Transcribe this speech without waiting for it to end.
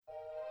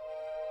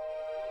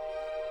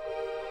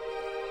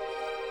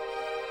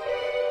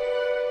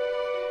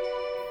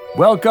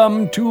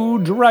Welcome to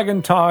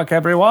Dragon Talk,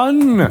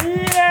 everyone. Yay!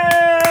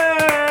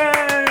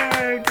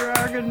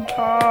 Dragon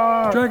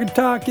Talk. Dragon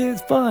Talk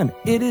is fun.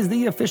 It is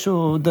the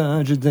official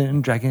Dungeons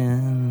and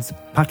Dragons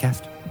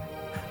podcast.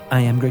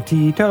 I am Greg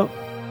Tito.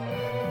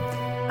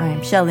 I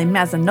am Shelley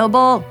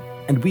Mazanoble.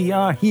 And we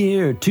are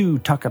here to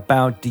talk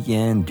about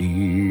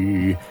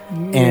D&D.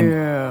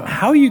 And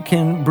how you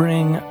can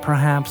bring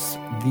perhaps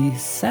the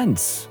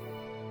sense.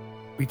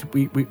 We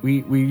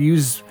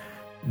use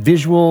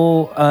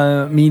visual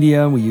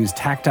media, we use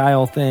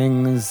tactile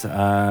things,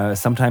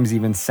 sometimes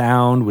even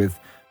sound with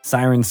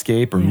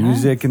Sirenscape or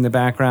music in the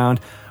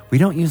background. We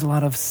don't use a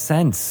lot of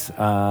scents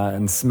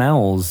and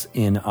smells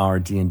in our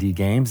D&D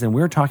games, and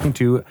we're talking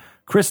to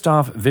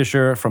Christoff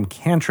Visscher from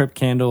Cantrip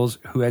Candles,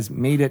 who has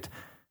made it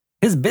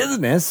his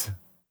business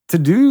to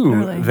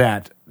do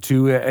that,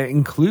 to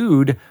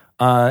include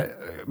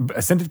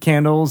scented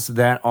candles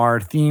that are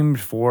themed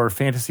for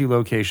fantasy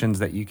locations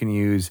that you can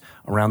use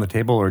around the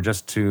table or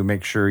just to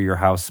make sure your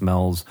house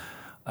smells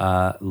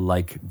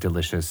like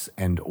delicious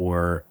and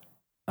or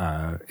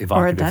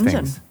evocative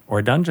things. Or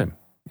a dungeon.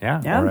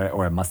 Yeah.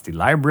 Or a musty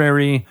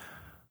library,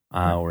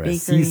 or a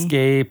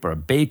seascape, or a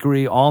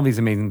bakery, all these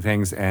amazing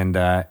things. And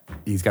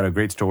he's got a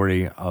great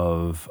story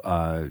of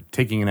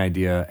taking an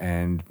idea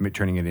and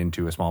turning it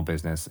into a small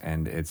business,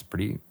 and it's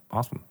pretty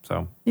awesome.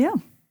 So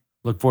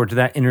look forward to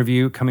that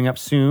interview coming up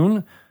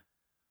soon.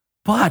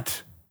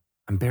 But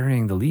I'm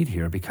burying the lead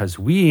here because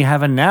we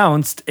have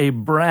announced a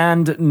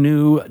brand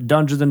new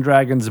Dungeons &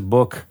 Dragons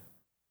book,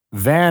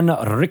 Van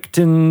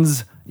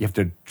Richten's, you have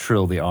to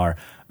trill the R,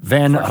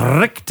 Van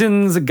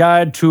Richten's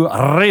Guide to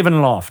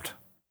Ravenloft.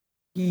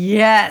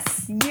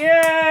 Yes.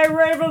 Yay,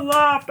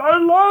 Ravenloft. I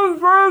love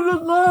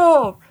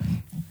Ravenloft.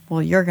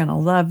 Well, you're going to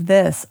love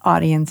this,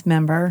 audience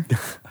member.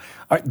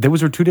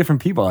 Those were two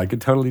different people. I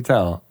could totally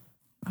tell.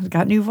 I've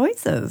got new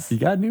voices. You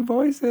got new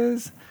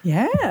voices.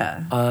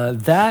 Yeah.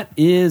 That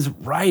is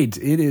right.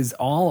 It is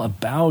all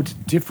about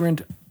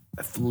different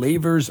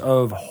flavors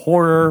of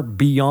horror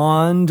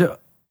beyond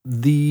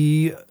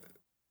the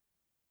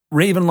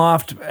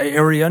Ravenloft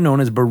area known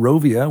as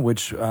Barovia,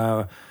 which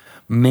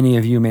many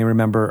of you may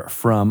remember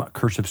from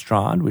Curse of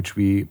Strahd, which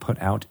we put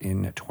out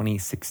in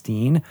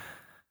 2016.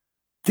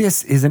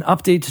 This is an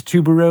update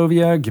to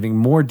Barovia, giving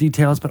more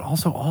details, but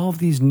also all of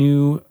these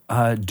new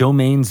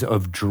domains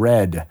of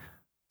dread,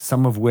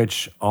 some of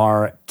which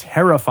are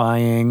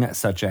terrifying,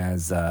 such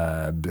as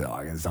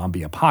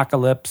zombie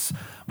apocalypse,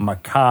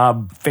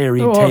 macabre fairy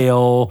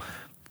tale,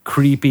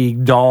 creepy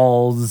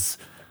dolls,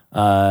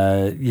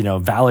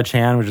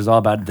 Valachan, which is all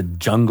about the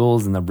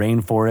jungles and the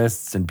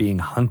rainforests and being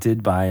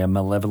hunted by a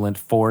malevolent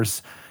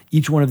force.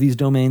 Each one of these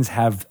domains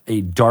have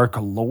a dark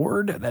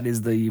lord that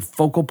is the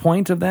focal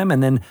point of them,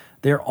 and then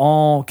they're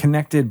all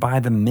connected by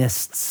the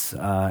mists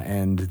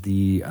and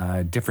the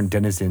different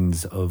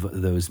denizens of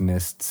those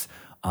mists.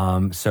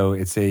 So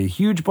it's a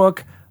huge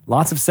book,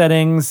 lots of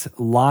settings,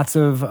 lots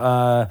of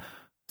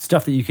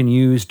stuff that you can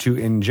use to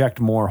inject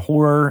more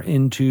horror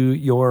into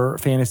your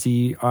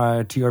fantasy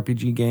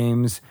TRPG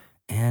games,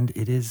 and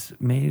it is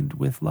made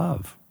with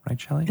love, right,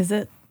 Shelley? Is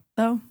it,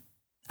 though?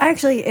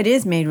 Actually, it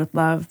is made with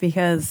love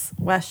because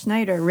Wes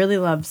Schneider really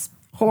loves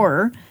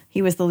horror.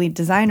 He was the lead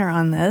designer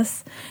on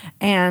this,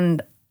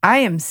 and I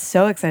am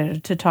so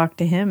excited to talk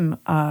to him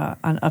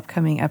on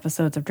upcoming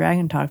episodes of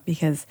Dragon Talk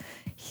because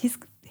he's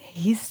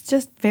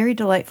just very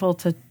delightful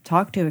to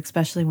talk to,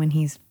 especially when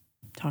he's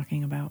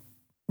talking about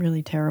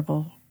really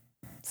terrible,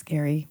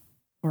 scary,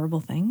 horrible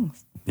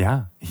things.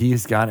 Yeah,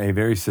 he's got a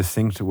very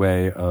succinct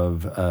way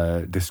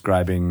of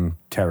describing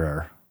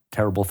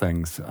terrible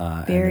things.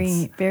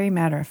 Very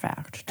matter of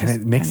fact. And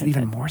it makes it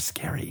even more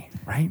scary,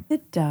 right?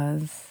 It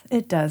does.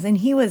 And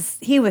he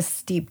was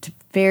steeped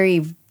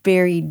very,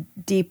 very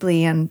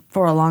deeply and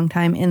for a long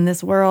time in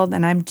this world,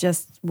 and I'm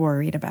just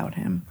worried about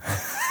him.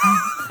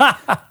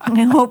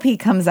 I hope he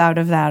comes out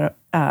of that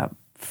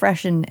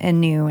fresh and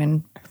new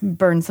and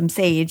burn some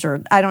sage,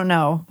 or I don't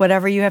know,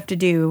 whatever you have to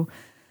do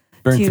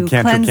to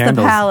cleanse the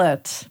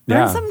palate.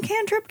 Burn some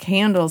cantrip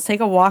candles.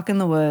 Take a walk in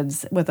the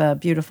woods with a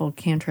beautiful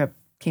cantrip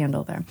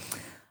candle there.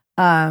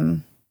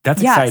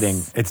 That's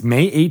exciting. It's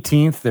May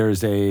 18th.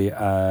 There's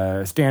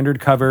a standard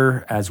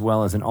cover as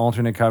well as an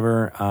alternate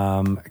cover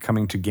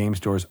coming to game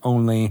stores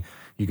only.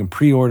 You can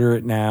pre-order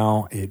it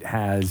now. It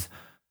has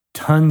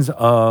tons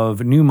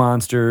of new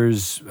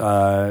monsters,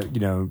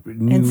 new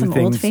and some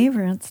things. Old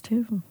favorites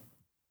too.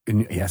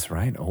 Yes,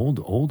 right.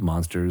 Old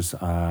monsters.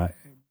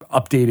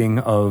 Updating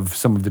of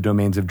some of the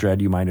domains of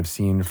dread you might have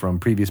seen from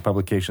previous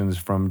publications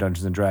from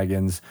Dungeons and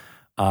Dragons.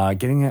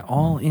 Getting it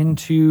all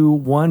into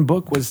one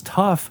book was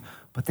tough,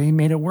 but they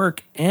made it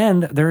work.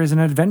 And there is an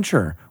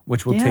adventure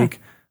which will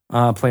take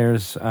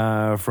players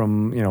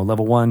from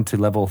level 1 to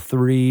level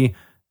 3.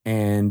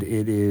 And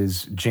it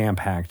is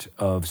jam-packed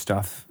of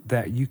stuff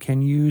that you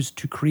can use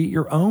to create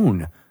your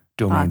own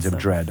domains of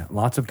dread.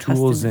 Lots of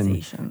tools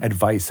and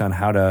advice on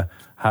how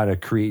to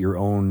create your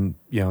own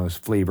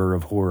flavor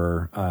of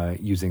horror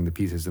using the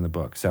pieces in the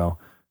book. So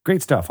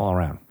great stuff all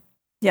around.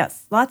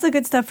 Yes, lots of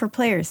good stuff for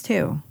players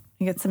too.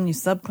 You get some new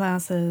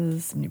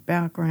subclasses, some new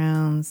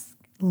backgrounds,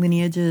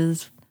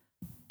 lineages,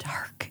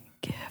 dark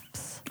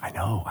gifts. I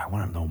know. I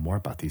want to know more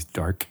about these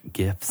dark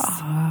gifts.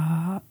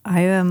 I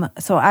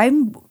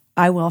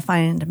will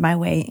find my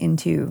way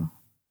into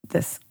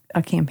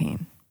a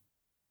campaign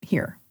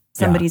here.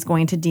 Somebody's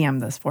going to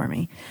DM this for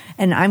me.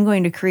 And I'm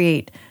going to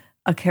create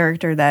a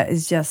character that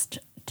is just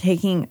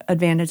taking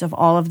advantage of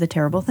all of the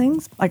terrible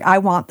things. Like, I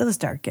want those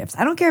dark gifts.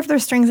 I don't care if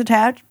there's strings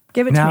attached.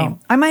 Give it to me.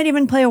 I might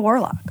even play a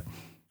warlock.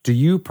 Do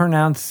you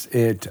pronounce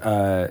it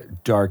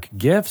dark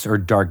gifts or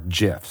dark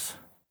gifs?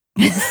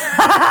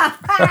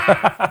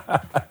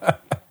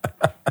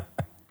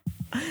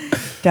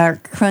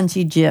 Dark,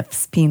 crunchy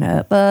gifs,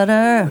 peanut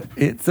butter.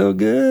 It's so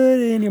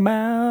good in your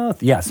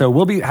mouth. Yeah, so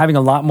we'll be having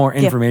a lot more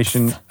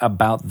information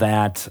about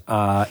that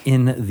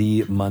in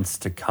the months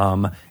to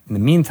come. In the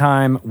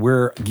meantime,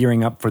 we're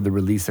gearing up for the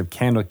release of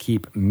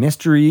Candlekeep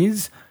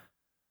Mysteries.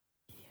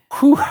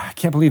 Whew, I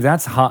can't believe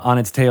that's hot on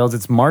its tails.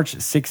 It's March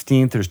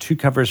 16th. There's 2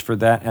 covers for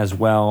that as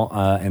well,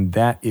 and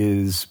that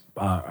is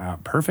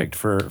perfect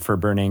for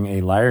burning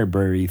a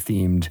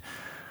library-themed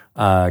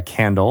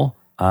candle.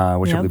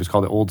 Which I believe is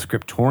called the Old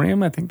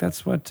Scriptorium. I think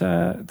that's what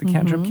the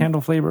Cantrip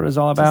Candle flavor is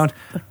all about.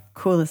 Just the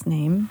coolest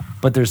name.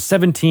 But there's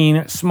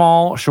 17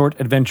 small, short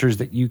adventures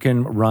that you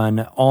can run,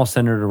 all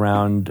centered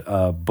around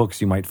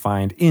books you might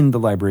find in the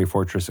Library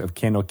Fortress of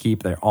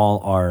Candlekeep. They all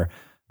are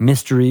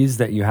mysteries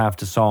that you have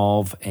to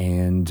solve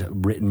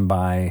and written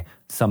by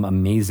some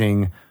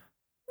amazing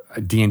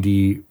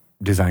D&D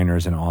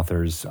designers and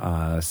authors,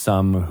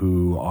 some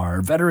who are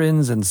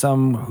veterans and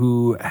some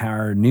who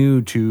are new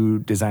to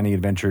designing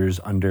adventures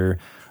under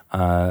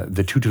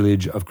the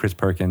tutelage of Chris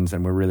Perkins.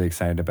 And we're really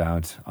excited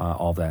about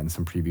all of that. And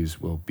some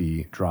previews will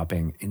be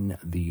dropping in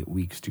the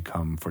weeks to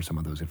come for some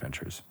of those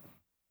adventures.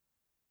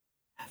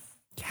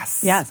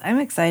 Yes, I'm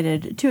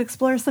excited to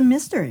explore some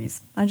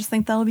mysteries. I just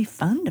think that'll be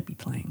fun to be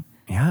playing.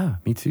 Yeah,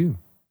 me too.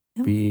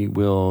 We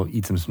will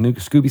eat some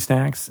Scooby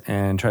snacks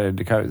and try to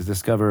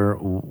discover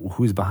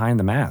who's behind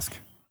the mask.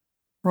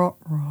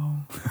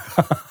 Ruh-roh.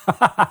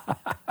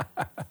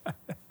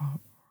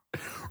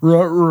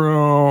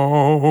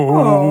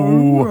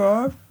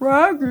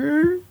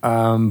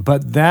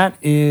 But that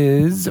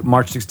is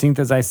March 16th,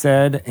 as I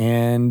said,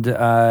 and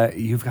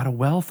you've got a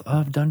wealth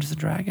of Dungeons &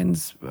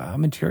 Dragons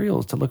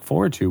materials to look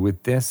forward to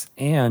with this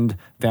and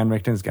Van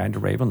Richten's Guide to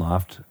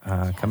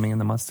Ravenloft coming in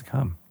the months to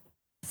come.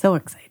 So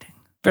exciting.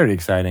 Very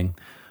exciting.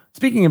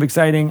 Speaking of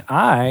exciting,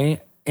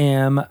 I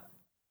am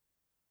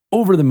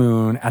over the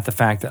moon at the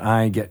fact that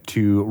I get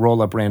to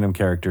roll up random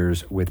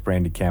characters with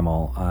Brandy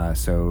Camel.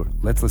 So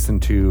let's listen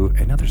to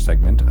another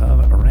segment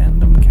of a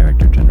random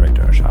character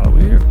generator, shall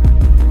we?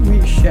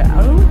 We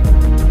shall.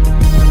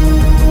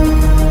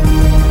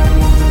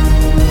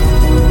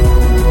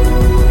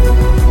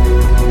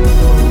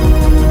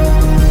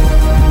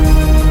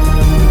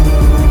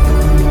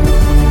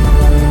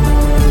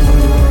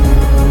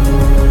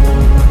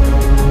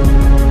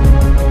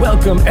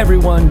 Welcome,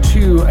 everyone,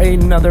 to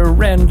another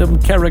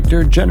random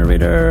character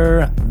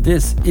generator.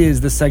 This is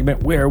the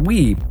segment where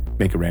we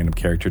make a random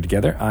character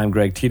together. I'm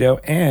Greg Tito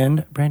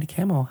and Brandy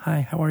Camel.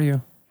 Hi, how are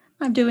you?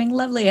 I'm doing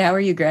lovely. How are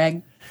you,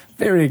 Greg?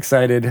 Very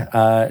excited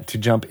to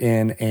jump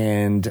in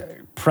and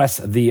press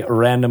the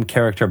random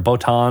character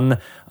button.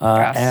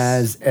 Yes.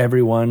 As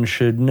everyone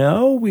should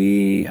know,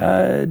 we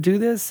do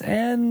this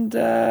and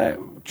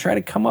try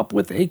to come up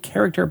with a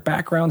character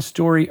background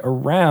story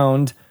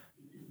around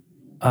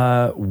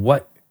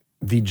what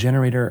the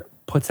generator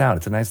puts out.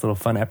 It's a nice little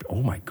fun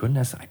oh my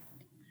goodness, I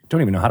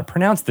don't even know how to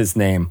pronounce this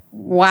name.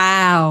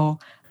 Wow.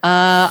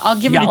 I'll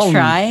give it a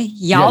try.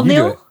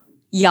 Yalnil?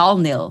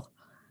 Yalnil.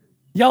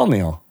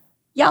 Yalnil.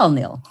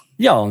 Yalnil.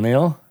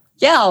 Yalnil.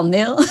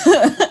 Yalnil.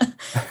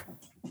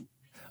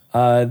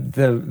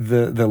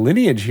 The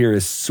lineage here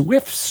is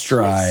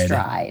Swiftstride.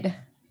 Swiftstride.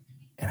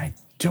 And I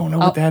don't know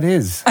what that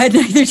is.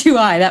 Neither do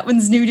I. That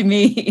one's new to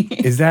me.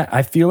 Is that,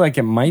 I feel like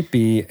it might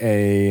be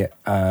a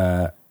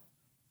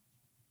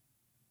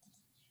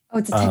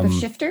it's a type of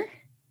shifter?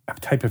 A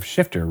type of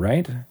shifter,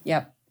 right?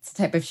 Yep, it's a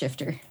type of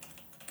shifter.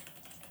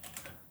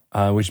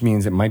 Which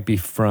means it might be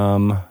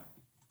from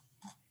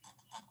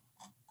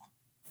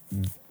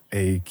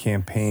a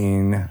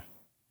campaign.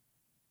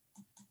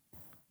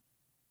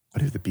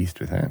 What is the beast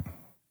with that?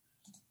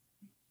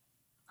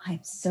 I'm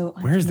so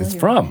Where is this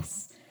from?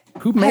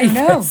 Who made I don't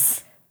know.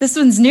 this? This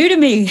one's new to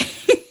me.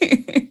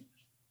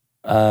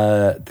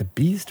 The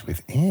beast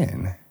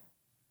within.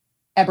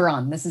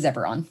 Eberron. This is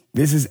Eberron.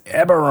 This is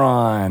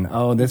Eberron.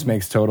 Oh, this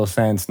makes total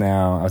sense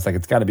now. I was like,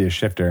 it's got to be a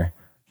shifter.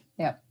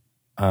 Yep.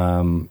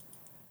 All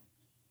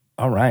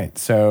right.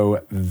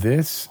 So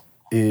this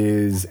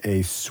is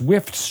a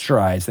swift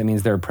stride. So that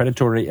means they're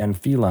predatory and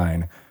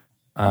feline.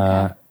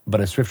 Okay.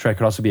 But a swift stride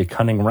could also be a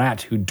cunning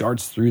rat who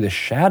darts through the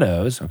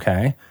shadows.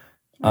 Okay.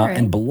 Right.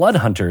 And blood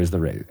hunter is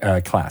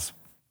the class.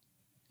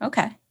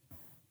 Okay.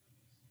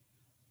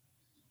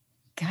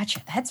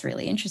 Gotcha. That's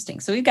really interesting.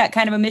 So we've got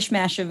kind of a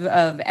mishmash of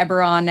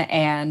Eberron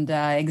and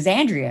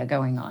Exandria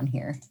going on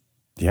here.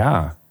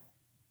 Yeah.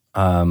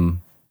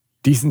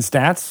 Decent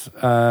stats.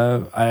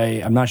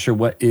 I'm not sure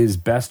what is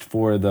best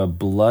for the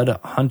blood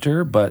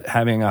hunter, but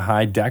having a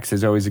high dex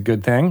is always a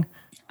good thing.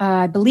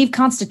 I believe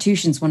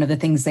Constitution's one of the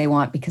things they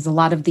want because a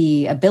lot of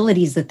the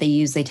abilities that they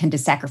use, they tend to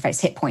sacrifice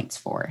hit points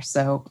for.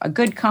 So a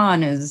good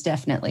con is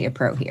definitely a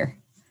pro here.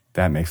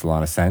 That makes a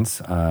lot of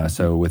sense.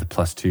 So with a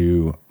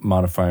 +2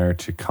 modifier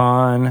to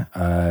con,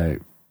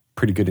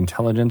 pretty good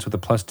intelligence with a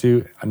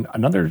 +2.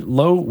 Another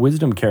low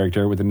wisdom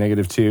character with a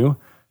 -2.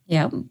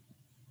 Yep.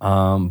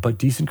 But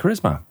decent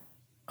charisma.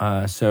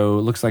 So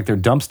it looks like their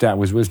dump stat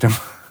was wisdom.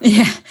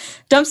 Yeah.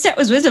 Dump stat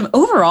was wisdom.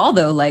 Overall,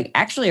 though, like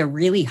actually a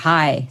really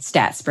high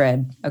stat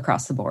spread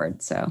across the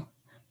board. So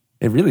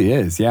it really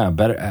is. Yeah.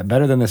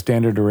 Better than the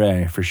standard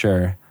array for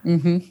sure.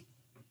 Mm-hmm.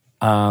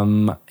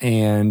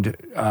 And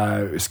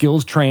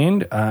skills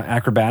trained,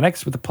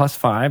 acrobatics with a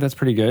 +5. That's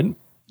pretty good.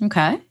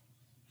 Okay.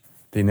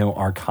 They know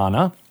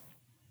Arcana.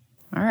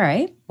 All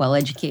right. Well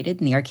educated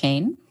in the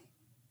arcane.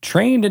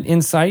 Trained in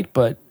insight,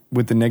 but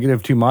with the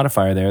 -2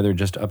 modifier there, they're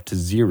just up to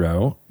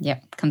 0.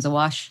 Yep. Comes a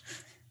wash.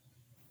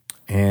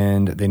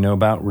 And they know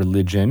about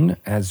religion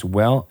as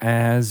well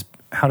as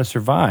how to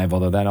survive,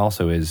 although that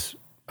also is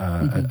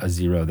a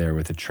 0 there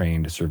with a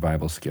trained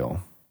survival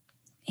skill.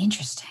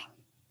 Interesting.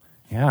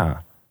 Yeah.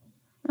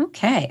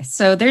 Okay.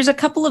 So there's a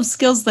couple of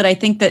skills that I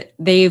think that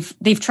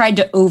they've tried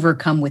to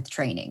overcome with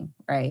training,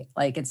 right?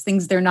 Like it's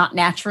things they're not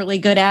naturally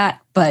good at,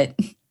 but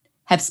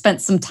have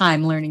spent some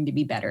time learning to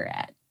be better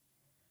at.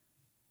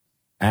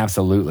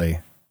 Absolutely.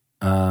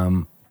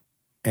 And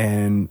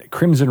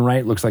Crimson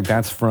Right looks like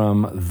that's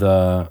from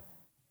the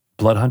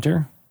Blood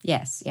Hunter.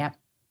 Yes, yep.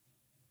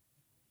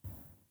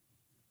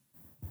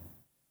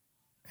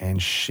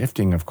 And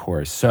shifting, of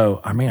course. So,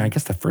 I mean, I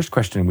guess the first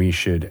question we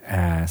should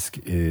ask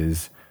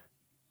is,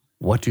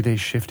 what do they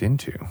shift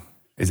into?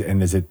 Is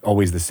it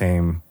always the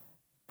same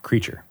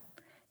creature?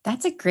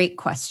 That's a great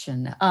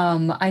question.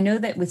 I know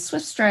that with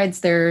Swift Strides,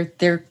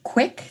 they're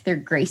quick, they're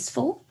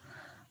graceful.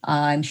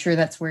 I'm sure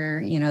that's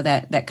where,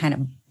 that kind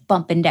of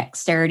bump in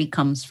dexterity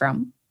comes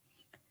from.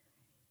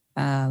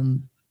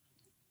 And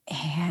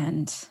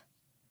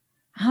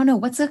I don't know,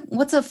 what's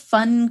a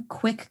fun,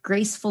 quick,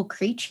 graceful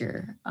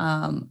creature?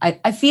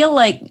 I feel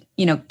like,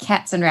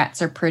 cats and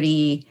rats are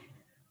pretty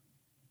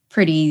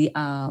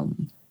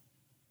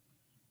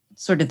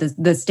sort of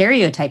the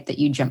stereotype that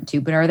you jump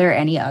to, but are there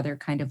any other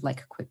kind of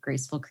like quick,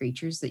 graceful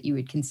creatures that you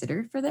would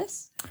consider for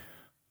this?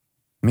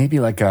 Maybe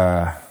like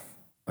a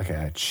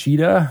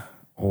cheetah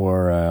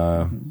or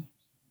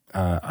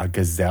a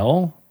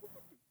gazelle.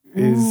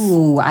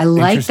 Ooh, I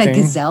like the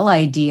gazelle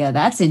idea.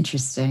 That's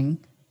interesting.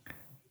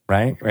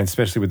 Right? And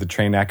especially with the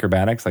trained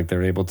acrobatics, like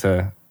they're able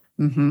to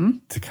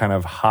kind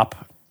of hop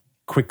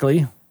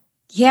quickly.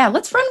 Yeah,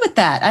 let's run with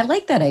that. I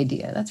like that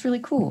idea. That's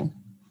really cool.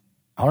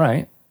 All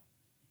right.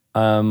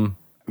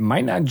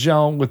 Might not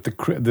gel with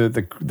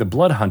the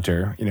blood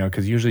hunter,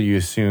 because usually you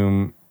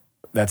assume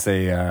that's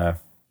a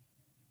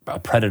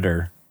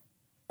predator.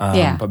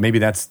 But maybe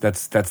that's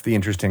the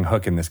interesting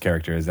hook in this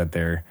character is that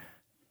they're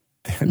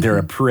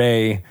a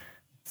prey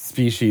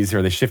species,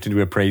 or they shift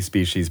into a prey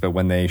species, but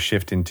when they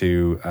shift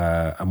into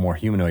a more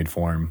humanoid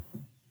form,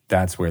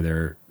 that's where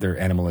their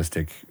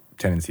animalistic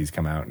tendencies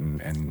come out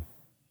and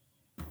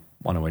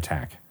want to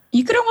attack.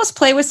 You could almost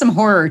play with some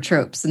horror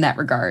tropes in that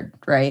regard,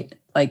 right?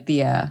 Like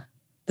the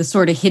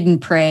sort of hidden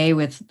prey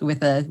with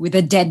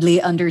a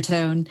deadly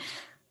undertone.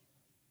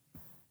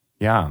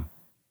 Yeah.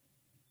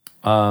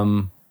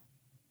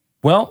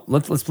 Well,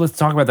 let's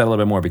talk about that a little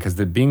bit more, because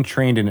being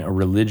trained in a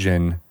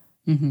religion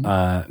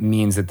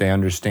means that they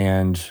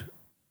understand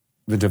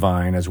the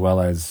divine as well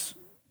as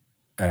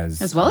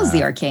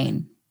the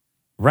arcane.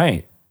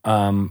 Right.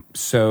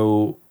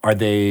 So are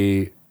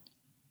they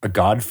a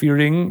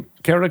God-fearing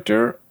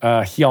character?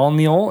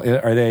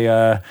 Hjalnil? Are they,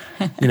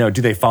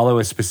 do they follow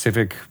a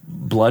specific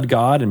blood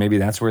god, and maybe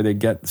that's where they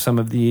get some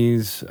of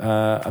these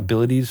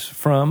abilities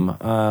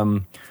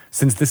from?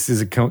 Since this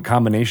is a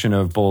combination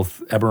of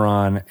both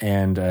Eberron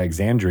and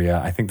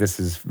Exandria, I think this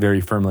is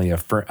very firmly a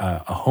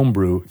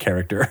homebrew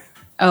character.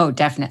 Oh,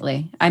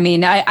 definitely. I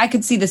mean, I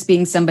could see this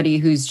being somebody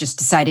who's just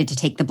decided to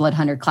take the Blood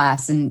Hunter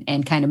class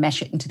and kind of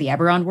mesh it into the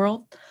Eberron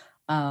world.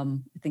 I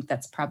think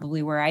that's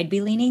probably where I'd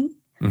be leaning.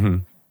 Mm-hmm.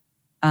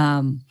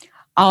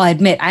 I'll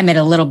admit I'm at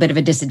a little bit of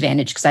a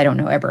disadvantage because I don't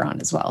know Eberron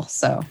as well.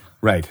 So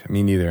right,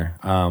 me neither.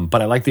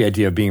 But I like the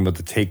idea of being able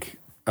to take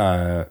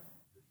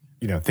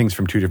things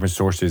from two different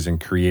sources and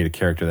create a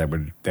character that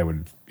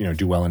would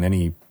do well in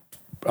any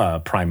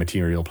prime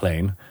material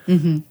plane.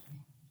 Mm-hmm.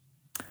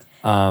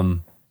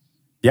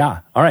 Yeah.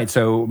 All right.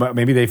 So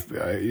maybe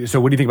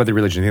so what do you think about the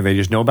religion? Do you think they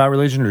just know about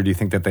religion, or do you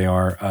think that they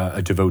are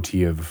a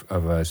devotee of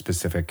a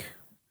specific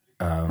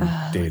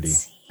deity?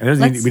 And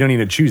we don't need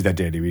to choose that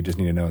deity. We just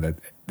need to know that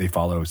they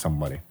follow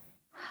somebody.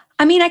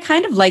 I mean, I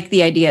kind of like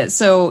the idea.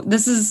 So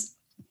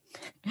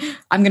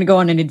I'm going to go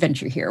on an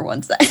adventure here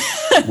one second.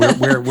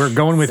 we're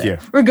going with you.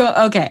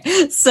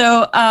 Okay.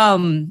 So, a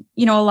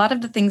lot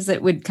of the things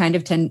that would kind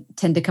of tend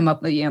to come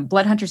up,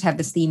 blood hunters have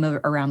this theme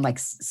around like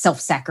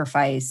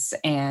self-sacrifice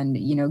and,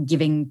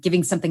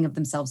 giving something of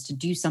themselves to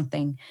do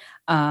something.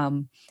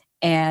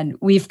 And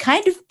we've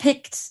kind of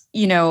picked,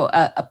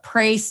 a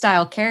prey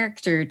style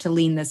character to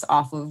lean this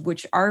off of,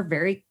 which are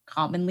very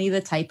commonly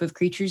the type of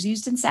creatures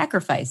used in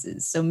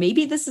sacrifices. So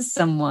maybe this is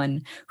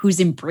someone who's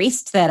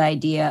embraced that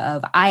idea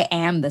of I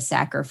am the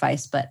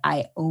sacrifice, but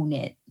I own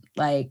it.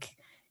 Like,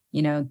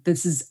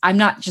 I'm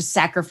not just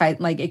sacrifice.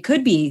 Like it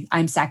could be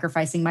I'm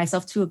sacrificing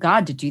myself to a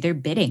god to do their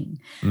bidding.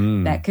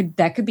 That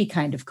could be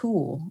kind of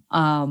cool.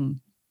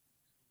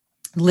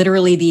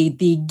 Literally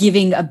the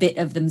giving a bit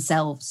of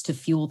themselves to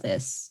fuel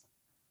this.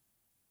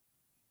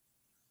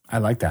 I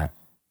like that.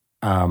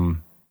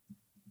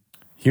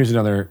 Here's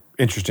another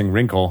interesting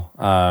wrinkle,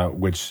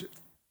 which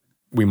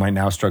we might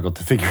now struggle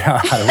to figure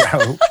out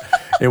how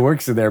it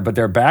works in there. But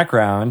their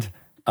background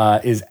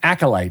is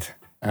acolyte,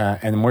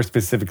 and more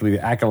specifically,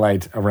 the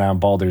acolyte around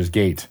Baldur's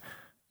Gate.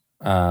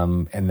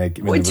 And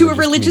to a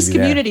religious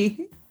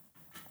community.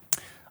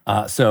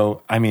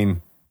 So, I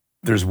mean,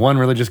 there's one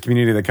religious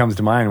community that comes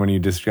to mind when you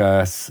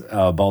discuss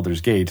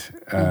Baldur's Gate,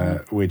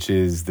 which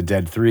is the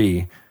Dead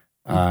Three,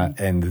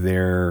 and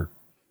their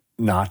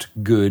not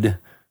good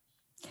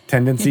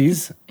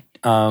tendencies.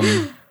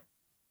 Does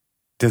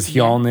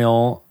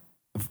Hjalnil,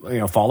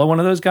 follow one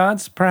of those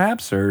gods,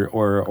 perhaps,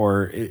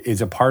 or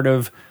is a part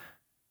of?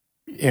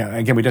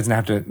 Again, it doesn't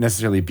have to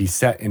necessarily be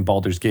set in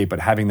Baldur's Gate, but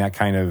having that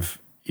kind of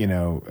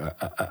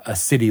a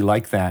city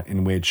like that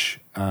in which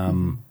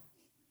the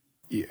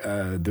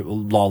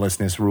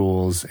lawlessness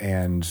rules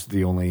and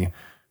the only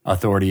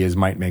authority is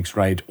might makes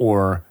right,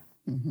 or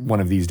one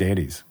of these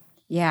deities.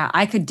 Yeah,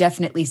 I could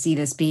definitely see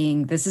this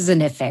is a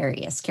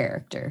nefarious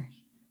character.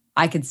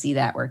 I could see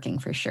that working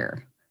for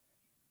sure.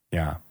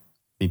 Yeah,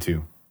 me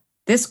too.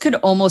 This could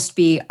almost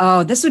be,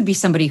 this would be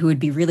somebody who would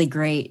be really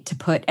great to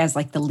put as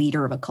like the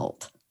leader of a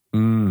cult.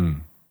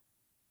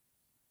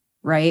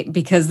 Right?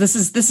 Because this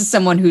is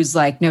someone who's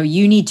like, no,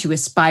 you need to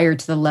aspire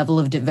to the level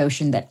of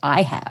devotion that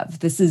I have.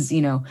 This is,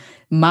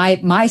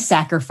 my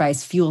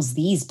sacrifice fuels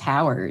these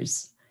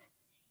powers.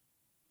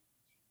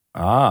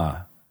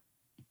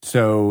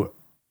 So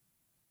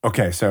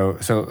okay, so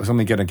let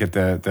me get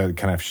the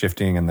kind of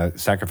shifting and the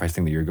sacrifice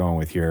thing that you're going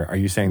with here. Are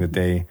you saying that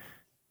they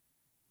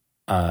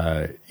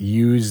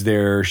use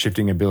their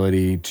shifting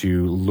ability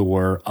to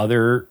lure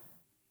other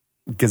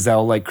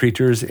gazelle-like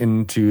creatures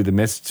into the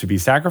mist to be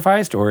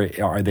sacrificed, or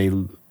are they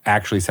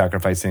actually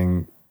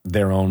sacrificing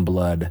their own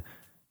blood?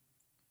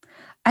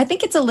 I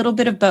think it's a little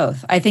bit of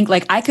both. I think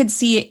I could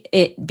see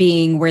it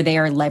being where they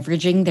are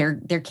leveraging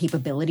their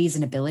capabilities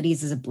and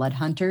abilities as a blood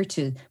hunter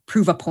to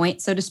prove a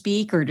point, so to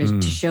speak, or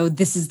to show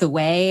this is the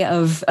way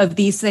of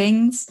these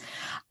things.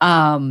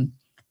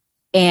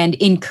 And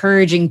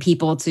encouraging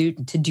people to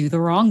do the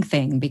wrong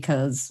thing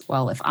because,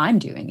 well, if I'm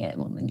doing it,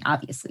 well, then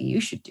obviously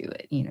you should do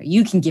it.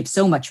 You can give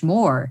so much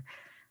more.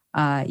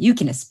 You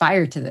can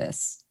aspire to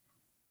this.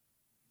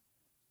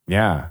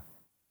 Yeah.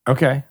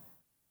 Okay.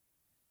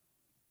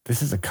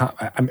 This is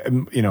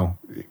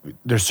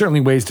there's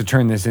certainly ways to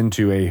turn this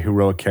into a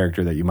heroic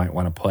character that you might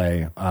want to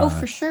play.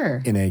 For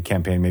sure. In a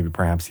campaign, maybe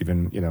perhaps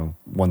even,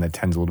 one that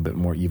tends a little bit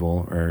more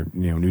evil or,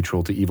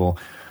 neutral to evil.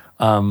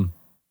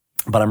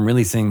 But I'm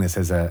really seeing this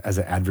as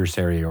an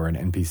adversary or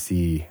an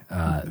NPC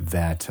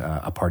that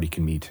a party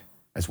can meet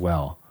as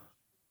well.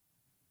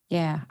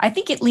 Yeah, I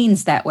think it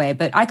leans that way.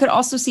 But I could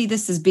also see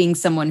this as being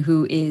someone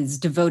who is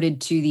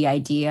devoted to the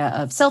idea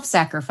of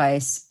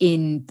self-sacrifice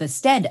in the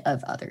stead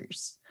of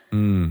others.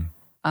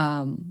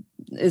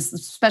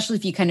 Especially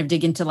if you kind of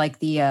dig into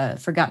the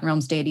Forgotten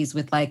Realms deities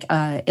with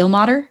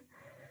Ilmater,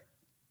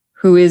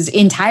 who is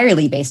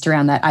entirely based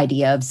around that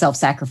idea of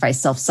self-sacrifice,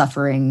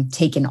 self-suffering,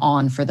 taken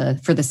on for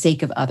the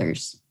sake of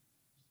others.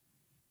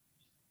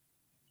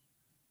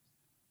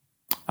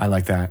 I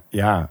like that.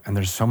 Yeah. And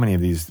there's so many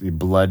of these, the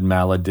blood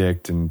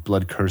maledict and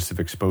blood curse of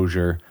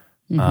exposure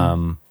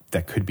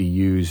that could be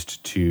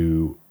used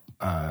to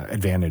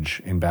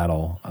advantage in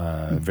battle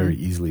very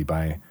easily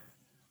by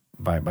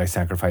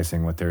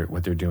sacrificing what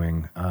they're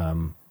doing,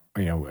 their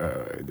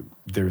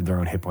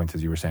own hit points,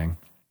 as you were saying.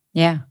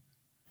 Yeah.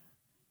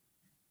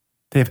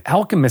 They have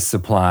alchemist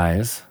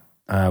supplies,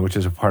 which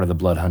is a part of the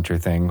blood hunter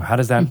thing. How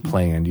does that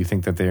play in? Do you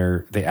think that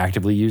they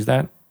actively use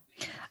that?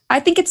 I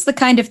think it's the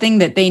kind of thing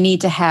that they need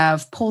to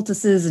have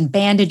poultices and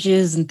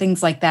bandages and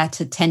things like that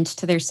to tend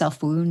to their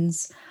self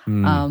wounds.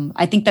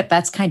 I think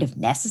that's kind of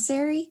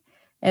necessary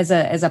as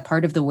a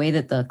part of the way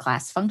that the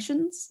class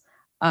functions.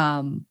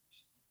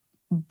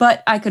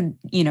 But I could,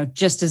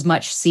 just as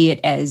much see it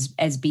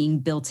as being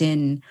built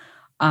in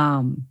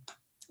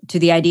to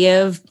the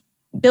idea of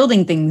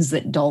building things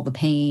that dull the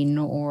pain,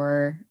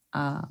 or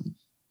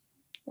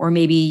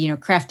maybe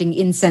crafting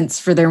incense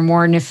for their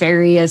more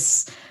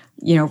nefarious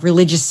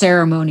religious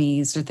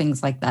ceremonies or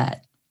things like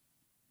that.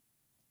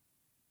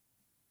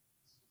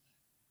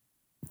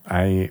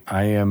 I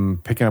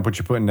am picking up what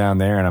you're putting down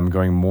there, and I'm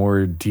going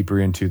more deeper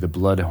into the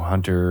blood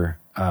hunter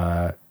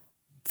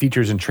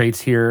features and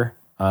traits here.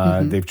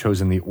 They've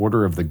chosen the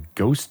Order of the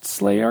Ghost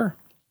Slayer.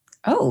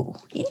 Oh,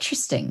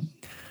 interesting.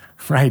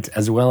 Right,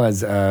 as well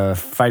as a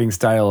fighting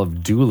style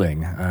of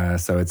dueling.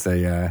 So it's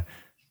a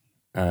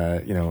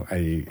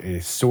a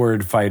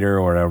sword fighter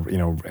or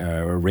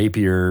a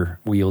rapier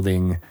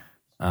wielding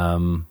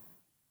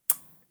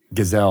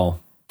gazelle.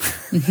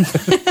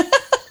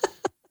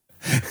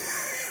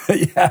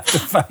 You have to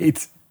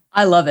fight.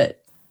 I love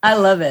it.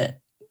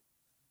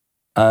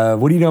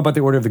 What do you know about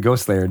the Order of the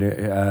Ghost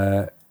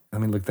Slayer?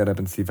 Let me look that up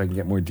and see if I can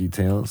get more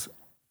details.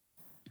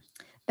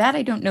 That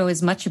I don't know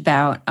as much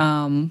about.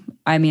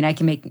 I mean, I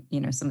can make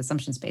some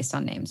assumptions based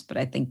on names, but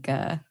I think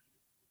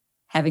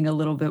having a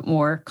little bit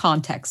more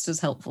context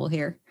is helpful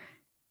here.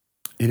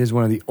 It is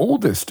one of the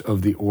oldest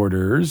of the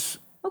orders.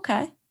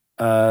 Okay.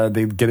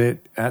 They get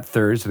it at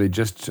third, so they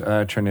just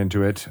turned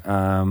into it.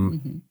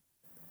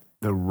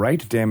 The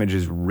right damage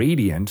is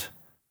radiant,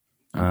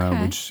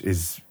 which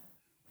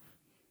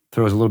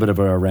throws a little bit of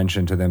a wrench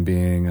into them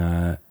being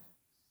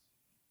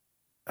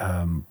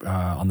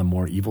on the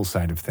more evil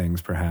side of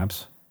things,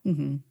 perhaps.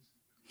 Mm-hmm.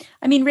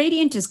 I mean,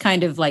 radiant is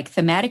kind of like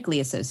thematically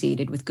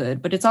associated with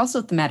good, but it's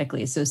also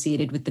thematically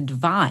associated with the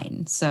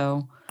divine.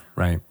 So,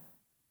 right,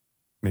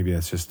 maybe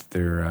that's just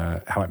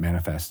their how it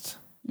manifests.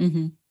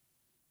 Mm-hmm.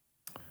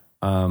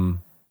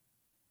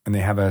 And they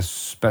have a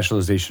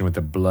specialization with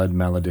the blood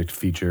maledict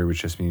feature,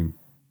 which basically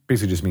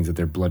just means that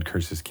their blood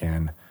curses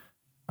can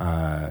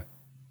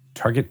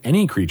target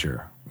any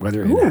creature,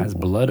 whether it has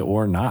blood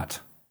or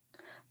not.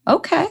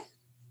 Okay.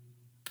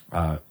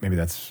 Maybe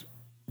that's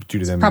due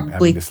to them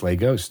having to slay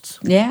ghosts.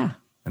 Yeah.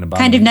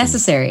 Kind of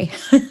necessary.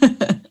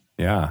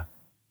 Yeah.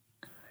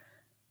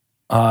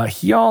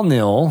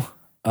 Hjalnil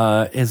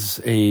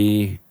is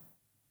a...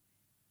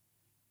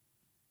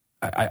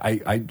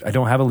 I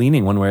don't have a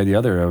leaning one way or the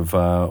other of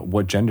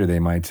what gender they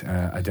might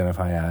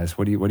identify as.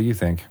 What do you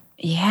think?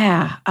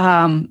 Yeah,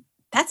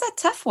 that's a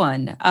tough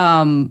one.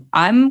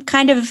 I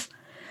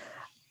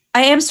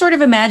am sort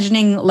of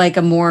imagining like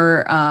a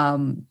more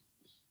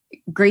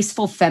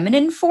graceful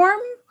feminine form,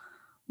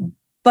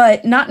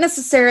 but not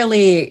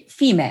necessarily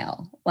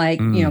female. Like,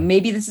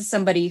 maybe this is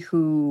somebody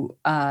who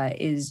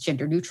is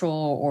gender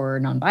neutral or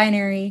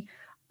non-binary.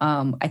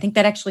 I think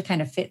that actually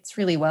kind of fits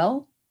really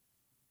well.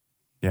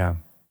 Yeah.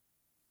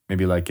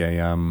 Maybe like a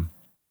I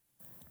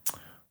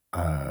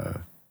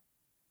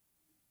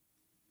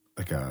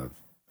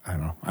don't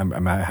know.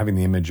 I'm having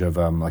the image of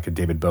like a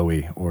David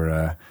Bowie or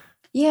a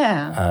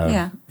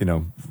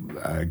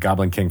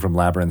Goblin King from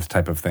Labyrinth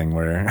type of thing,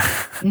 where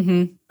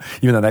even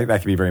though that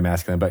could be very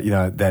masculine, but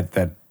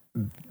that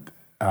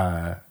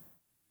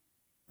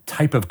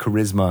type of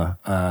charisma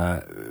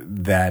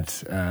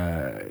that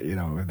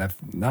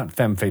not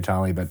femme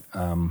fatale, but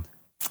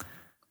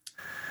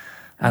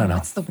I don't know.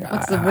 What's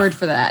the word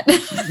for that?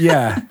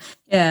 Yeah.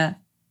 Yeah.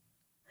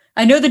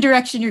 I know the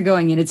direction you're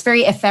going in. It's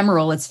very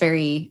ephemeral. It's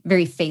very,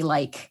 very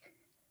fae-like.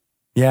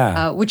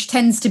 Yeah. Which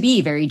tends to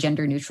be very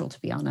gender neutral, to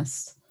be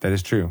honest. That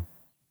is true.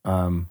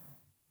 All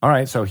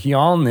right. So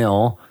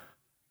Hjalnil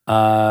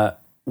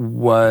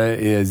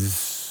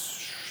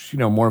is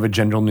more of a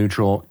gender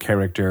neutral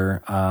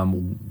character.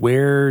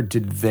 Where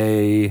did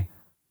they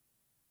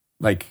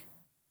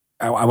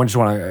I just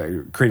want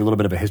to create a little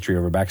bit of a history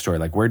of a backstory.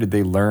 Like, where did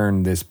they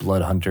learn this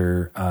blood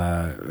hunter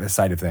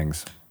side of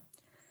things?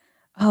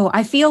 Oh,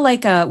 I feel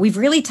like we've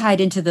really tied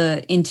into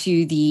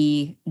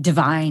the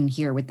divine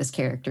here with this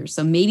character.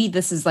 So maybe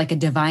this is like a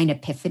divine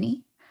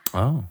epiphany.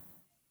 Oh.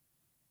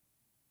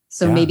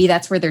 So maybe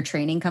that's where their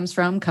training comes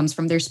from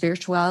their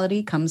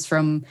spirituality, comes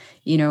from,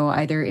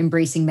 either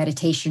embracing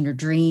meditation or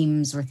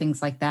dreams or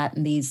things like that.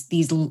 And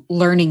these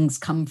learnings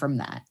come from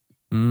that.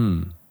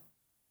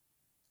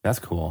 That's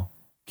cool.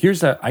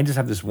 I just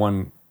have this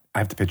one, I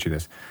have to picture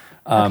this.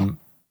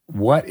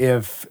 What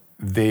if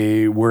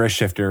they were a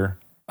shifter,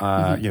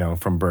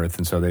 from birth,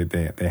 and so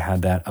they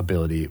had that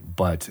ability,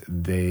 but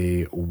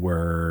they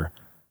were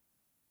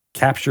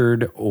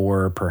captured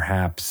or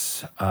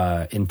perhaps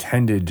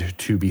intended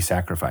to be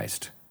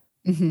sacrificed.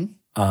 And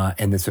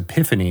this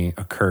epiphany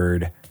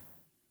occurred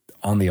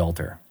on the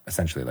altar,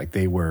 essentially. Like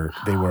they were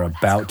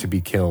about to be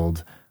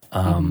killed,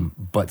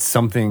 but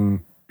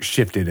something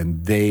shifted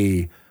and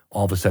they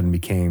all of a sudden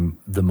became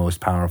the most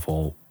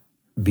powerful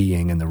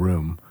being in the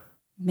room.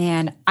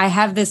 Man, I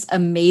have this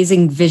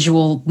amazing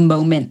visual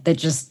moment that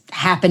just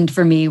happened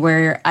for me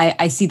where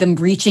I see them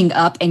reaching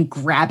up and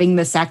grabbing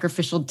the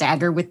sacrificial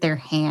dagger with their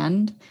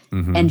hand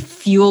and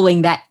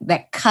fueling that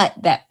cut,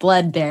 that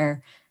blood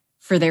there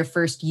for their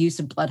first use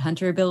of Blood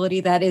Hunter ability.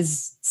 That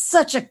is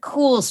such a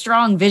cool,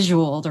 strong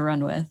visual to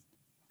run with.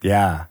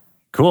 Yeah,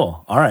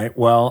 cool. All right.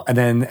 Well, and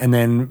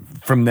then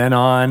from then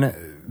on,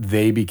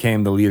 they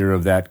became the leader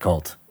of that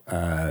cult.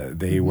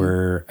 They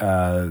were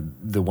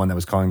the one that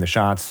was calling the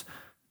shots.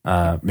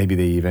 Maybe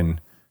they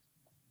even,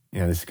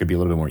 this could be a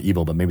little bit more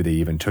evil, but maybe they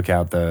even took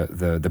out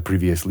the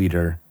previous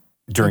leader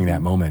during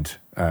that moment.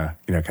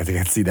 Because I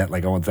can see that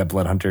like, oh, it's that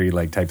blood hunter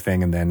like type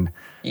thing, and then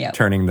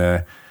turning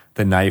the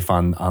knife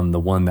on the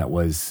one that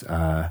was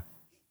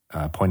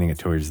pointing it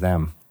towards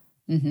them.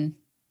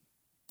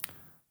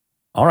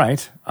 All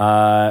right.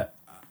 I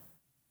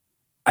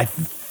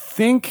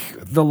think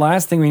the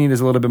last thing we need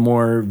is a little bit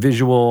more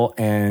visual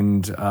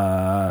and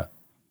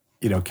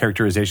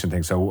characterization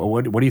thing. So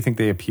what do you think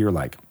they appear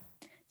like?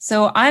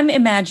 So I'm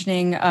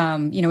imagining,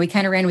 we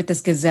kind of ran with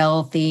this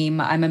gazelle theme.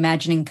 I'm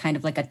imagining kind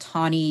of like a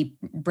tawny,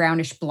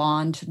 brownish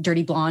blonde,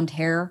 dirty blonde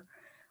hair.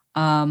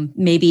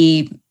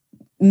 Maybe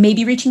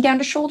reaching down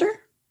to shoulder,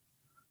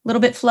 a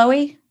little bit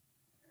flowy.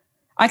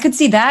 I could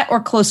see that or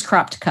close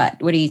cropped cut.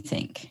 What do you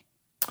think?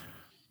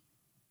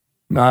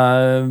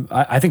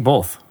 I think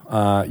both.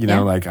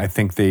 I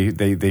think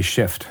they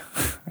shift.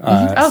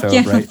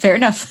 Right? Fair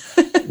enough.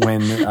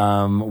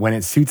 when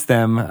it suits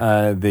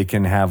them, they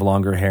can have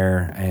longer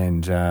hair,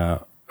 and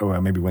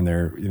maybe when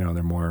they're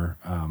more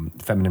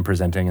feminine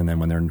presenting, and then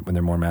when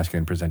they're more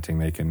masculine presenting,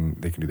 they can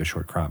do the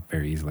short crop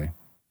very easily.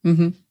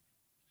 Mm-hmm.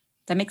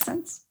 That makes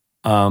sense.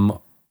 And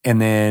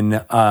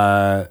then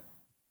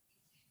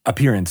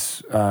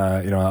appearance,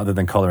 other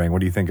than coloring, what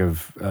do you think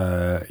of?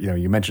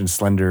 You mentioned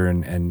slender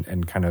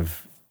and kind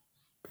of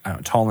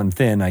tall and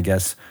thin, I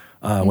guess,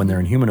 when they're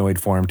in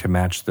humanoid form to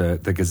match the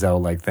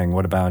gazelle-like thing.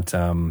 What about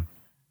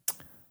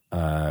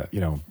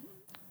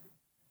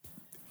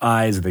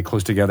eyes? Are they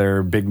close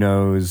together? Big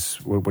nose?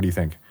 What do you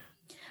think?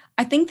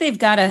 I think they've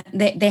got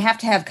they have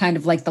to have kind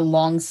of like the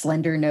long,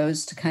 slender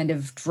nose to kind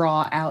of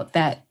draw out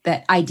that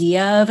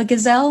idea of a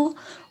gazelle,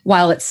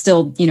 while it's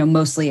still,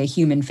 mostly a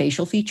human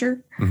facial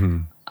feature.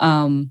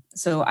 Mm-hmm.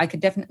 So I could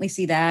definitely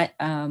see that.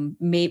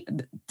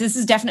 This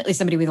is definitely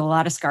somebody with a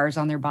lot of scars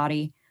on their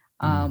body,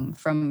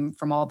 from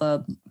all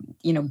the,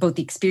 both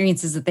the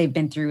experiences that they've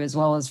been through, as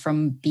well as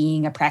from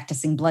being a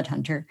practicing blood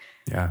hunter.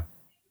 Yeah.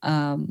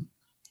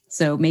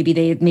 So maybe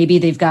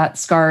they've got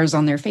scars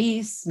on their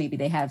face. Maybe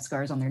they have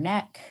scars on their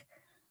neck.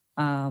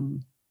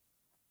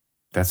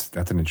 That's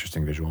an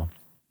interesting visual.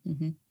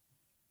 Mm-hmm.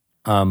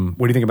 What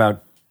do you think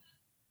about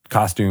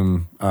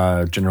costume,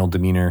 general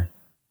demeanor?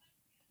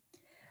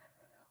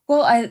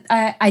 Well,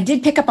 I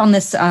did pick up on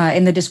this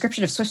in the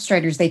description of Swift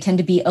Striders. They tend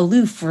to be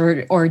aloof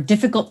or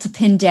difficult to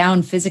pin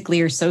down physically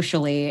or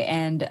socially.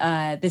 And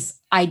this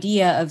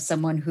idea of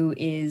someone who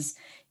is,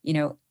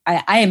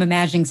 I am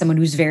imagining someone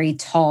who's very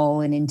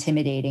tall and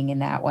intimidating in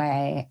that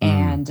way.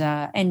 And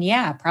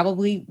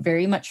probably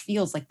very much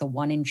feels like the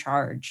one in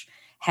charge,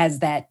 has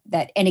that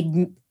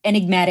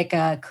enigmatic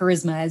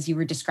charisma, as you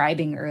were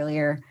describing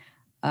earlier,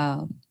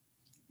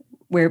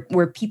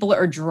 where people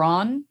are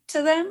drawn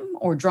to them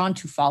or drawn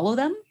to follow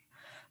them,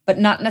 but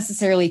not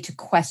necessarily to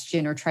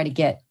question or try to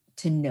get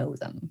to know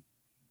them.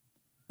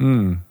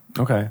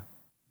 Okay.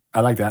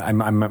 I like that.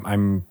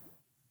 I'm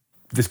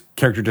this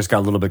character just got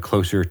a little bit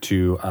closer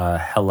to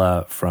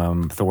Hela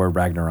from Thor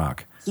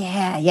Ragnarok.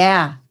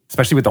 Yeah.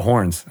 Especially with the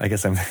horns. I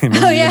guess I'm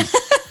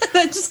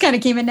That just kind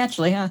of came in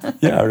naturally, huh?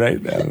 Yeah, right.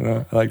 I don't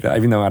know. I like that.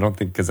 Even though I don't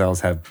think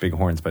gazelles have big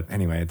horns, but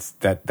anyway, it's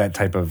that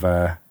type of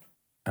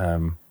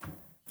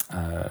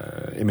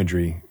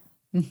imagery.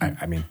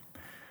 Mm-hmm.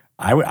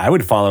 I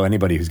would follow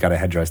anybody who's got a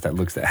headdress that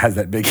has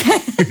that big,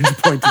 huge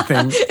pointy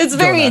thing. It's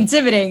very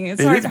intimidating. It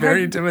is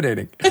very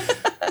intimidating.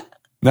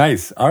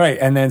 Nice. All right.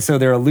 And then so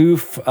they're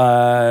aloof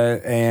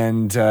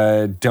and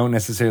don't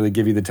necessarily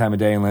give you the time of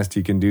day unless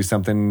you can do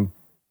something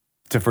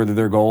to further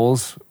their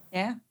goals.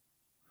 Yeah.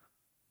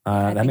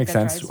 That makes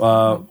sense.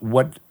 How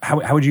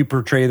would you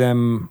portray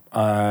them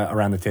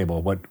around the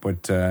table? What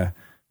would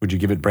you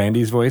give it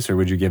Brandy's voice, or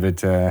would you give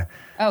it?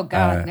 Oh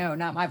God, no,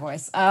 not my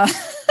voice.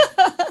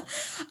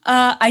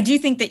 I do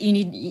think that you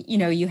need,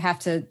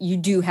 you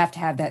do have to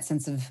have that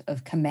sense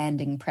of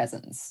commanding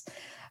presence.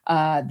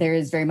 There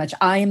is very much,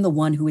 I am the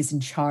one who is in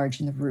charge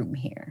in the room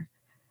here,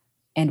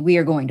 and we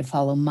are going to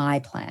follow my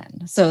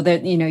plan. So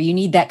that, you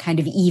need that kind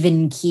of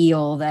even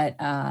keel that,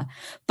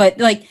 but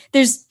like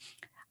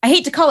I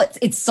hate to call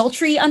it's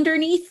sultry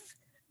underneath,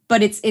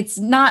 but it's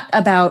not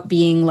about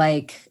being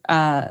like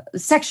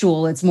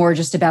sexual. It's more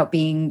just about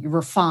being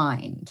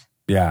refined.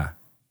 Yeah.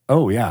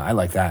 Oh yeah. I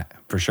like that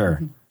for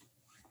sure.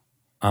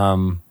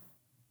 Mm-hmm.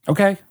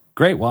 Okay,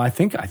 great. Well, I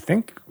think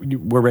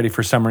we're ready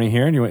for summary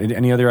here.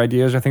 Any other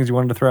ideas or things you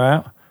wanted to throw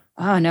out?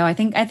 Oh no, I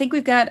think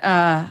we've got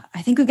a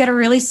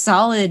really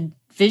solid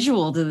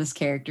visual to this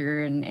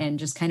character and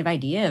just kind of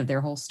idea of their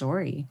whole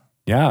story.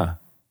 Yeah.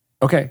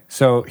 Okay,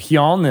 so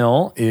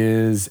Hjalnil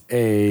is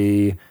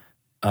a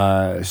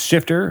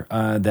shifter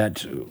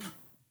that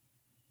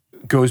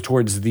goes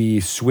towards the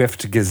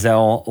swift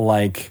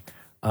gazelle-like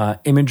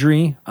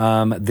imagery.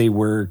 They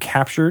were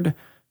captured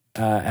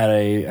at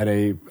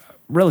a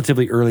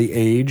relatively early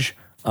age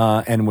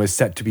and was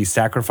set to be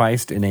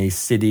sacrificed in a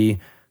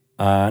city,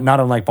 not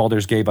unlike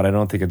Baldur's Gate, but I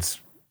don't think it's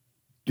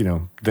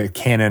the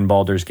canon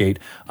Baldur's Gate,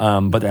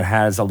 but that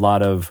has a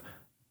lot of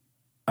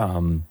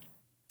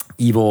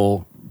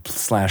evil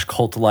 /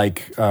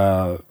 cult-like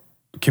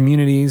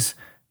communities,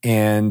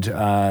 and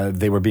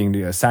they were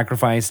being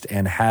sacrificed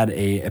and had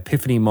a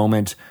epiphany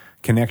moment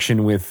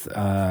connection with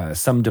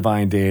some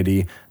divine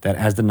deity that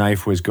as the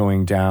knife was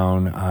going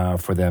down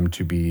for them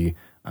to be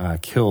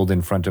killed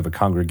in front of a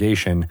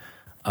congregation,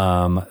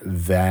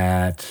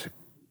 that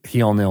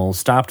Hjalnil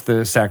stopped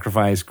the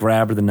sacrifice,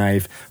 grabbed the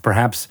knife,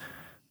 perhaps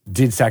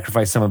did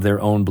sacrifice some of their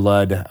own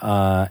blood,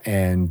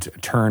 and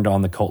turned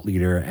on the cult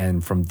leader,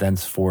 and from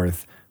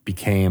thenceforth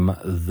became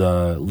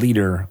the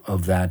leader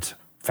of that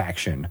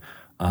faction.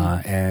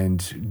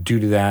 And due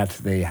to that,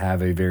 they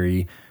have a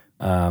very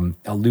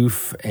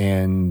aloof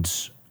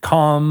and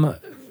calm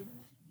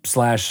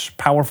 /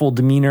 powerful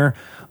demeanor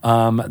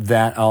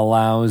that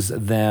allows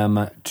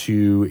them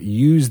to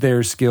use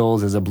their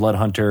skills as a blood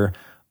hunter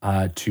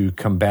to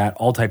combat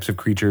all types of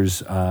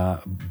creatures.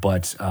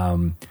 But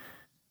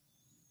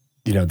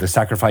the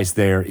sacrifice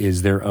there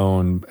is their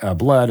own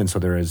blood, and so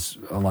there is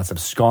lots of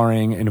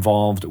scarring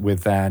involved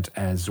with that,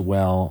 as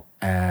well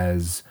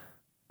as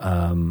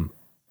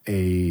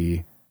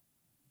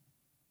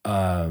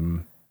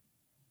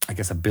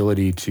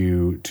ability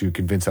to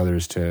convince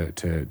others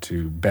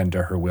to bend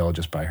to her will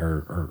just by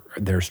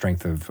their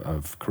strength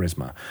of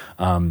charisma.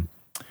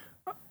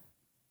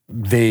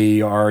 They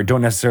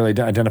don't necessarily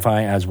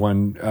identify as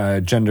one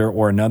gender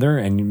or another,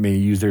 and may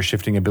use their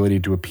shifting ability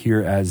to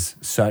appear as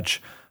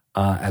such,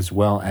 as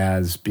well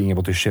as being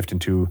able to shift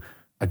into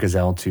a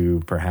gazelle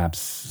to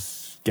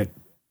perhaps get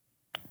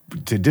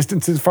to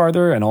distances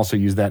farther, and also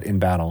use that in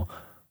battle.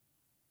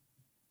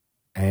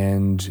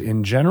 And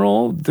in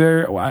general,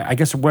 I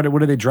guess what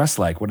do they dress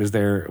like? What is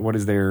their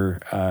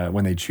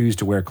when they choose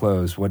to wear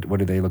clothes? What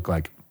do they look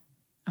like?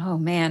 Oh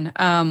man,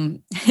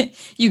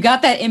 you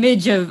got that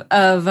image of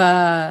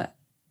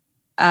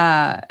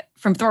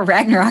from Thor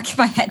Ragnarok in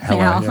my head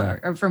now,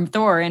 or from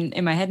Thor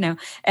in my head now,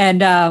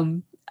 and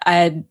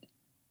I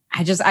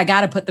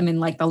got to put them in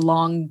like the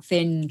long,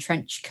 thin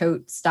trench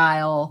coat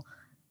style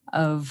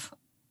of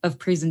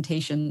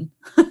presentation.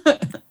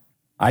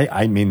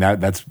 I mean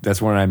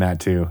that's where I'm at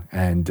too,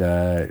 and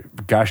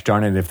gosh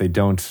darn it if they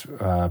don't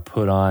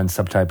put on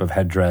some type of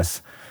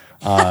headdress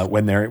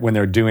when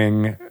they're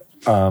doing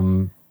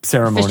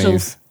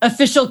ceremonies,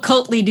 official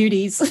cultly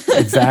duties.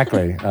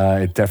 Exactly,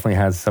 it definitely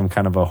has some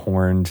kind of a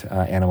horned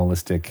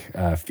animalistic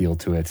feel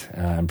to it,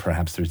 and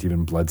perhaps there's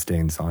even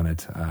bloodstains on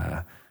it,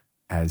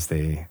 as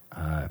they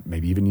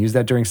maybe even use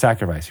that during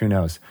sacrifice. Who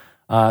knows?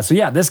 So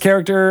yeah, this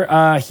character,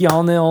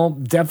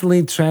 Hjalnil,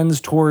 definitely trends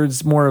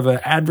towards more of an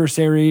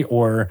adversary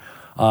or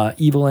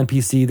evil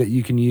NPC that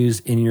you can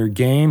use in your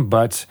game.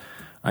 But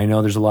I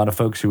know there's a lot of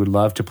folks who would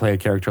love to play a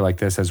character like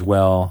this as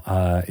well,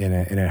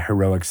 in a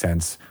heroic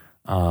sense,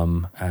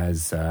 or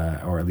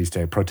at least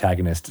a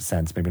protagonist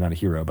sense. Maybe not a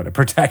hero, but a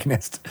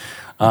protagonist.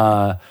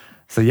 So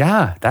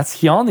yeah,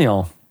 that's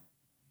Hjalnil.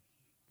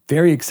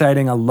 Very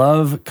exciting. I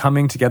love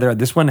coming together.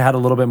 This one had a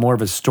little bit more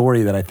of a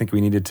story that I think we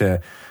needed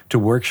to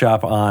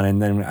workshop on,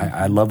 and then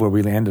I love where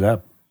we landed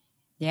up.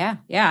 Yeah.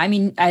 I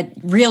mean,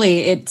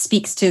 it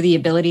speaks to the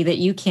ability that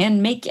you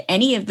can make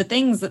any of the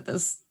things that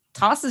this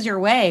tosses your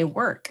way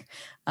work.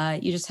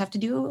 You just have to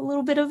do a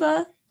little bit of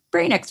a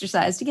brain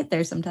exercise to get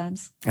there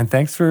sometimes. And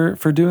thanks for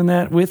doing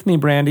that with me,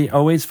 Brandy.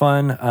 Always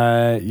fun.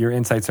 Your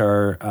insights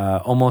are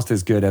almost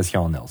as good as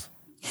Hjalnil's.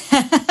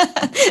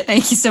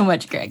 Thank you so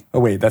much, Greg. Oh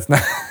wait, that's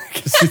not.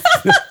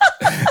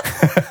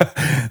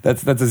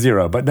 that's a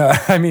 0. But no,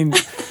 I mean,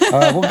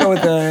 we'll go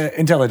with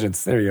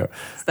intelligence. There you go.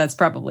 That's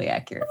probably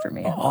accurate for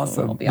me.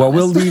 Awesome.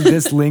 We'll leave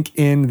this link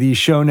in the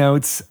show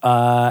notes,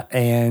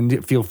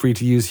 and feel free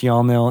to use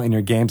Hjalnil in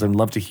your games. I'd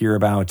love to hear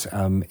about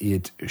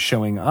it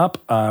showing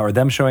up, or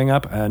them showing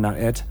up, not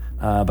it.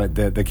 But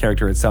the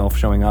character itself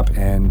showing up,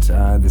 and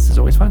this is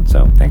always fun.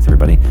 So thanks,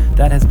 everybody.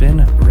 That has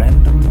been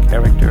Random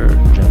Character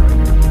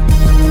Generator.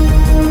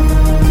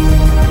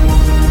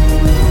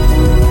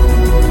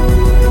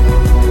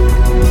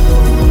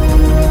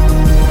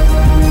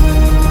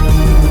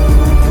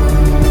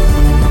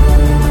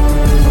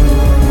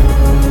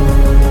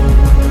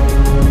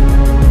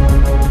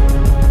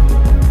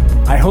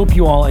 I hope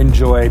you all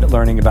enjoyed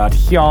learning about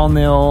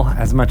Hjalnil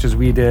as much as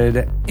we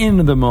did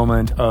in the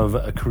moment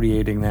of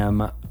creating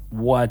them.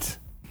 What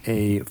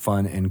a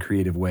fun and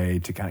creative way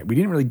to we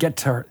didn't really get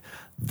to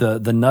the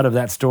nut of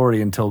that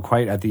story until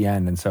quite at the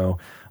end. And so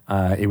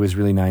it was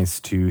really nice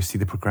to see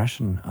the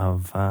progression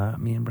of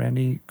me and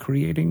Brandy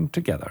creating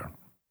together.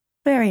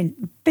 Very,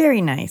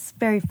 very nice.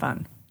 Very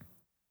fun.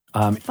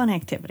 Fun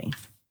activity.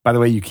 By the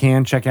way, you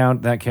can check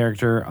out that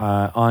character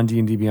on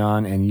D&D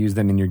Beyond and use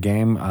them in your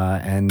game,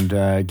 and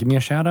give me a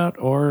shout out,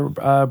 or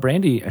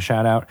Brandy a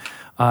shout out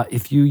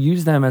if you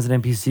use them as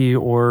an NPC,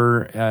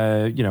 or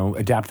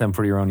adapt them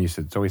for your own use.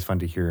 It's always fun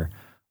to hear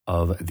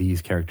of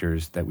these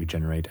characters that we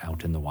generate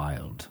out in the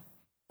wild.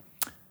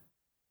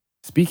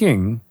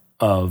 Speaking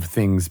of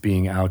things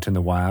being out in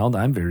the wild,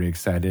 I'm very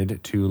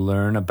excited to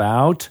learn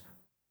about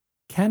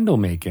candle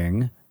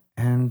making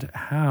and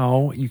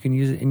how you can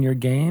use it in your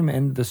game,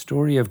 and the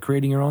story of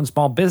creating your own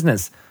small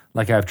business,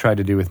 like I've tried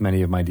to do with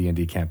many of my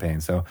D&D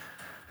campaigns. So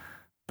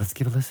let's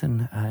give a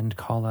listen and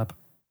call up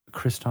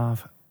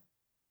Christoff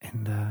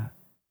and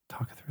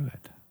talk through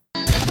it.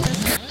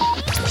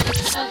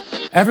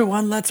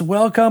 Everyone, let's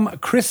welcome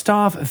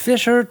Christoff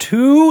Visscher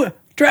to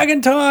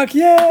Dragon Talk.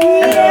 Yay!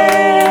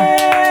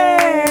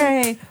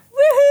 Yay!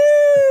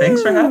 Woohoo!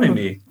 Thanks for having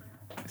me.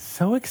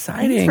 So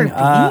exciting. Thanks for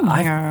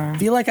being here. I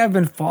feel like I've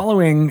been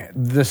following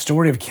the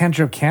story of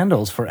Cantrip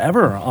Candles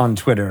forever on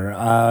Twitter.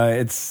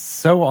 It's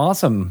so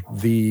awesome,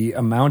 the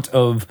amount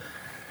of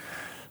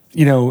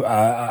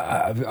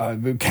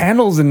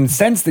candles and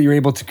scents that you're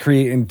able to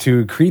create and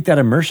to create that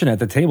immersion at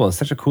the table is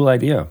such a cool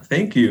idea.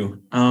 Thank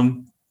you.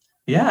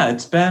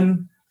 It's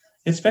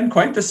been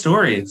quite the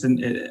story.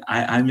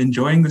 I'm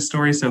enjoying the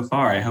story so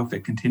far. I hope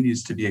it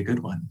continues to be a good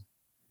one.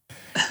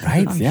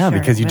 Right.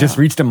 Because you just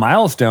reached a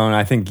milestone,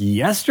 I think,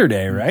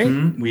 yesterday, right?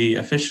 Mm-hmm. We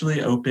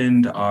officially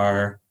opened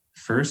our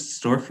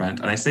first storefront.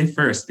 And I say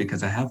first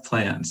because I have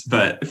plans.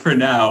 But for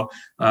now,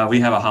 we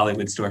have a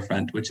Hollywood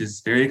storefront, which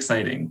is very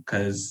exciting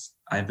because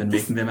I've been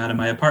making them out of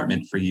my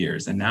apartment for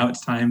years. And now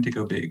it's time to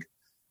go big.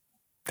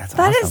 That's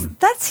awesome.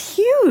 That's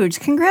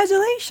huge.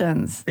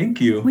 Congratulations. Thank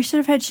you. We should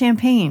have had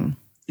champagne.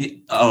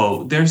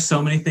 Oh, there's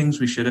so many things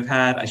we should have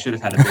had. I should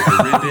have had a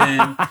bigger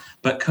ribbon,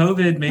 but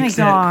COVID makes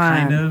it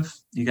kind of,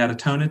 you got to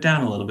tone it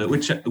down a little bit,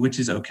 which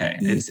is okay.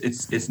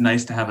 It's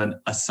nice to have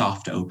a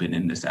soft open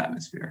in this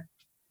atmosphere.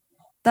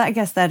 I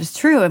guess that is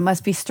true. It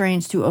must be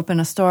strange to open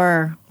a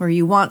store where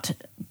you want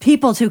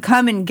people to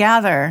come and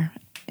gather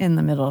in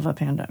the middle of a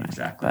pandemic.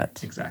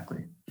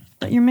 Exactly.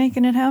 But you're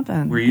making it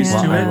happen. We're used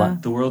to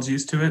it. The world's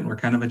used to it, and we're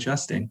kind of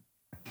adjusting.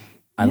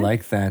 I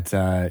like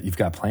that you've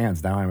got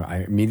plans. Now I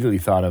immediately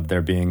thought of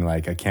there being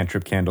like a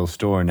Cantrip Candle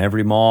store in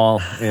every mall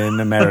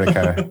in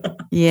America.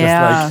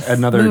 Just like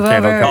another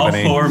candle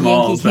company. All 4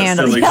 malls that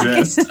still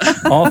exist.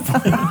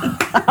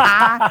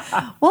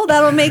 Well,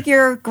 that'll make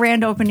your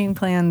grand opening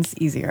plans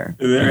easier.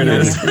 There it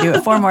is. You have to do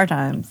it 4 more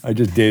times. I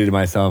just dated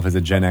myself as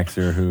a Gen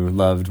Xer who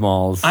loved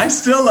malls. I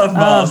still love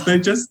malls.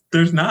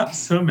 There's not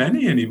so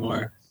many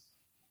anymore.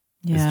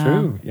 Yeah. It's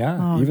true,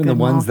 yeah. Even the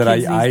ones that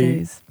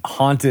I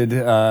haunted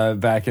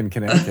back in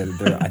Connecticut,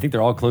 I think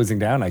they're all closing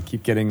down. I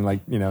keep getting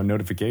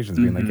notifications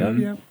being like, oh,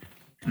 yeah.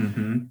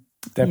 Mm-hmm.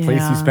 That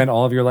place you spent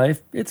all of your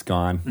life, it's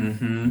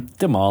gone.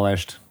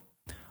 Demolished.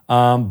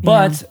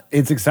 But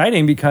it's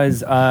exciting because,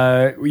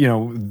 the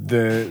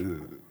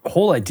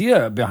whole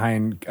idea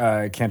behind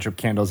Cantrip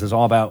Candles is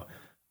all about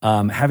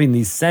having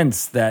these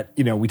scents that,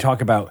 we talk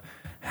about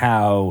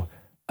how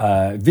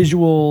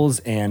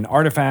visuals and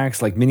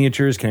artifacts like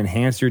miniatures can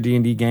enhance your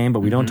D&D game,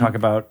 but we don't talk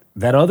about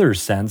that other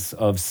sense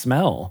of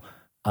smell.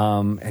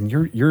 And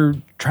you're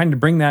trying to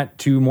bring that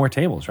to more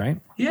tables, right?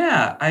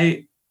 Yeah,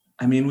 I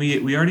mean,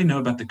 we already know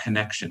about the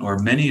connection, or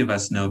many of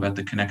us know about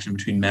the connection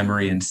between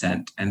memory and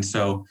scent. And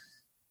so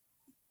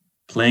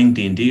playing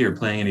D&D or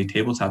playing any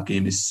tabletop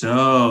game is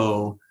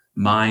so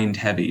mind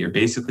heavy. You're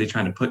basically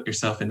trying to put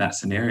yourself in that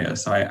scenario.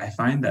 So I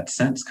find that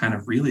scents kind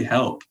of really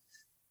help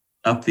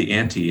up the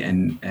ante,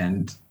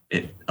 and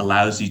it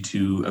allows you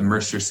to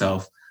immerse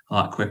yourself a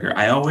lot quicker.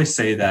 I always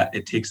say that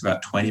it takes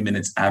about 20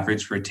 minutes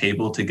average for a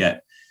table to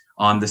get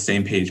on the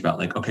same page about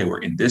like, okay, we're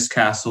in this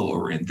castle or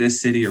we're in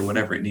this city or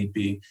whatever it need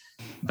be.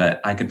 But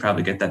I could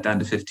probably get that down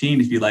to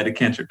 15 if you light a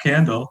Cantrip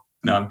candle.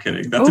 No, I'm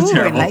kidding. That's a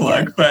terrible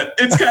plug, but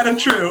it's kind of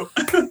true.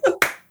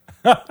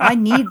 I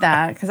need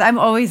that because I'm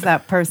always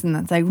that person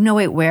that's like, no,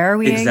 wait, where are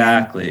we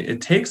Exactly. again?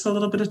 It takes a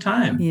little bit of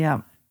time.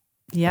 Yeah.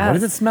 Yeah. What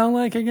does it smell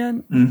like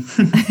again?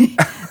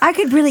 I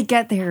could really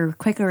get there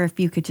quicker if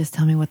you could just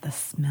tell me what the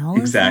smell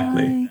is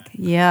like.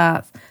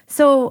 Yeah.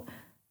 So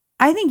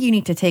I think you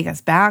need to take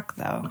us back,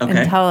 though,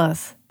 and tell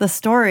us the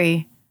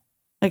story.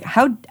 Like,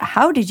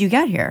 how did you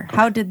get here?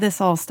 How did this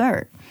all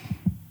start?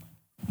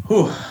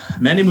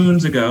 Many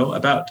moons ago,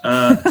 about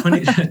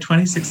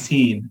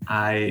 2016,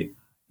 I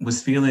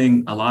was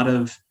feeling I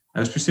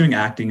was pursuing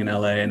acting in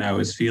LA, and I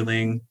was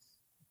feeling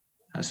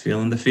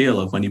the feel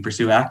of when you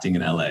pursue acting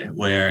in LA,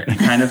 where you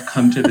kind of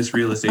come to this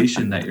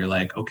realization that you're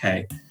like,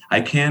 okay,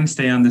 I can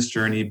stay on this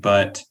journey,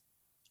 but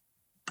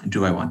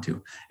do I want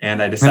to?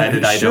 And I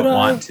decided I don't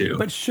want to.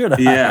 But should I?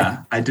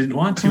 Yeah, I didn't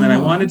want to. And I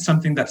wanted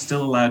something that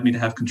still allowed me to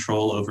have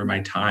control over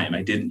my time.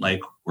 I didn't like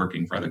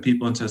working for other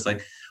people. And so it's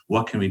like,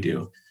 what can we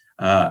do?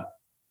 I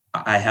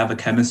have a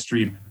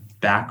chemistry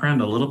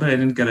background a little bit. I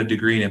didn't get a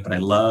degree in it, but I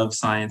love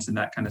science and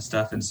that kind of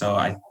stuff. And so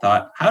I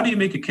thought, how do you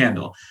make a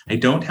candle? I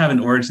don't have an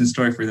origin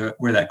story for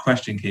where that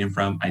question came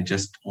from. I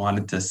just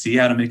wanted to see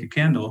how to make a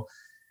candle.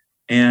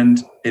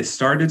 And it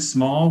started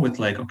small with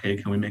like, okay,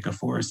 can we make a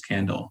forest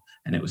candle?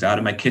 And it was out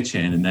of my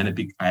kitchen. And then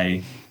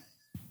I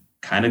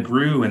kind of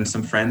grew and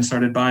some friends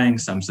started buying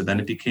some. So then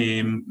it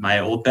became my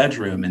old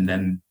bedroom. And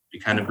then we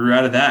kind of grew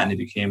out of that and it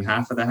became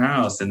half of the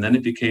house. And then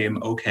it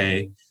became,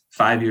 okay,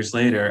 5 years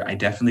later, I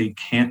definitely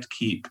can't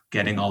keep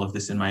getting all of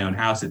this in my own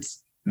house.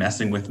 It's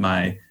messing with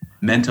my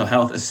mental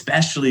health,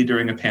 especially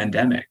during a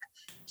pandemic.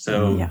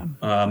 So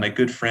my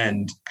good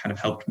friend kind of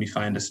helped me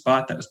find a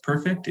spot that was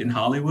perfect in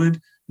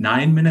Hollywood,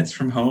 9 minutes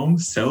from home,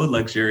 so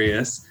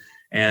luxurious.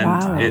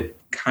 And it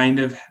kind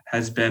of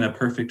has been a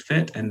perfect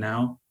fit. And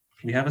now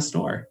we have a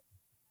store.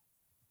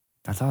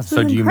 That's awesome.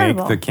 So do you make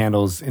the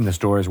candles in the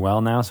store as well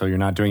now? So you're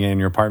not doing it in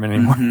your apartment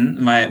anymore?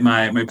 Mm-hmm.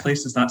 My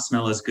place does not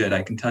smell as good,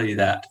 I can tell you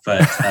that.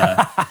 But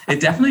it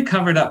definitely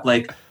covered up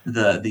like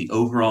the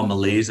overall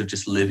malaise of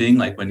just living,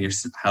 like when your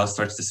house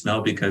starts to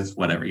smell because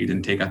whatever, you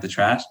didn't take out the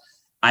trash.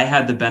 I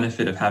had the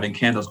benefit of having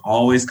candles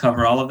always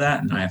cover all of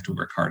that, and I have to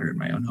work harder in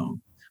my own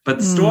home. But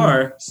the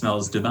store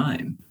smells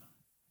divine.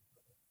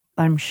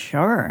 I'm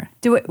sure.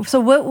 So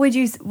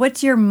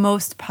what's your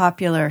most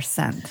popular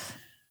scent?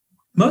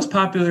 Most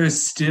popular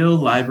is still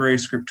Library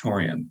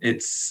Scriptorium.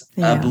 It's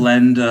a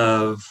blend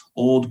of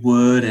old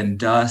wood and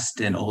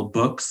dust and old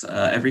books.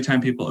 Every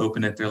time people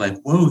open it, they're like,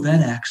 whoa,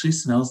 that actually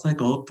smells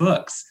like old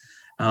books.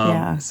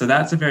 So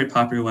that's a very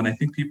popular one. I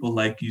think people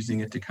like using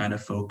it to kind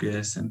of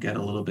focus and get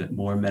a little bit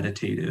more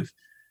meditative.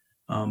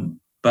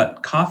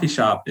 But Coffee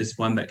Shop is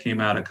one that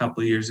came out a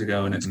couple of years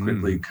ago, and it's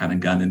quickly kind of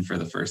gunning for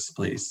the first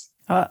place.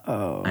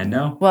 Uh-oh. I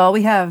know. Well,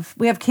 we have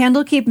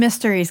Candlekeep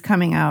Mysteries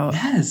coming out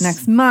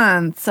next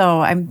month,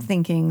 so I'm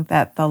thinking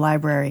that the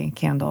library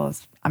candle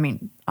is,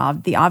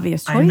 the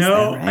obvious choice. I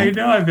know, there, right?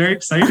 I'm very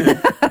excited.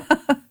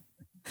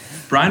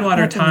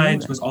 Brinewater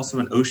Tides was also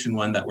an ocean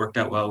one that worked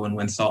out well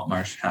when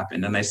Saltmarsh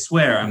happened, and I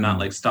swear I'm not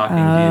like stalking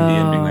D&D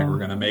and being like, we're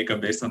going to make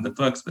them based on the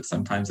books, but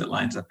sometimes it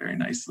lines up very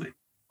nicely.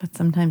 But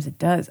sometimes it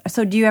does.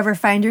 So do you ever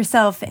find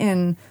yourself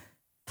in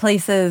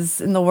places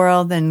in the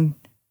world and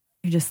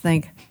you just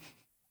think,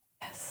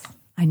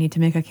 I need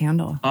to make a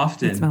candle.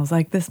 Often. It smells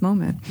like this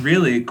moment.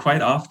 Really,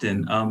 quite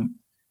often.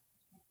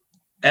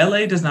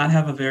 LA does not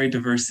have a very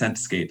diverse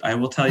scentscape. I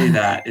will tell you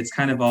that. It's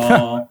kind of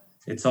all,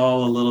 it's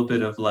all a little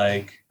bit of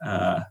like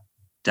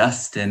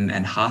dust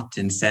and hot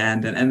and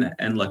sand.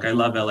 And look, I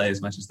love LA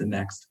as much as the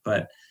next,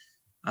 but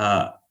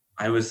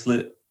I was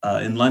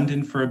in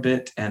London for a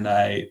bit, and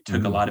I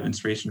took a lot of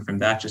inspiration from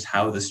that, just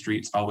how the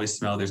streets always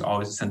smell. There's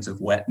always a sense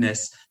of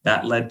wetness.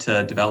 That led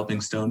to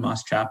developing Stone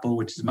Moss Chapel,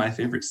 which is my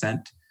favorite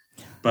scent.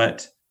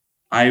 But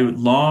I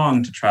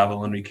long to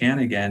travel when we can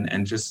again,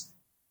 and just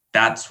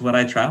that's what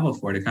I travel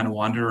for, to kind of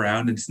wander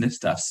around and sniff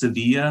stuff.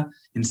 Sevilla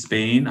in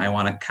Spain, I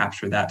want to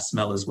capture that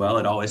smell as well.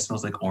 It always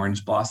smells like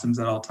orange blossoms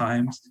at all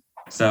times.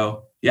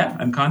 So yeah,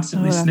 I'm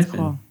constantly sniffing.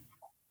 Cool.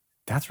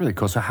 That's really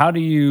cool. So how do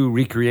you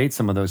recreate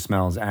some of those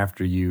smells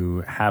after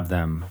you have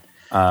them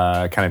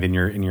kind of in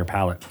your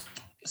palette?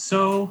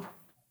 So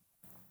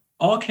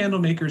all candle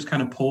makers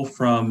kind of pull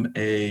from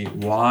a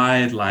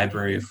wide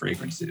library of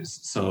fragrances.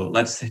 So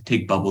let's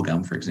take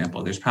bubblegum, for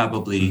example. There's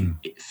probably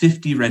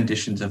 50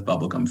 renditions of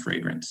bubblegum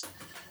fragrance.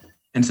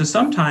 And so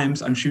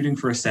sometimes I'm shooting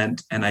for a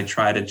scent and I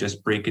try to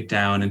just break it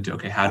down into,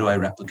 okay, how do I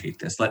replicate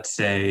this? Let's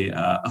say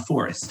a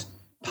forest,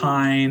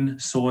 pine,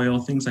 soil,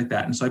 things like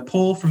that. And so I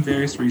pull from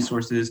various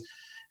resources,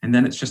 and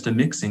then it's just a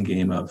mixing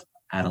game of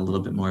add a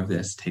little bit more of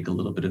this, take a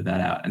little bit of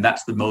that out. And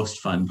that's the most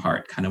fun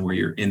part, kind of where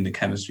you're in the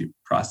chemistry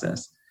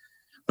process.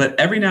 But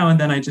every now and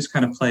then I just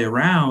kind of play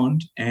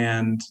around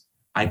and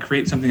I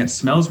create something that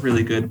smells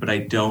really good, but I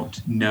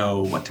don't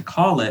know what to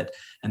call it.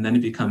 And then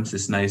it becomes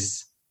this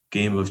nice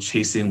game of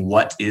chasing,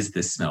 what is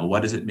this smell? What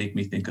does it make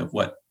me think of?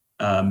 What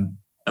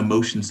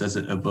emotions does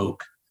it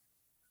evoke?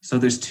 So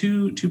there's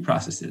two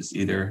processes,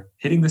 either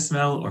hitting the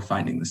smell or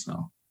finding the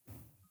smell.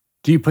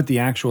 Do you put the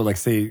actual, like,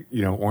 say,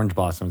 orange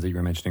blossoms that you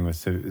were mentioning?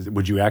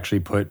 Would you actually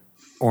put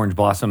orange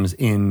blossoms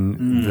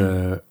in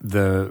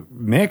the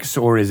mix,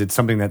 or is it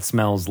something that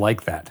smells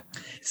like that?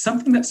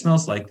 Something that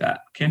smells like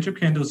that. Cantrip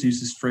Candles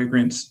uses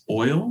fragrance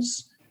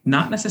oils,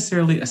 not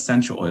necessarily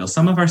essential oils.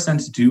 Some of our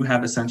scents do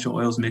have essential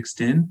oils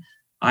mixed in.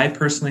 I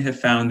personally have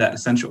found that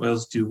essential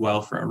oils do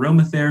well for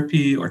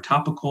aromatherapy or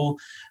topical,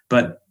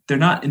 but they're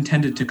not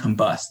intended to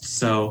combust.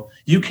 So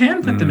you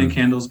can put them in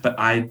candles, but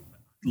I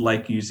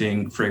like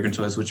using fragrance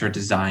oils which are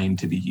designed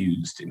to be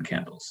used in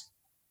candles.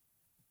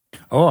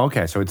 Oh,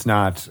 okay. So it's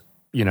not,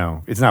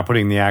 it's not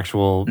putting the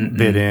actual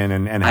bit in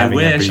and having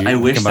I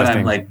wish that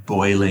I'm like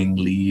boiling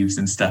leaves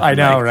and stuff. I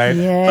know, right?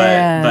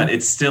 Yeah. But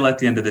it's still at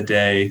the end of the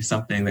day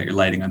something that you're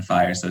lighting on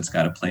fire, so it's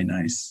got to play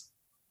nice.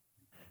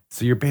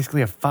 So you're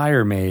basically a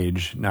fire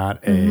mage,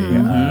 not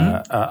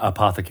a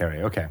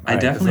apothecary. Okay. I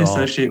definitely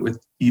associate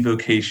with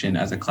evocation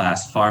as a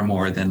class far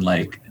more than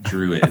like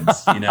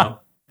druids,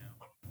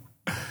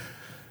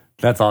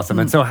 That's awesome.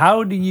 And so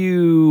how do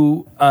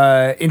you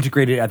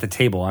integrate it at the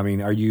table? I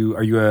mean, are you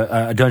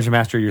a dungeon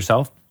master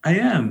yourself? I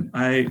am.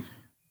 I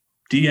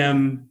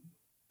DM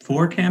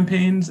 4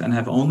 campaigns and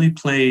have only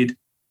played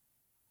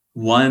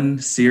one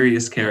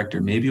serious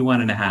character, maybe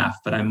 1.5,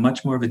 but I'm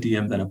much more of a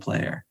DM than a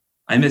player.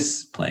 I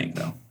miss playing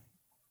though.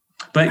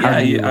 But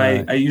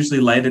yeah, I usually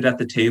light it at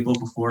the table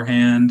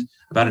beforehand,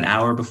 about an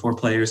hour before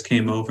players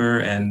came over,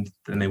 and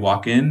then they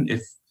walk in.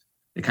 If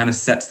it kind of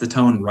sets the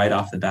tone right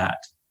off the bat.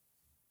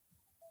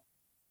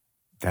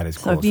 That is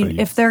cool. So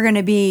if they're going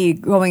to be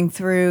going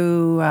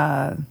through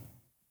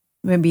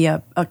maybe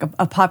a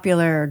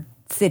popular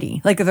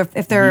city, like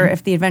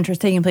if the adventure is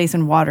taking place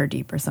in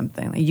Waterdeep or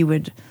something, like you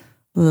would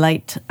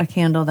light a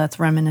candle that's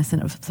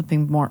reminiscent of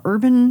something more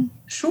urban.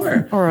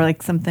 Sure. Or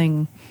like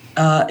something.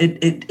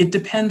 It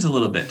depends a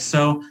little bit.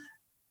 So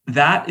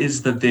that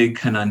is the big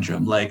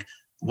conundrum. Like,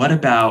 what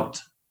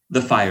about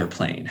the fire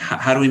plane?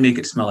 How do we make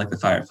it smell like the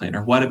fire plane?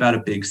 Or what about a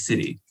big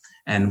city?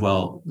 And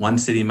well, one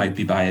city might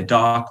be by a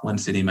dock, one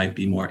city might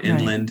be more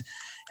inland.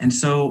 Right. And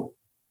so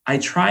I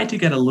try to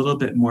get a little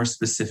bit more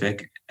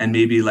specific, and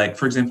maybe like,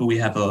 for example, we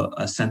have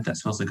a scent that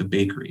smells like a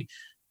bakery.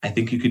 I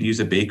think you could use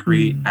a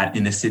bakery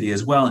in a city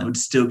as well. And it would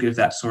still give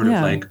that sort of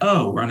like,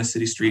 oh, we're on a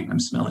city street and I'm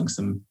smelling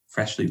some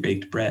freshly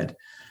baked bread.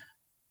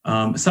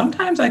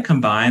 Sometimes I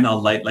combine.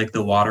 I'll light like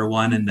the water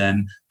one and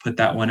then put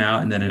that one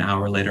out, and then an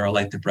hour later I'll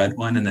light the bread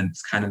one, and then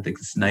it's kind of like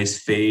this nice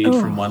fade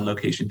from one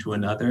location to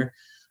another.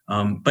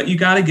 But you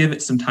got to give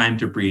it some time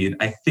to breathe.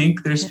 I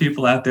think there's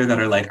people out there that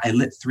are like, I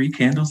lit 3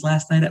 candles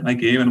last night at my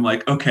game. And I'm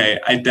like, okay,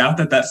 I doubt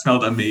that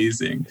smelled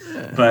amazing.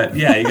 But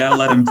yeah, you got to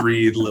let them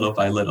breathe little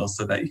by little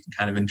so that you can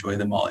kind of enjoy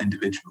them all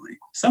individually.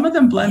 Some of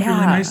them blend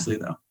really nicely,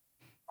 though.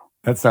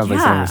 That sounds like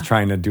someone was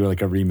trying to do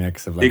like a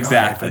remix of like,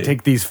 exactly. If I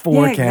take these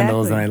 4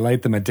 candles and I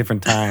light them at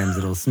different times,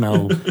 it'll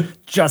smell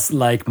just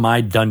like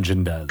my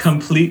dungeon does.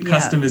 Complete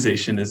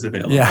customization is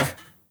available. Yeah,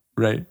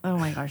 right. Oh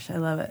my gosh, I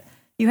love it.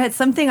 You had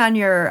something on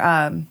your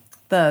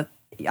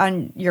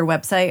on your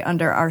website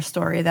under our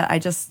story that I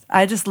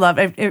just loved.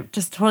 It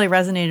just totally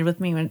resonated with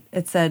me when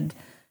it said,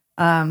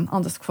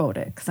 I'll just quote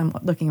it because I'm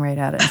looking right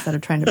at it instead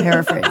of trying to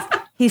paraphrase.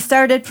 He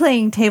started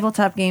playing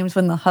tabletop games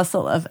when the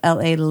hustle of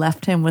LA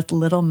left him with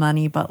little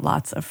money but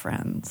lots of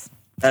friends.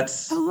 I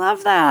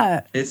love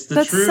that. It's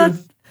the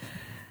truth.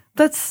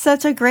 That's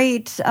such a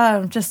great,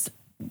 a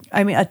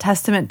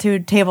testament to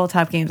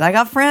tabletop games. I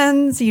got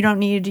friends. You don't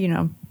need,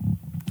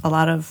 a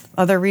lot of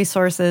other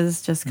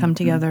resources. Just come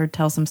together,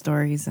 tell some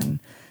stories,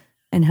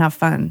 and have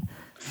fun.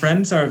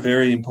 Friends are a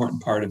very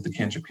important part of the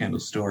Cantrip Candle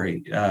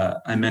story.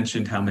 I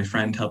mentioned how my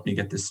friend helped me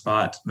get this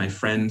spot. My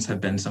friends have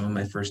been some of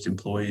my first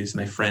employees.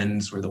 My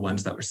friends were the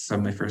ones that were some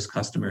of my first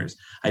customers.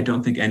 I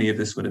don't think any of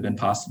this would have been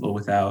possible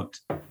without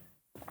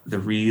the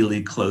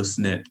really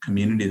close-knit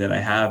community that I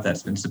have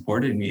that's been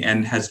supporting me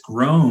and has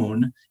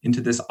grown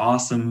into this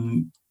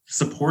awesome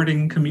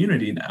supporting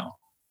community now.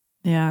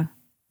 Yeah,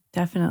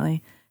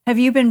 definitely. Have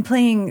you been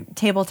playing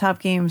tabletop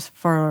games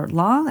for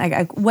long?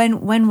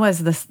 When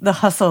was the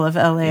hustle of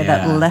LA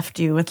that left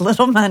you with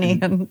little money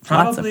and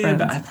lots of friends?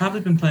 I've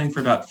probably been playing for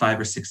about 5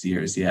 or 6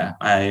 years. Yeah,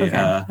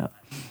 I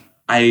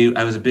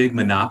was a big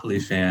Monopoly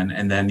fan,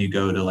 and then you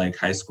go to like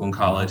high school and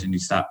college, and you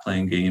stop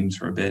playing games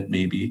for a bit,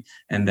 maybe,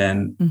 and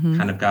then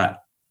kind of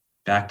got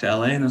back to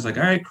LA, and I was like,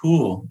 all right,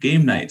 cool,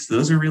 game nights.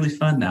 Those are really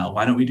fun now.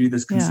 Why don't we do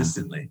this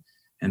consistently?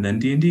 And then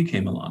D&D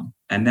came along,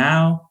 and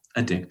now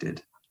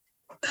addicted.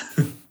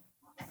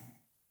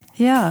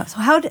 Yeah. So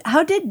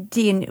how did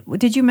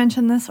did you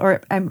mention this,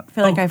 or I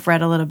feel like I've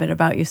read a little bit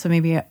about you, so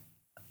maybe I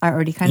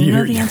already kind of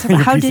know the answer.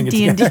 But how did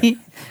D&D?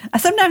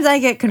 Sometimes I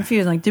get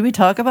confused. Like, did we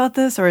talk about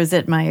this, or is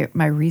it my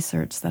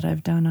research that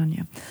I've done on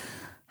you?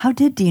 How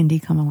did D&D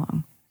come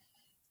along?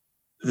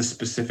 The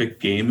specific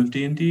game of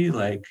D&D,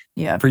 like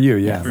for you,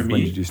 for me,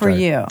 when did you start? For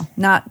you,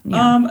 not in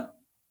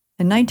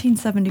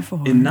 1974.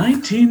 In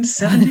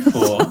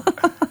 1974.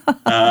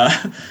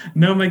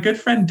 No, my good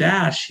friend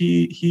Dash,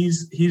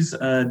 he's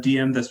a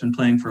DM that's been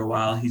playing for a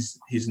while.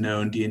 He's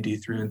known D&D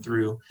through and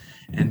through,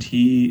 and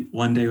he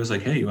one day was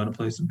like, hey, you want to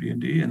play some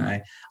D&D? And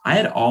I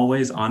had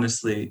always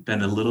honestly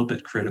been a little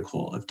bit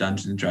critical of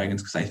Dungeons and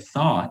Dragons because I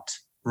thought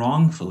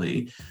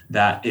wrongfully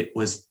that it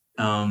was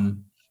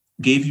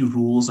gave you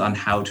rules on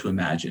how to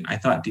imagine. I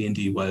thought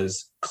D&D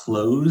was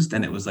closed,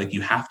 and it was like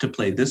you have to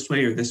play this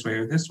way or this way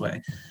or this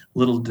way.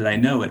 Little did I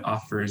know it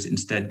offers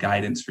instead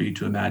guidance for you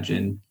to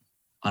imagine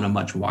on a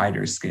much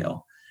wider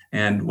scale.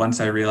 And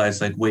once I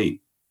realized, like,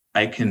 wait,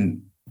 I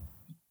can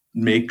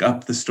make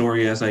up the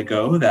story as I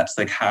go. That's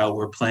like how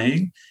we're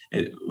playing.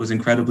 It was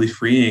incredibly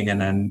freeing.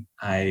 And then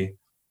I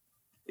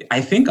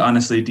think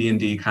honestly,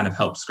 D&D kind of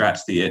helped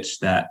scratch the itch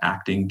that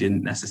acting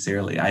didn't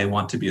necessarily. I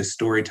want to be a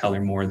storyteller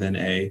more than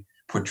a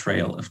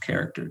portrayer of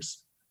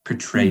characters.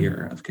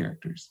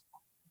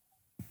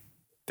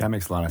 That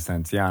makes a lot of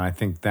sense. Yeah. And I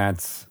think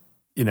that's,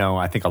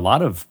 I think a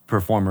lot of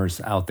performers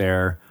out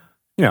there,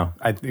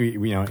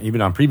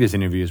 even on previous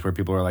interviews where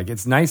people are like,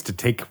 it's nice to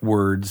take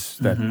words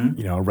that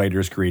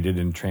writers created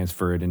and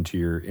transfer it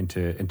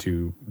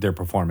into their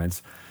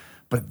performance,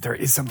 but there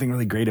is something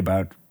really great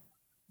about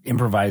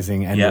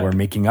improvising and or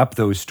making up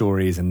those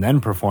stories and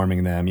then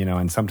performing them.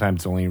 And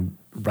sometimes only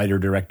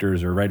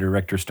writer-directors or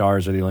writer-director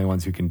stars are the only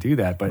ones who can do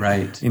that.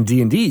 But in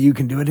D&D, you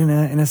can do it in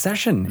a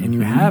session, and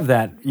you have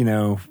that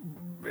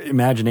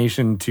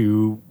imagination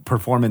to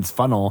performance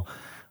funnel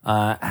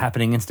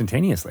happening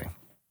instantaneously.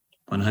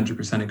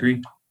 100%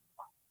 agree.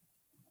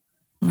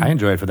 I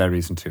enjoy it for that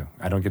reason too.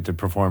 I don't get to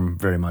perform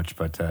very much,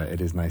 but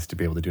it is nice to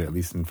be able to do it at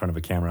least in front of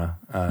a camera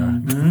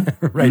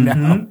right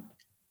now.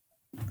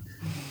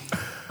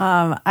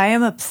 I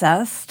am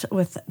obsessed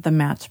with the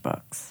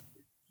matchbooks.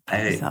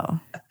 Thank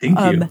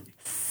you.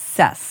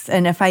 Obsessed.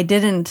 And if I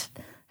didn't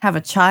have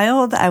a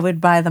child, I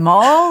would buy them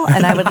all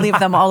and I would leave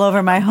them all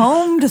over my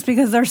home just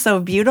because they're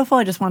so beautiful.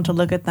 I just want to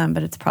look at them,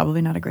 but it's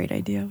probably not a great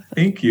idea with a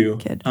Thank you.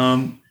 Kid.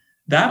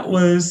 That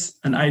was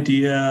an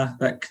idea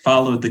that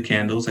followed the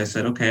candles. I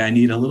said, okay, I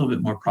need a little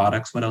bit more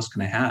products. What else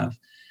can I have?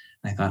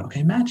 And I thought,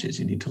 okay, matches.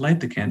 You need to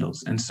light the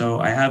candles. And so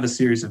I have a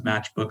series of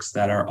matchbooks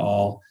that are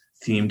all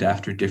themed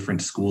after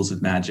different schools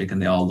of magic, and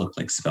they all look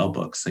like spell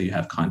books. So you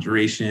have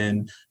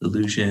conjuration,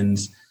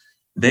 illusions.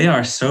 They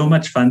are so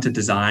much fun to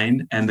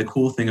design. And the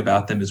cool thing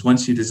about them is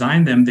once you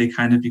design them, they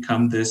kind of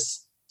become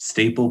this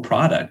staple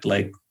product.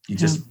 Like you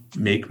just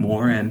make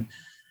more. And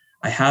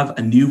I have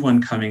a new one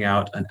coming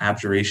out, an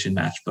Abjuration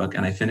matchbook,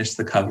 and I finished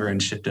the cover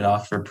and shipped it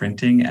off for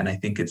printing, and I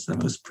think it's the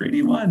most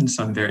pretty one,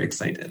 so I'm very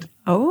excited.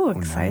 Oh,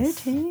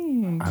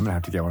 exciting. Nice. I'm going to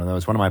have to get one of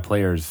those. One of my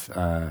players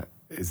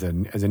is a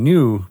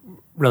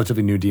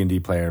relatively new D&D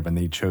player, but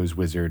they chose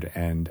Wizard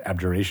and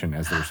Abjuration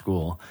as their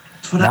school.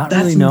 That's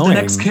really the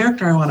next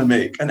character I want to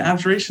make, an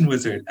Abjuration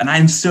Wizard, and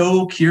I'm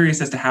so curious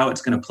as to how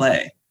it's going to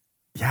play.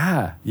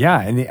 Yeah,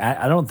 and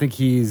I don't think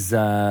he's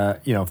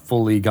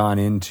fully gone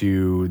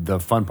into the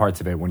fun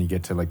parts of it when you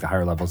get to like the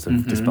higher levels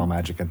of dispel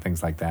magic and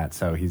things like that.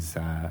 So he's,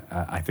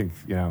 I think,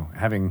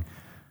 having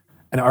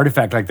an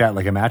artifact like that,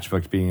 like a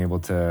matchbook, being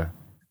able to,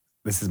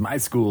 this is my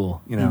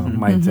school,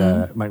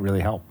 might really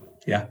help.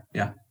 Yeah.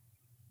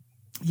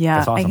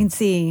 Yeah, awesome. I can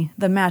see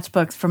the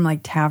matchbooks from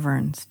like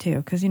taverns too,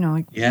 because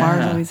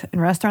bars always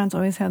and restaurants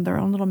always had their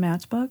own little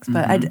matchbooks.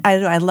 But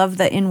I love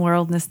the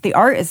in-worldness. The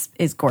art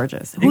is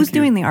gorgeous. Who's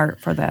doing the art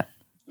for that?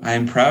 I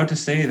am proud to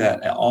say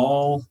that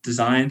all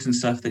designs and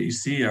stuff that you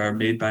see are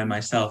made by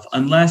myself,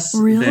 unless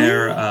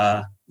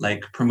they're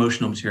like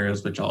promotional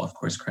materials, which I'll of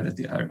course credit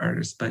the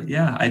artist. But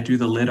yeah, I do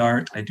the lid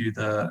art, I do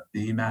the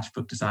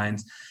matchbook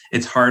designs.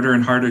 It's harder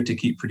and harder to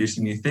keep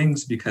producing new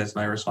things because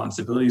my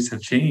responsibilities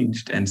have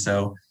changed, and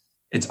so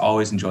it's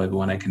always enjoyable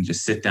when I can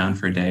just sit down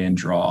for a day and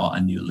draw a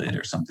new lid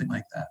or something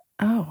like that.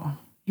 Oh,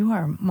 you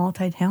are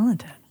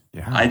multi-talented.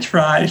 Yeah, I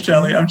try,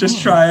 Shelley. I'm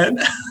just trying.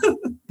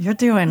 You're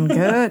doing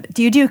good.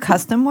 Do you do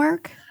custom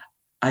work?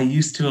 I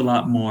used to a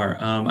lot more.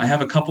 I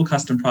have a couple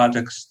custom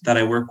projects that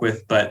I work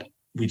with, but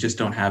we just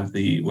don't have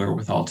the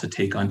wherewithal to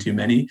take on too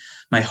many.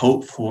 My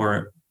hope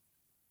for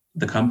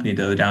the company,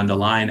 though, down the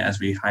line, as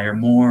we hire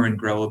more and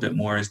grow a bit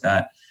more, is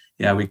that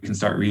we can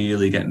start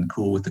really getting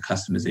cool with the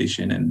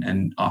customization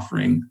and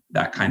offering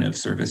that kind of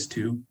service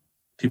to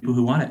people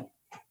who want it.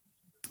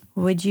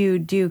 Would you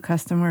do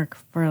custom work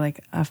for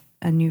like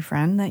a new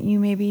friend that you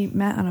maybe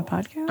met on a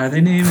podcast? Are they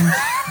named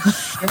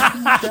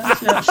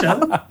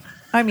Shelley?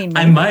 I mean,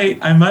 I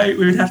might.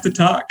 We would have to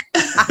talk.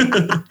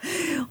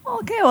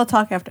 Okay, we'll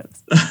talk after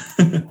this.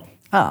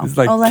 Oh, it's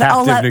like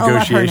captive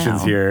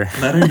negotiations here.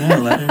 Let her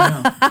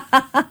know.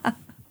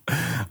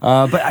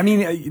 But I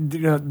mean,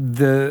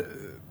 the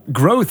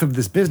growth of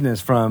this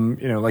business from,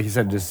 like you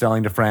said, just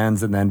selling to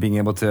friends and then being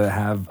able to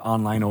have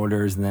online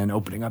orders and then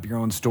opening up your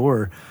own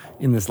store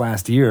in this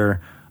last year,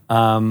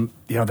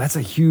 that's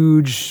a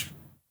huge,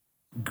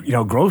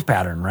 growth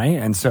pattern, right?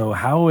 And so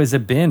how has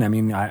it been? I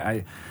mean,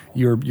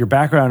 your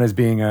background as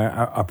being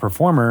a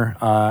performer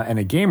and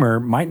a gamer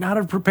might not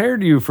have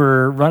prepared you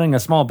for running a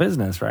small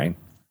business, right?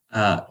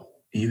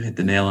 You hit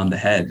the nail on the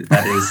head.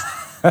 That is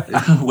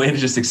a way to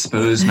just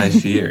expose my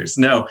fears.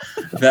 No,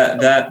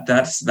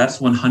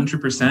 that's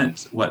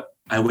 100% what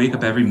I wake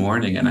up every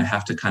morning and I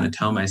have to kind of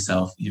tell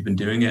myself, you've been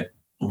doing it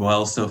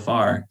well so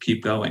far,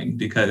 keep going,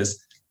 because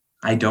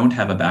I don't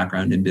have a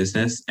background in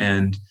business,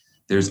 and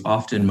there's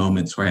often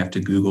moments where I have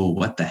to Google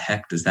what the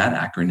heck does that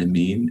acronym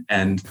mean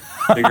and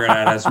figure it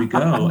out as we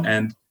go.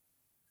 And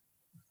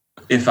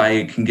if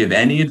I can give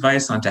any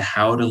advice on to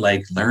how to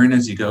learn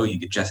as you go, you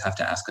just have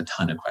to ask a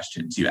ton of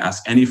questions. You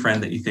ask any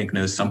friend that you think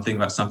knows something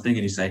about something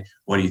and you say,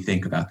 what do you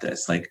think about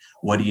this?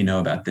 What do you know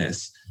about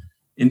this?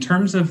 In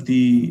terms of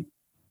the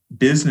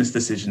business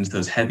decisions,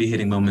 those heavy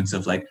hitting moments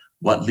of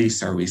what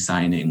lease are we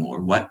signing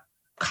or what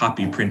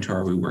copy printer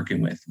are we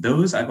working with?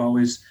 Those I've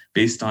always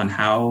based on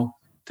how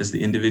does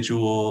the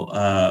individual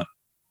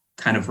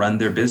kind of run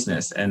their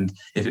business. And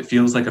if it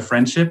feels like a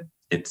friendship,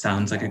 it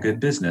sounds like a good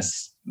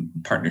business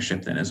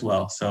partnership then as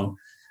well. So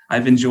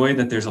I've enjoyed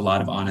that there's a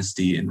lot of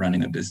honesty in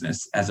running a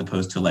business as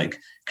opposed to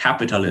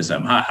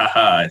capitalism. Ha ha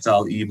ha, it's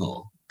all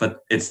evil, but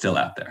it's still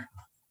out there.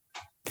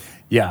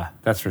 Yeah,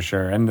 that's for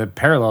sure. And the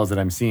parallels that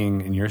I'm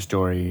seeing in your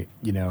story,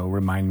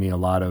 remind me a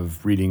lot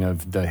of reading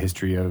of the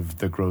history of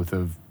the growth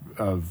of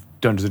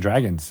Dungeons and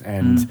Dragons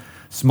and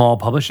small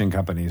publishing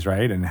companies,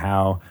 right? And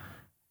how,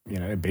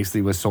 it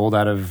basically was sold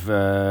out of,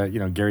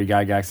 Gary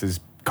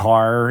Gygax's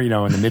car,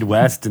 in the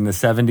Midwest in the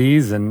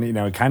 70s. And,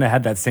 it kind of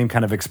had that same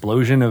kind of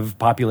explosion of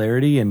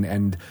popularity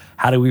and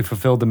how do we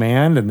fulfill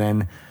demand? And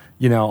then,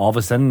 all of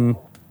a sudden,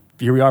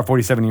 here we are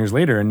 47 years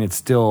later, and it's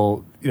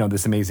still,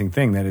 this amazing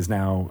thing that is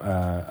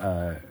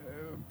now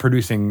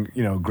producing,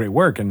 great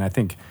work. And I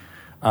think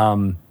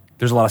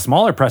there's a lot of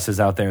smaller presses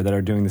out there that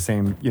are doing the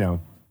same,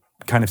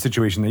 kind of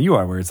situation that you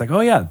are, where it's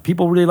oh yeah,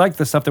 people really like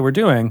the stuff that we're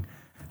doing.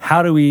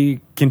 How do we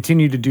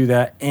continue to do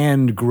that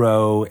and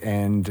grow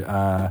and,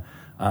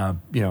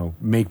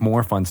 make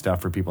more fun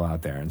stuff for people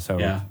out there? And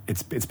so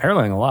it's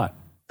paralleling a lot.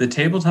 The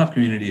tabletop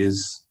community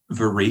is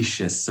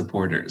voracious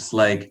supporters.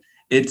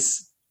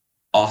 It's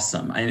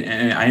awesome.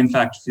 I in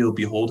fact feel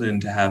beholden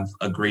to have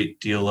a great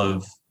deal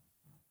of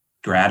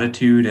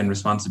gratitude and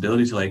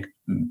responsibility to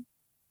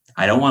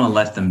I don't want to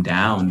let them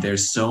down.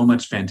 There's so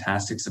much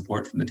fantastic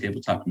support from the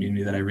tabletop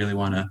community that I really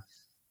want to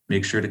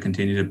make sure to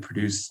continue to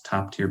produce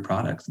top tier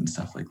products and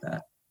stuff like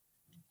that,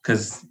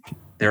 because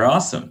they're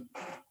awesome.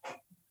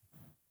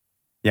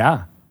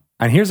 Yeah.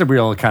 And here's a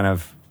real kind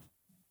of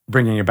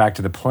bringing it back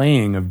to the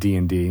playing of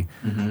D&D.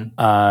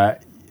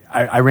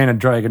 I ran a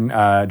dragon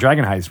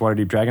heist,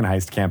 Waterdeep dragon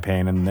heist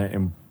campaign,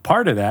 and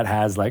part of that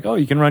has like, oh,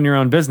 you can run your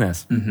own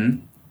business.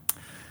 Mm-hmm.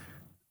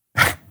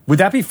 Would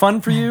that be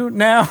fun for you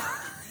now?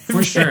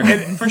 For sure.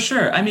 For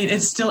sure. I mean,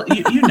 it's still,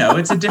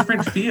 it's a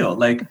different feel.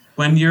 Like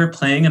when you're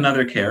playing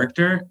another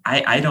character,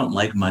 I don't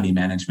like money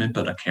management,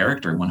 but a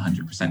character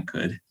 100%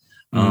 could.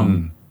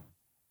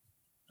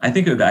 I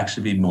think it would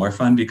actually be more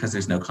fun because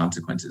there's no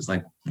consequences.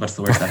 Like, what's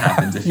the worst that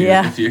happens if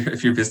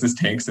if your business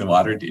tanks in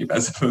Waterdeep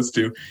as opposed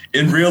to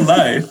in real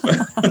life?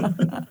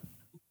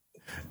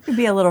 It'd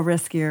be a little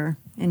riskier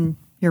in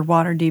your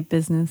Waterdeep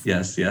business.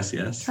 Yes.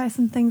 Try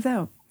some things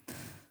out.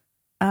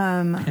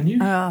 Can you?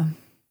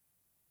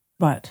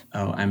 What?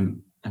 Oh,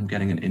 I'm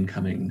getting an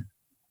incoming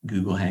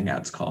Google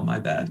Hangouts call. My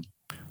bad.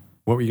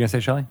 What were you gonna say,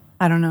 Shelley?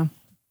 I don't know.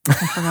 I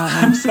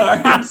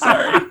forgot. I'm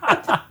sorry.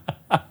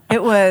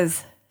 It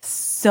was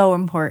so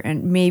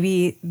important.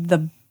 Maybe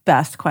the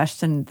best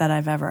question that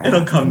I've ever asked.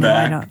 It'll come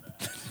back.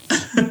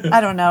 I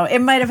don't know. It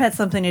might have had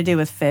something to do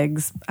with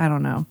figs. I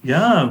don't know.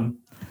 Yum.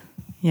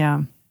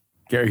 Yeah.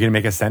 Are you going to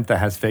make a scent that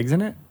has figs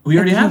in it? We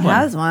already have one.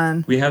 Has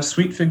one. We have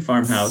Sweet Fig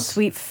Farmhouse.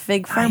 Sweet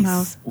Fig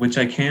Farmhouse. Which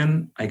I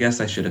guess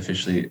I should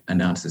officially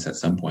announce this at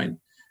some point.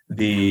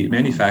 The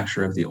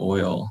manufacturer of the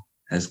oil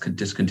has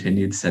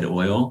discontinued said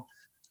oil.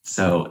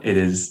 So it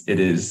has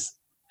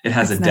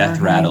a death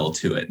rattle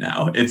to it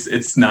now.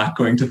 It's not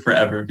going to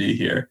forever be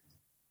here.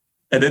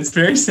 And it's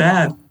very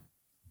sad.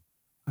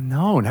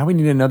 No, now we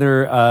need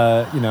another,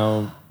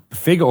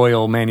 fig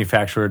oil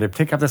manufacturer to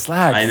pick up the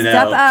slack. I know.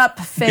 Step up,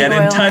 fig Get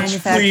oil in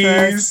touch,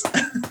 manufacturers.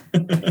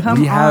 please.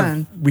 Come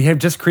on. We have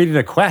just created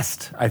a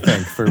quest, I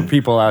think, for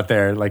people out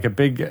there. Like a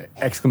big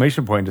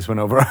exclamation point just went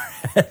over our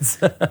heads.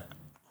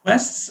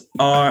 Quests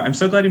I'm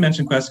so glad you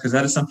mentioned quests because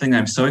that is something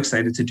I'm so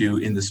excited to do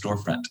in the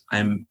storefront.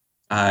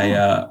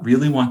 I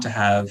really want to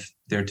have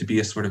there to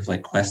be a sort of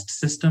like quest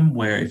system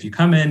where if you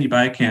come in, you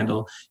buy a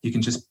candle, you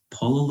can just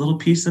pull a little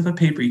piece of a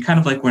paper. You kind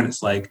of like when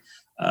it's like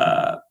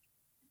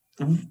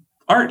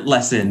art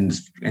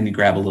lessons and you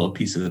grab a little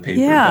piece of the paper.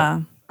 Yeah.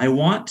 But I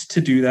want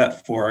to do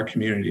that for our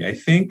community. I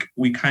think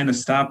we kind of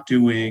stopped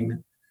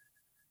doing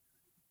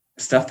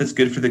stuff that's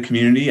good for the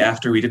community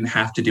after we didn't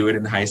have to do it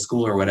in high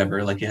school or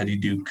whatever. Like you had to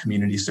do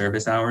community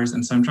service hours.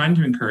 And so I'm trying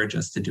to encourage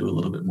us to do a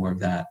little bit more of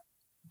that.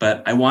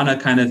 But I want to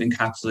kind of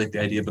encapsulate the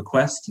idea of a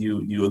quest.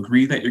 You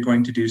agree that you're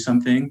going to do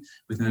something.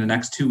 Within the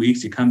next 2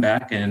 weeks, you come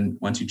back, and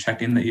once you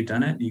check in that you've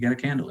done it, you get a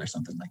candle or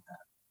something like that.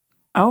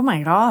 Oh,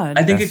 my God.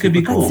 I think it could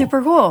be cool. That's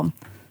super cool.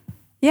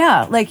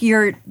 Yeah, like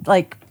you're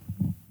like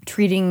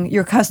treating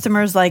your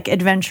customers like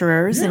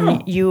adventurers,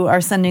 and you are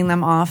sending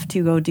them off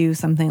to go do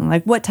something.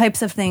 Like what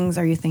types of things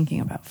are you thinking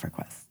about for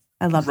quests?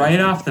 I love right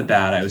that. Off the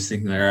bat, I was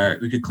thinking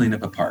we could clean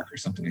up a park or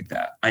something like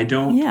that. I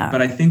don't,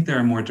 but I think there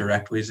are more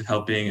direct ways of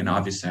helping. And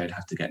obviously I'd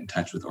have to get in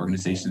touch with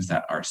organizations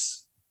that are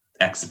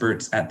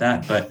experts at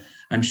that. But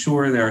I'm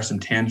sure there are some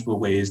tangible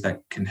ways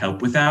that can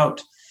help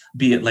without,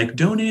 be it like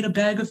donate a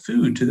bag of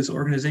food to this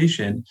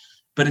organization,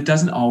 but it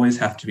doesn't always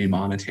have to be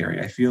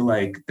monetary. I feel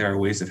like there are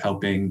ways of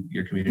helping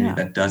your community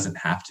that doesn't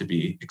have to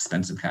be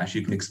expensive cash.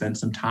 You can expend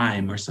some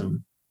time or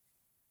some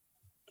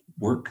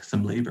work,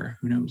 some labor,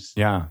 who knows?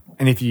 Yeah.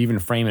 And if you even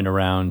frame it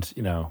around,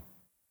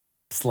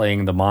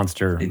 slaying the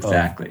monster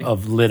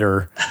of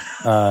litter,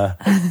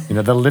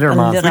 the litter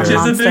monster. Which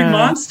is a big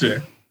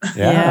monster.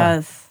 Yeah.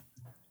 Yes.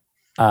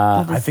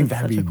 I think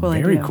that'd be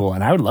very cool.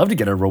 And I would love to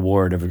get a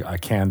reward of a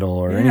candle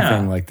or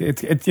anything like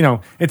that.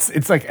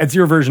 It's like, it's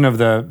your version of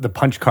the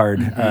punch card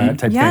type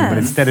thing. But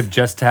instead of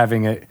just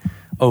having it,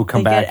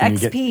 come back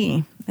and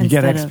you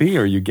get XP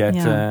or you get,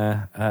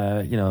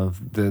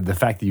 the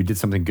fact that you did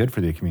something good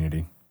for the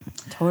community.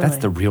 Totally. That's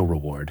the real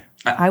reward.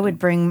 I would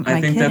bring my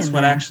I think kid that's in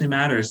what there. actually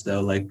matters,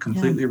 though. Like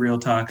completely real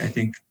talk. I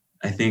think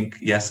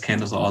yes,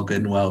 candles are all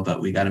good and well, but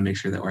we got to make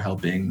sure that we're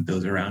helping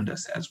those around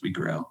us as we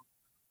grow.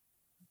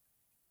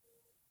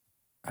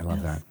 I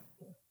love that.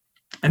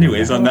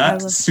 Anyways, on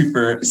that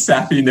super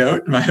sappy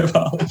note, my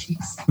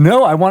apologies.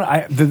 No,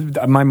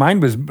 my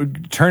mind was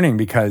turning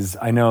because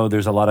I know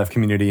there's a lot of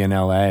community in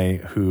LA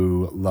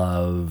who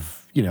love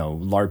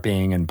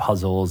LARPing and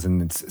puzzles,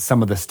 and it's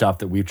some of the stuff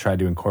that we've tried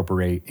to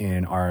incorporate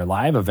in our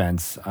live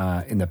events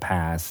in the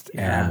past.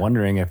 Yeah. And I'm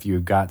wondering if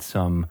you've got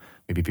some,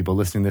 maybe people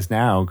listening to this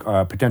now,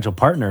 potential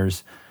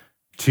partners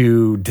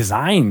to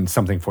design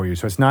something for you.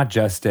 So it's not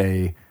just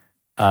a,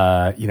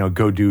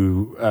 go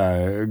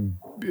do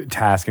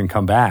task and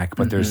come back,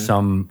 but there's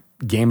some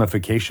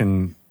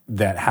gamification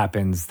that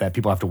happens that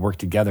people have to work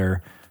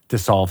together to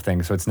solve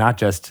things. So it's not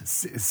just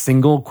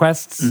single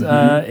quests.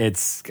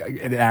 It's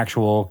an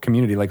actual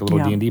community, like a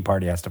little D&D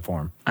party has to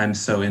form. I'm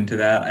so into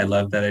that. I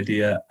love that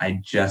idea. I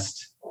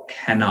just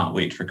cannot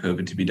wait for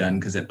COVID to be done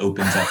because it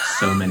opens up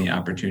so many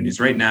opportunities.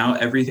 Right now,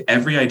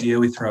 every idea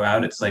we throw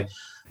out, it's like,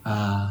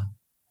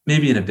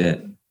 maybe in a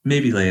bit,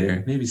 maybe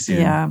later, maybe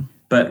soon. Yeah.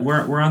 But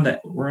we're on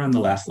the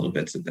last little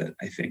bits of it,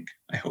 I think.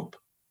 I hope.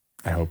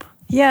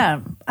 Yeah,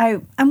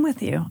 I'm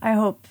with you. I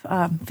hope,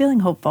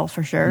 feeling hopeful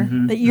for sure.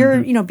 That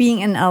you're, being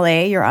in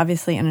LA, you're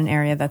obviously in an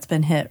area that's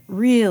been hit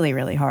really,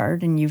 really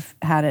hard, and you've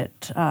had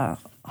it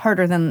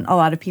harder than a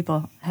lot of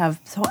people have.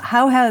 So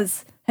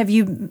have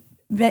you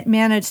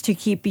managed to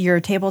keep your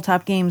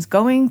tabletop games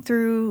going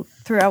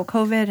throughout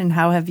COVID, and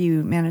how have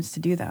you managed to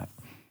do that?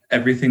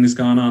 Everything's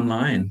gone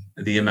online.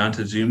 The amount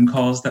of Zoom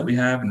calls that we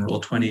have and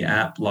Roll20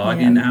 app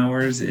login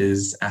hours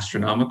is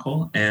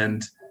astronomical.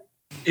 And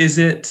is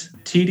it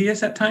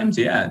tedious at times?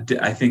 Yeah.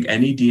 I think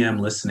any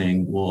DM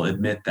listening will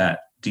admit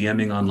that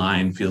DMing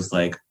online feels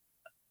like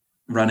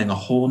running a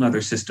whole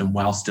nother system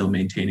while still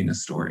maintaining a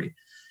story.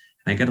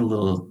 And I get a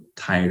little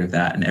tired of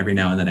that. And every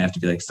now and then I have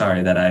to be like,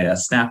 sorry that I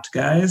snapped,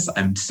 guys.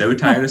 I'm so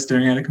tired of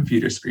staring at a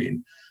computer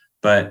screen.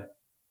 But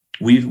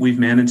we've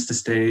managed to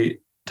stay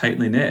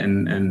tightly knit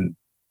and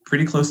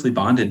pretty closely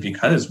bonded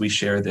because we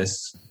share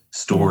this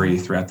story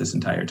throughout this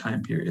entire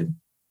time period.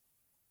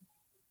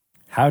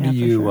 How do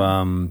you,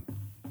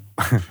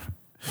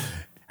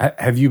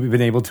 have you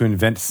been able to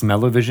invent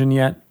smell-o-vision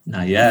yet?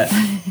 Not yet.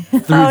 Through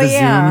the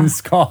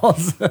Zooms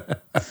calls?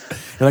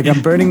 You're like,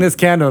 I'm burning this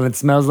candle and it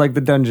smells like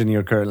the dungeon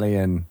you're currently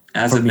in.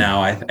 As of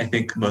now, I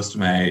think most of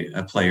my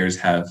players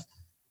have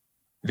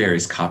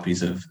various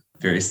copies of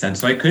various scents.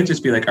 So I could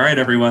just be like, all right,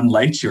 everyone,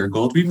 light your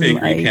Goldby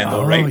Bakery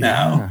candle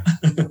now.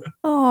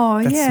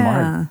 Oh, that's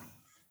smart.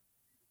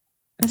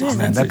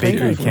 That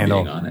bakery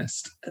candle. Being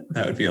honest,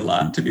 that would be a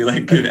lot to be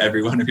like, give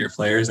every one of your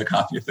players a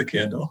copy of the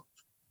candle.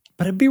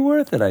 But it'd be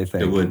worth it, I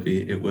think. It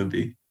would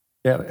be.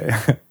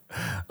 Yeah.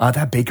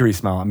 That bakery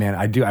smell, man,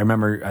 I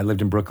remember I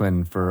lived in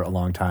Brooklyn for a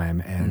long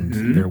time,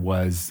 and there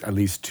was at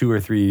least 2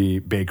 or 3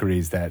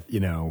 bakeries that,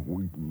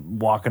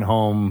 walking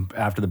home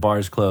after the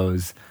bars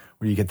close,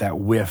 where you get that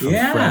whiff of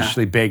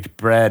freshly baked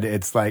bread.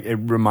 It's like, it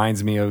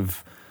reminds me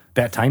of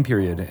that time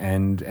period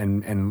and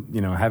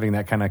having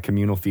that kind of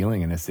communal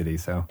feeling in a city.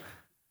 So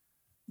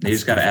you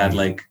just got to add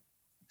like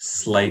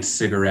slight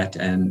cigarette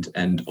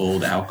and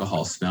old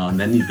alcohol smell, and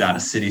then you've got a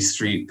city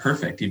street.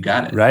 Perfect. You've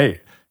got it. Right.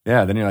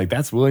 Yeah. Then you're like,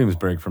 that's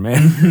Williamsburg for me.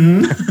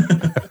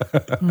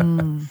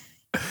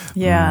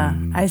 Yeah.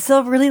 I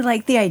still really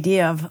like the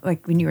idea of,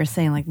 like, when you were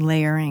saying, like,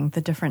 layering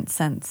the different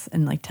scents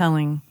and like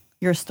telling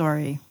your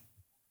story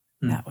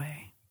that way.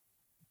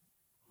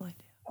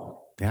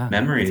 Yeah.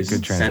 Memories,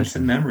 sense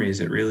and memories.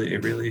 It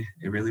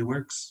really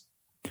works.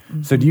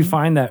 So do you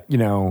find that,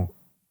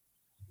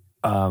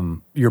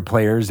 your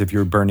players, if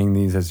you're burning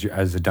these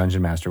as a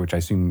dungeon master, which I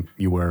assume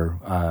you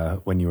were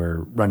when you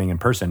were running in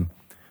person,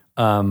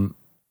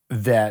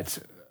 that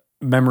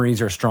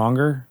memories are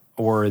stronger,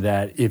 or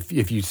that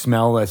if you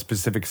smell a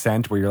specific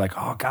scent where you're like,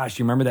 oh gosh,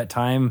 you remember that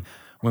time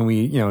when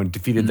we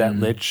defeated that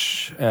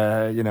lich,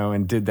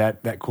 and did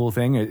that cool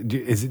thing?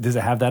 Does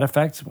it have that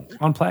effect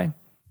on play?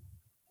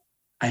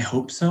 I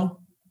hope so.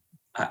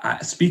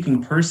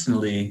 Speaking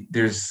personally,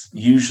 there's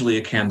usually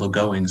a candle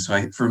going.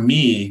 So for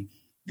me,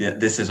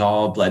 this is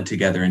all bled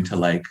together into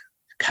like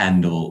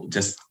candle,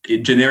 just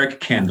generic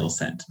candle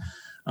scent.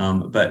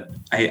 But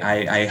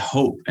I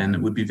hope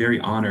and would be very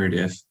honored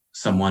if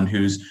someone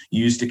who's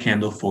used a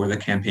candle for the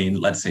campaign,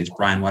 let's say it's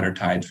Brinewater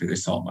Tides for their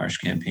Saltmarsh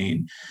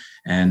campaign,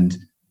 and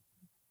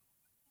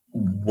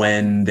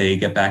when they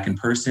get back in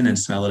person and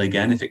smell it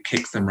again, if it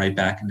kicks them right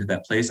back into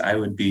that place, I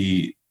would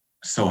be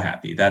so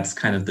happy. That's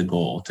kind of the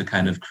goal, to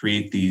kind of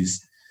create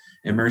these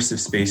immersive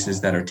spaces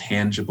that are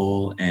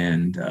tangible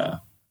and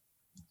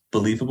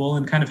believable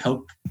and kind of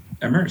help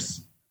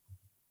immerse.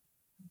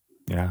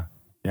 Yeah.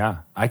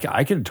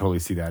 I could totally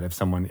see that if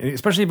someone,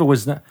 especially if it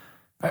was not,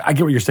 I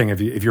get what you're saying.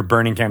 If you're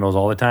burning candles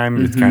all the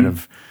time, it's kind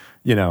of,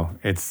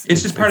 it's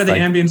just part of the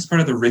ambience, part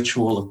of the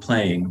ritual of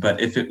playing.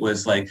 But if it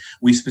was like,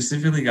 we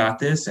specifically got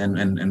this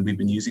and we've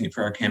been using it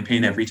for our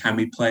campaign, every time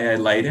we play, I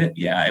light it.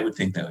 Yeah, I would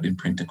think that would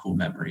imprint a cool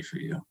memory for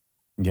you.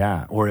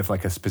 Yeah. Or if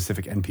like a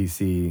specific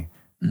NPC,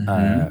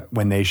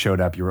 when they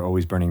showed up, you were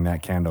always burning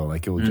that candle.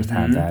 Like, it will just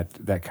have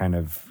that kind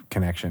of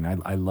connection.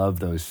 I love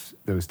those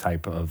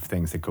type of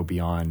things that go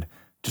beyond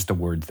just the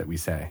words that we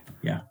say.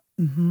 Yeah.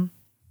 Mm-hmm.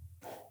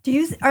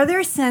 Are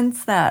there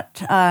scents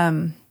that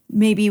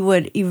maybe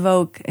would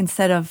evoke,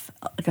 instead of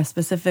like a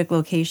specific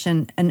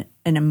location, an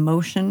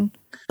emotion?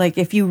 Like,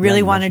 if you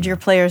really wanted your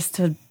players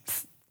to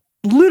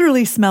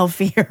literally smell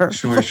fear.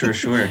 Sure.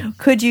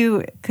 Could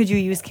you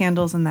use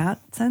candles in that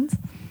sense?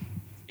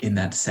 In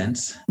that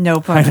sense?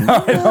 No pun.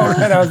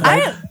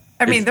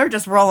 I mean, they're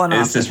just rolling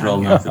off. It's just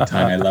rolling off the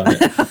tongue. I love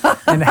it.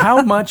 And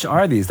how much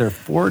are these? They're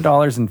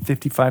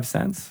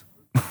 $4.55.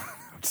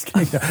 Just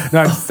kidding. No,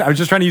 I was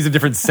just trying to use a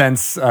different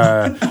sense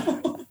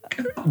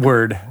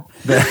word.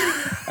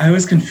 I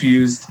was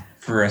confused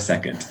for a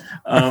second.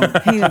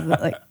 He was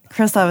like,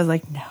 Christoff was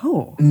like,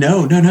 no,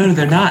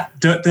 they're not.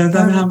 That's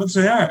not how much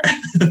they are.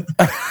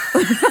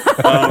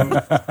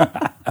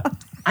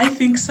 I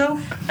think so.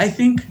 I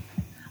think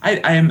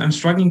I'm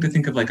struggling to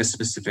think of like a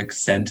specific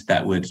scent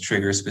that would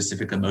trigger a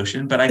specific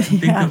emotion, but I can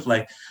think of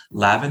like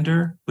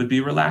lavender would be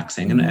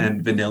relaxing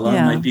and vanilla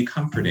might be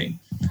comforting.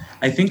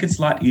 I think it's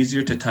a lot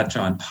easier to touch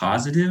on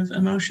positive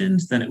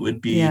emotions than it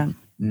would be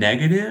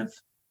negative,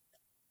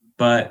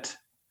 but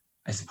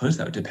I suppose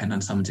that would depend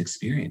on someone's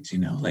experience,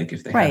 like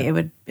if they it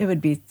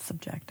would be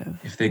subjective.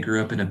 If they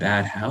grew up in a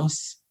bad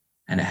house,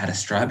 and it had a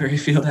strawberry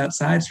field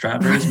outside.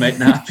 Strawberries might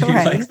not be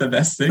Right. like the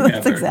best thing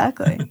That's ever.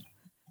 exactly.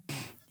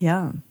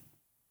 Yeah.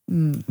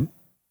 Yeah. Do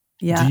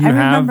you I'm have-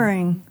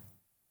 remembering.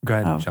 Go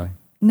ahead, Oh. Shelley.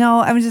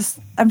 No,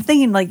 I'm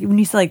thinking like when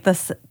you say like the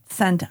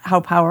scent, how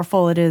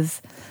powerful it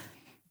is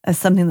as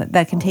something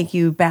that can take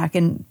you back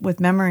in with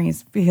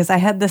memories, because I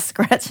had this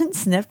scratch and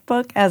sniff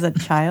book as a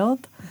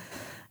child.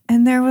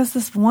 And there was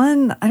this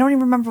one, I don't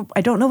even remember,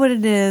 I don't know what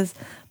it is,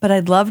 but I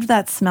loved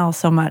that smell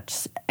so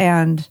much.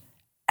 And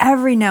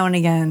every now and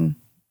again,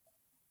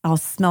 I'll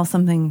smell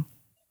something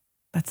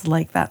that's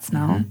like that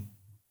smell. Mm-hmm.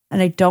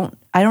 And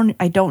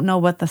I don't know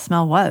what the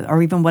smell was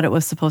or even what it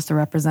was supposed to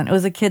represent. It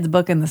was a kid's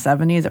book in the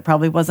 70s. It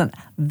probably wasn't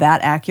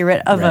that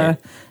accurate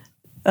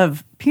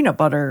of peanut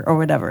butter or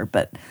whatever,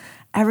 but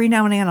every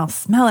now and again I'll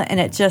smell it and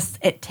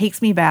it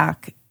takes me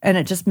back and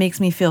it just makes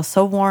me feel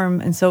so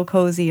warm and so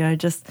cozy.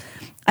 And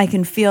I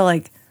can feel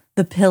like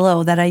the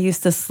pillow that I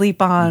used to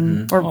sleep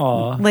on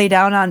or lay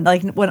down on,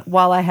 like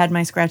while I had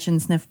my scratch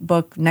and sniff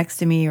book next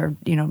to me, or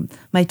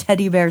my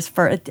teddy bear's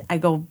fur. I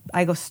go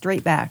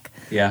straight back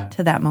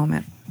to that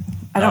moment.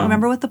 I don't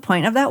remember what the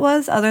point of that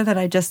was, other than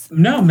I just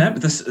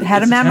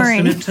had a memory.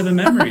 Testament to the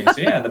memories.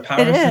 Yeah, the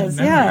power It of is,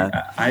 memory.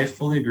 yeah. I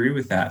fully agree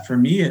with that. For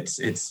me,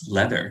 it's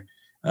leather.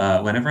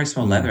 Whenever I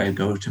smell leather, I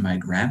go to my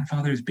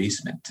grandfather's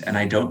basement, and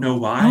I don't know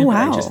why. Oh, but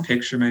wow. I just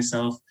picture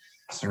myself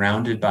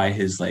surrounded by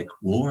his like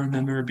war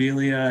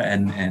memorabilia,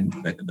 and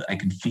I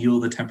can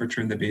feel the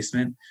temperature in the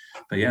basement.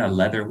 But yeah,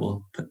 leather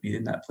will put me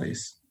in that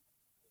place.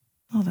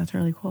 Oh, that's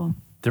really cool.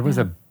 There was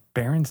a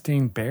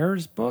Berenstain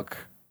Bears book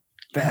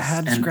that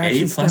had an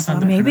scratchy A+ stuff on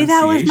on the it. Maybe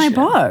that was my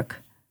pronunciation. book.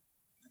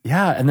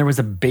 Yeah, and there was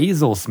a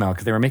basil smell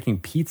because they were making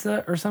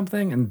pizza or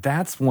something, and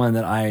that's one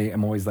that I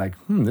am always like,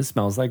 this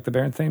smells like the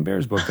Berenstain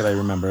Bears book that I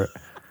remember.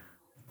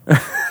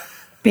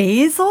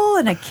 Basil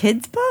in a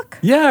kid's book?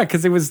 Yeah,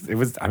 because it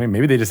was. I mean,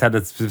 maybe they just had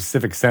that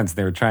specific sense.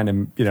 They were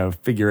trying to,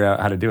 figure out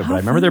how to do it. But I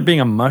remember there being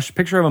a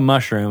picture of a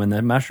mushroom, and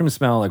the mushroom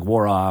smell like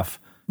wore off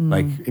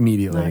like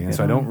immediately, Not and good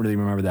so I don't really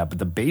remember that. But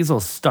the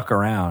basil stuck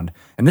around,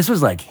 and this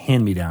was like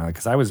hand me down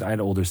because I had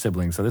older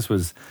siblings, so this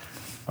was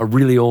a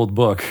really old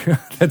book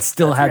that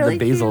still had really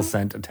the basil cute.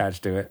 scent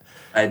attached to it.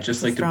 I'd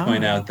just like to Strong.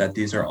 point out that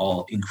these are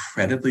all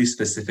incredibly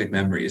specific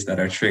memories that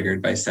are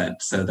triggered by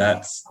scent. So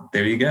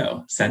there you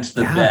go. Scent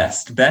the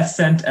best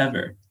scent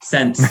ever.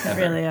 Scent It ever.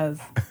 really is.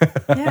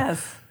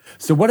 Yes.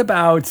 So what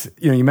about,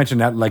 you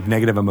mentioned that like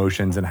negative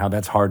emotions and how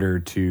that's harder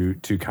to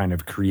kind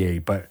of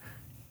create, but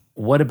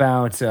what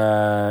about,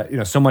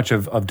 so much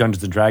of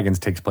Dungeons and Dragons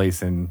takes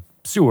place in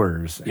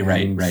sewers and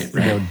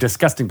Right.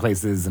 disgusting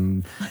places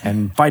and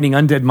fighting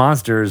undead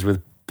monsters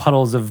with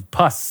puddles of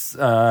pus.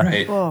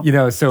 Right.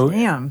 Cool. So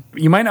Damn.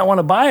 you might not want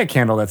to buy a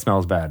candle that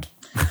smells bad.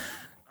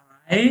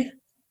 I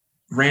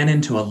ran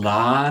into a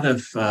lot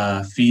of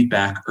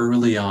feedback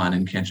early on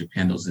in Cantrip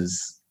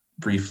Candles'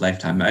 brief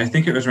lifetime. I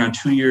think it was around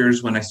 2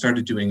 years when I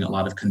started doing a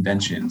lot of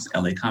conventions,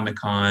 LA Comic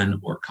Con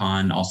or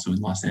Con, also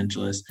in Los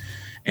Angeles.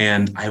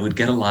 And I would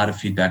get a lot of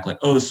feedback like,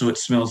 oh, so it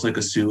smells like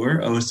a sewer.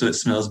 Oh, so it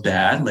smells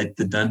bad, like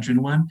the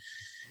dungeon one.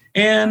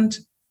 And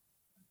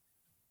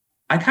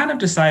I kind of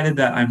decided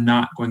that I'm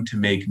not going to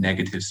make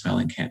negative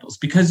smelling candles,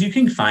 because you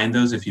can find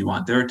those if you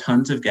want. There are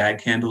tons of gag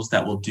candles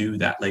that will do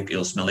that. Like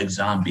it'll smell like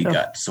zombie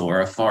guts or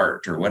a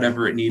fart or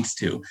whatever it needs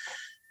to.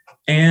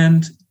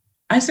 And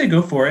I say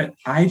go for it.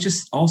 I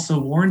just also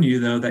warn you,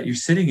 though, that you're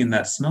sitting in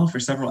that smell for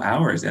several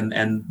hours,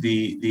 and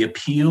the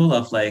appeal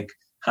of like,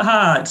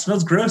 haha, it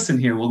smells gross in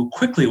here will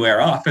quickly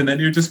wear off, and then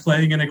you're just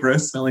playing in a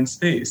gross smelling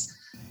space.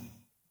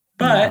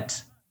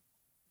 But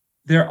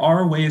there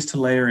are ways to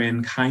layer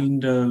in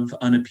kind of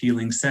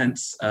unappealing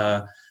scents.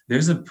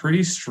 There's a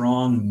pretty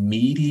strong,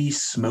 meaty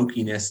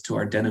smokiness to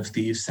our Den of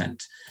Thieves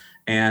scent.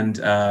 And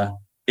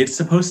it's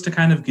supposed to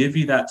kind of give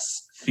you that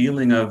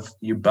feeling of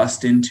you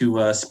bust into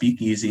a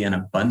speakeasy and a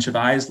bunch of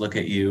eyes look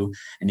at you,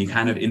 and you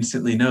kind of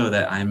instantly know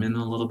that I'm in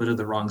a little bit of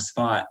the wrong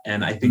spot.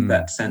 And I think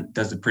that scent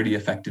does a pretty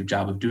effective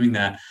job of doing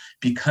that,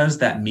 because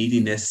that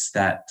meatiness,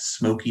 that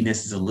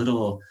smokiness is a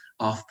little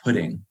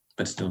off-putting,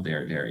 but still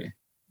very, very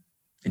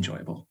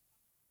enjoyable.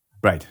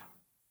 Right.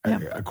 Yeah.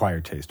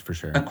 Acquired taste for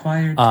sure.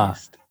 Acquired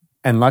taste.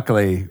 And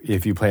luckily,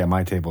 if you play at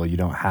my table, you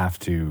don't have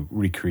to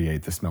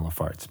recreate the smell of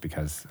farts,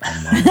 because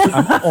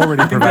I'm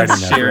already providing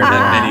That's that. shared for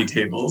everyone. at many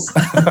tables.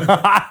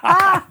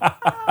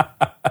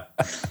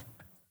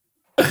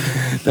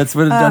 That's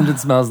what a dungeon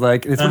smells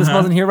like. It's what it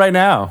smells in here right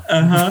now.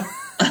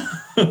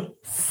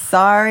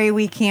 Sorry,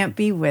 we can't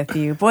be with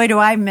you. Boy, do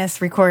I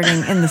miss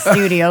recording in the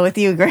studio with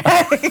you, Greg.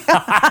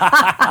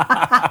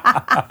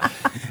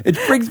 It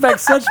brings back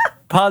such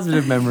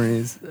positive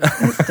memories.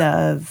 It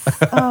does.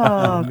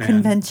 Oh,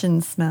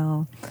 convention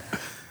smell.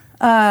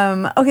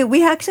 Okay,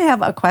 we actually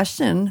have a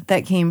question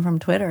that came from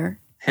Twitter.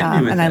 Hit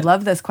me with and I it.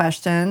 love this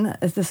question.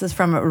 This is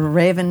from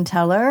Raven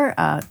Teller.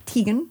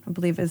 Tegan, I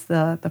believe, is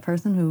the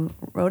person who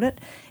wrote it.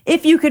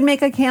 If you could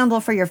make a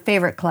candle for your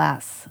favorite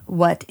class,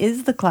 what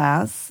is the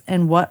class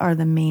and what are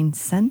the main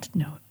scent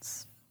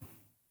notes?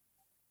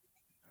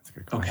 That's a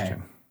good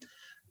question.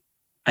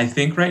 I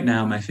think right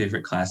now my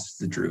favorite class is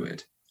the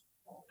Druid.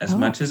 As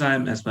much as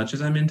I'm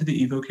into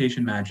the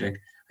evocation magic,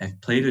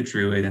 I've played a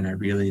druid and I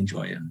really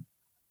enjoy him.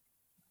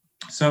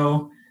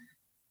 So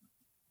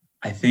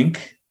I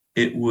think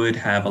it would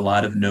have a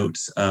lot of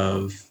notes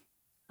of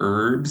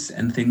herbs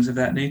and things of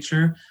that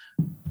nature.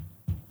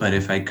 But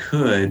if I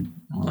could,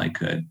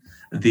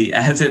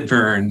 as it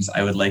burns,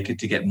 I would like it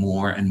to get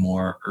more and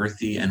more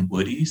earthy and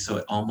woody. So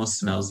it almost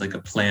smells like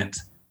a plant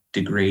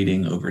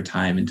degrading over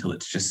time until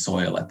it's just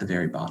soil at the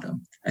very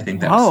bottom. I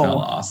think that would smell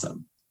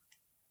awesome.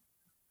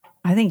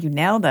 I think you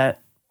nailed it.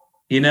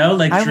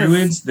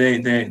 Druids, they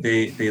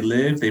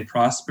live, they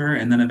prosper,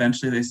 and then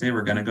eventually they say,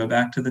 we're going to go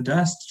back to the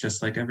dust,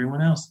 just like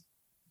everyone else.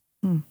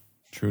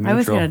 True neutral. I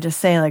was going to just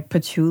say like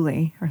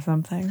patchouli or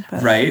something.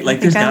 But right? Like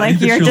there's got to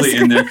be patchouli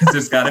in there because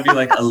there's got to be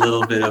like a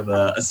little bit of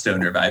a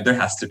stoner vibe. There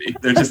has to be.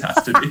 There just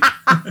has to be.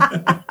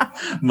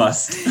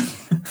 Must.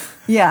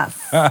 Yes.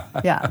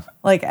 Yeah.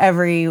 Like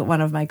every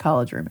one of my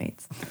college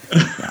roommates.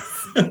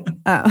 Yes.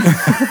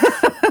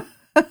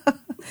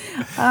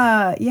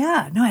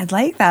 No, I'd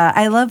like that.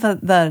 I love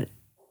the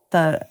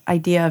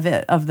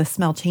idea of the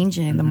smell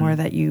changing the more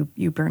that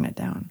you burn it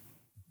down.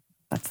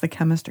 That's the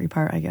chemistry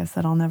part, I guess,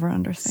 that I'll never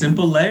understand.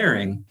 Simple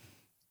layering.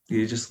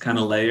 You just kind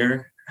of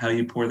layer how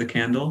you pour the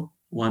candle.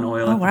 One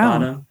oil at the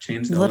bottom,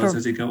 change the oils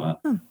as you go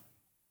up.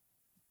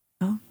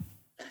 Oh.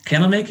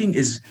 Candle making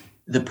is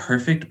the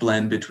perfect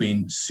blend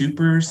between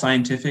super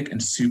scientific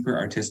and super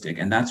artistic.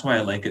 And that's why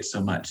I like it so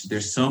much.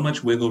 There's so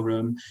much wiggle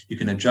room. You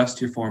can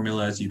adjust your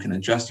formulas. You can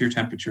adjust your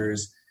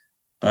temperatures.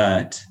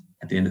 But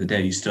at the end of the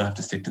day, you still have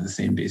to stick to the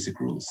same basic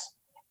rules.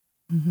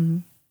 Mm-hmm.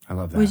 I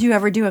love that. Would you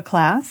ever do a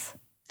class?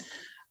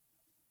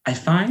 I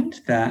find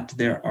that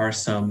there are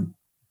some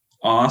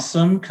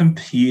awesome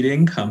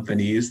competing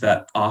companies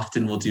that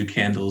often will do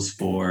candles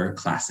for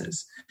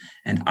classes.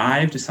 And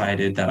I've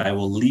decided that I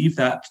will leave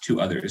that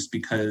to others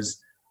because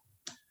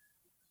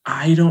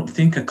I don't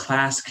think a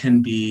class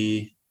can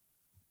be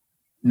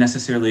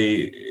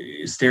necessarily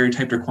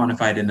stereotyped or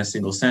quantified in a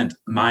single scent.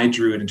 My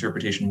druid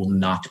interpretation will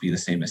not be the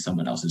same as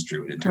someone else's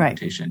druid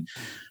interpretation.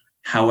 Right.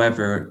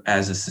 However,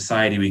 as a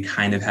society, we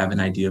kind of have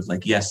an idea of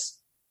like, yes,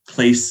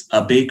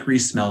 a bakery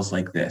smells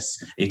like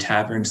this, a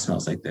tavern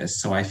smells like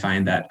this. So I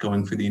find that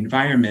going for the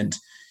environment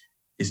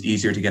is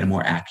easier to get a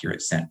more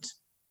accurate scent.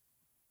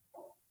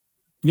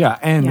 Yeah,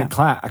 and a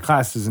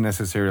class isn't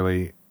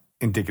necessarily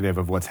indicative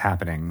of what's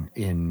happening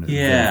in the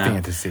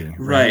fantasy.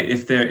 Right.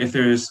 If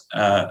there's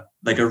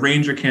like a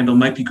ranger candle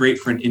might be great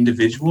for an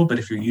individual, but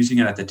if you're using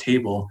it at the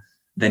table,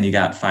 then you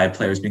got 5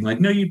 players being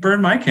like, no, you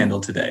burned my candle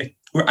today.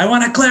 Or I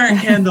want a cleric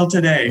candle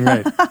today.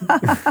 Right.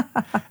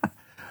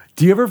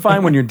 Do you ever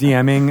find when you're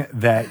DMing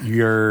that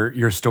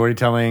your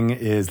storytelling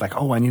is like,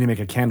 oh, I need to make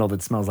a candle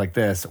that smells like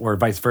this, or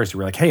vice versa?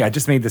 We're like, hey, I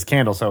just made this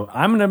candle, so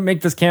I'm going to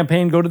make this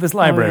campaign go to this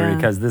library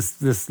because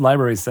this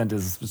library scent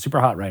is super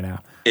hot right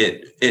now.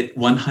 It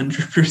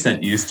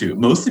 100% used to,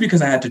 mostly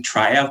because I had to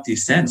try out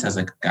these scents. I was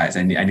like, guys,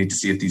 I need to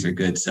see if these are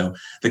good. So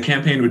the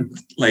campaign would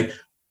like,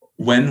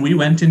 when we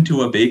went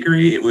into a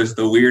bakery, it was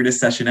the weirdest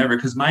session ever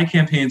because my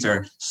campaigns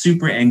are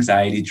super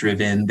anxiety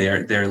driven.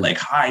 They're like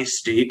high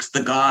stakes.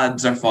 The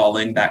gods are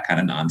falling, that kind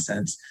of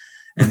nonsense.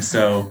 And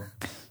so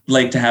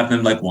like to have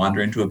them like wander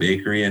into a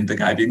bakery and the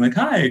guy being like,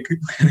 hi,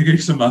 can I get you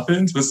some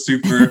muffins was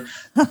super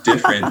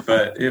different,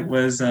 but it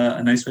was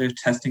a nice way of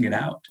testing it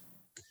out.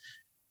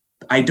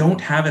 I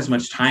don't have as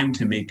much time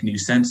to make new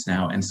scents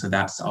now. And so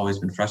that's always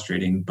been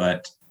frustrating,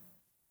 but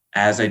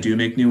as I do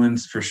make new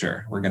ones, for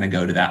sure, we're going to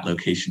go to that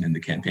location in the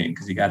campaign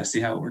because you got to see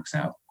how it works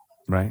out.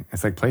 Right.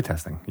 It's like play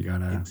testing. You got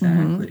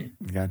to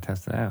You got to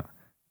test it out.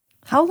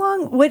 How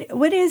long?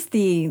 What is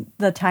the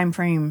time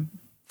frame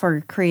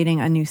for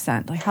creating a new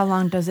scent? Like, how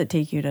long does it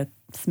take you to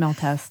smell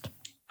test?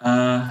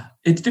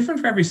 It's different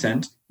for every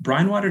scent.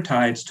 Brine Water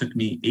Tides took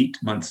me 8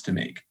 months to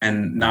make,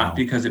 and not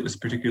because it was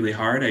particularly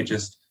hard. I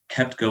just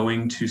kept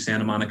going to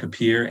Santa Monica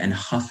Pier and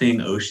huffing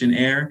ocean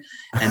air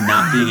and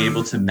not being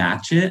able to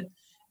match it.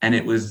 And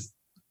it was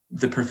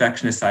the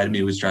perfectionist side of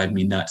me was driving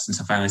me nuts. And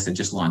so finally I said,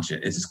 just launch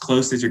it. It's as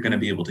close as you're going to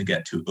be able to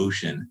get to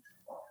ocean,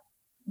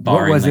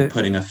 barring like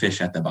putting a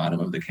fish at the bottom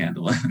of the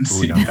candle.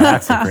 Ooh, no,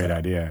 that's a great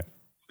idea.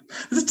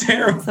 It's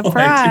terrible.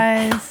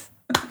 Surprise.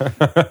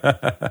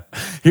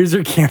 Here's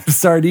your can of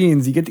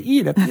sardines. You get to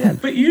eat at the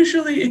end. But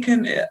usually it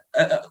can,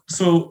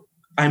 so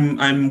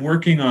I'm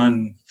working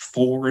on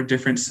 4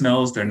 different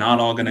smells. They're not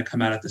all going to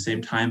come out at the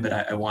same time, but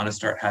I want to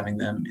start having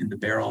them in the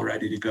barrel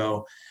ready to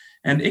go.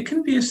 And it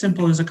can be as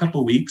simple as a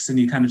couple of weeks, and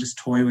you kind of just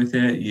toy with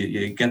it.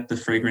 You get the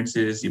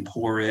fragrances, you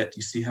pour it,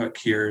 you see how it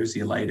cures,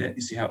 you light it,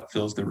 you see how it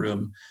fills the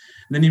room.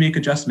 And then you make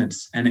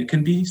adjustments. And it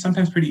can be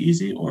sometimes pretty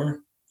easy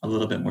or a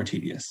little bit more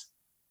tedious.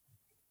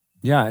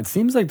 Yeah, it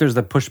seems like there's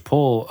the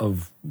push-pull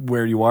of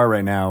where you are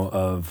right now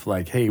of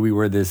like, hey, we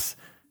were this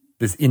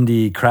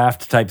indie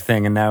craft type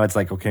thing, and now it's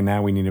like, okay,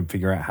 now we need to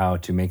figure out how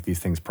to make these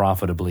things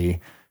profitably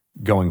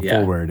going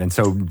forward. And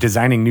so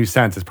designing new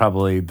scents is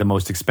probably the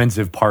most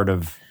expensive part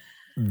of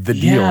the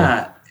deal.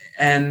 Yeah,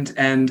 and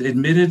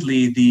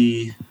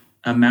admittedly,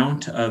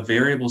 amount of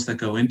variables that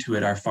go into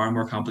it are far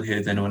more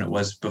complicated than when it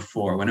was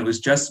before. When it was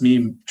just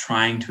me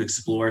trying to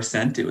explore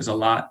scent, it was a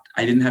lot.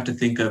 I didn't have to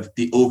think of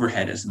the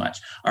overhead as much.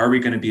 Are we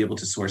going to be able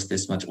to source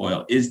this much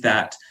oil? Is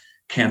that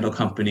candle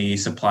company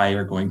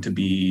supplier going to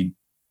be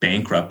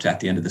bankrupt at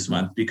the end of this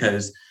month?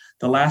 Because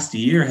the last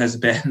year has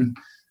been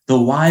the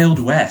wild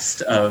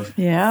west of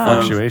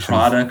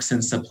products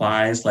and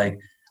supplies. Like,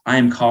 I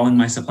am calling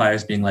my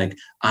suppliers being like,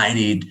 I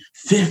need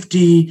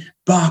 50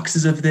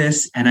 boxes of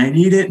this and I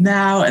need it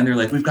now. And they're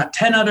like, we've got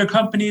 10 other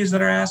companies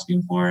that are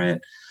asking for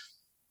it.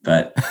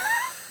 But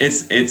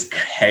it's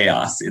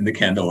chaos in the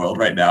candle world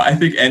right now. I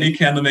think any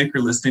candle maker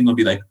listening will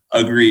be like,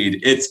 agreed,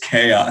 it's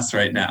chaos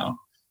right now.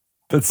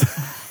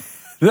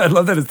 I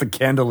love that it's the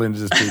candle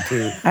industry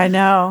too. I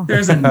know.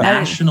 There's a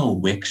national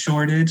wick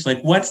shortage.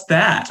 Like, what's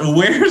that?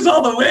 Where's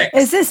all the wicks?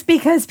 Is this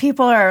because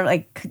people are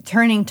like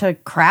turning to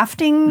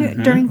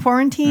crafting during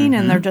quarantine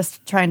and they're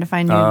just trying to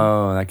find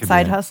new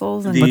side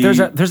hustles? But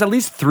there's at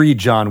least 3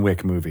 John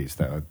Wick movies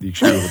though. You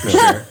should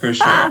for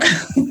sure.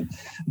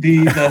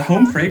 The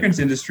home fragrance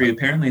industry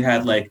apparently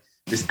had like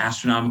this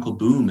astronomical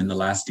boom in the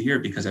last year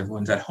because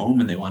everyone's at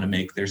home and they want to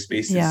make their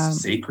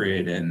spaces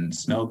sacred and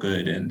smell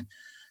good. And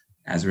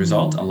as a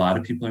result, a lot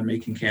of people are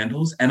making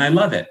candles, and I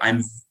love it.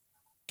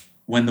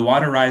 When the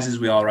water rises,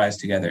 we all rise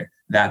together.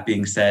 That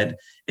being said,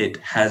 it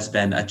has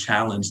been a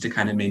challenge to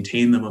kind of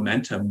maintain the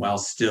momentum while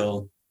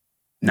still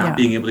not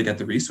being able to get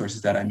the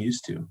resources that I'm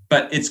used to.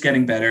 But it's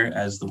getting better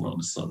as the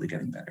world is slowly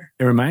getting better.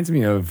 It reminds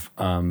me of,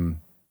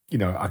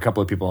 a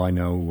couple of people I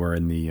know were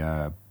in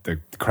the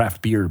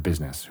craft beer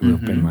business who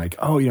have been like,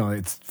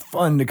 it's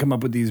fun to come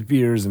up with these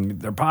beers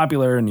and they're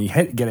popular and you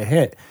get a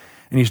hit.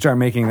 And you start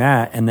making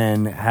that and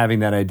then having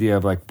that idea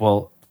of like,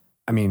 well,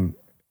 I mean,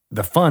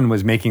 the fun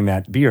was making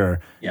that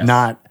beer,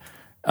 not,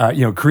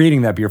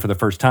 creating that beer for the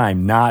first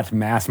time, not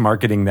mass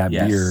marketing that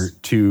beer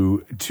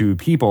to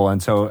people.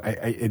 And so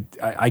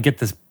I get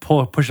this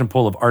push and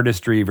pull of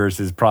artistry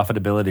versus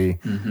profitability.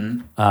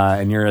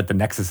 And you're at the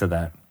nexus of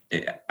that.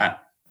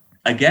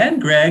 Again,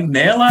 Greg,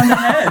 nail on the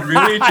head.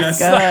 Really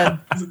just,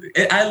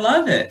 I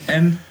love it.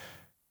 And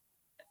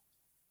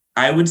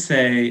I would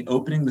say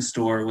opening the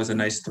store was a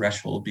nice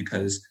threshold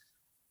because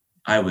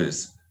I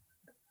was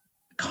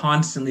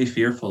constantly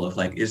fearful of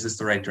like, is this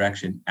the right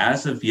direction?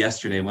 As of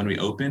yesterday, when we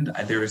opened,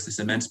 there was this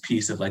immense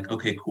piece of like,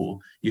 okay, cool.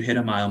 You hit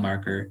a mile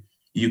marker.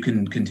 You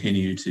can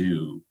continue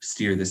to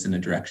steer this in a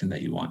direction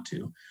that you want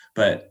to.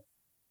 But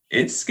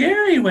it's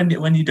scary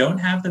when you don't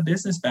have the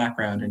business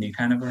background and you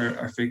kind of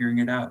are figuring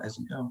it out as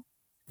you go.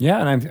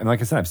 Yeah. And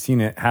like I said, I've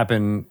seen it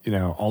happen,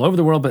 all over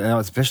the world, but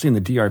especially in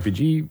the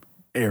DRPG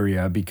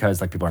area, because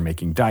like people are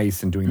making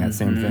dice and doing that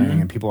same thing,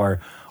 and people are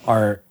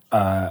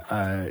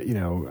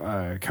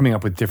coming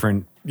up with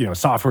different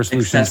software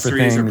solutions for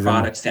things or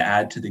products to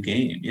add to the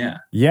game.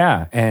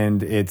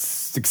 And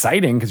it's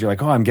exciting because you're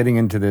like, I'm getting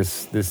into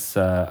this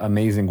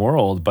amazing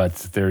world, but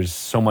there's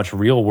so much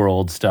real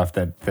world stuff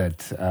that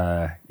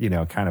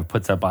kind of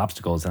puts up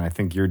obstacles. And I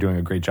think you're doing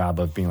a great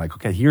job of being like,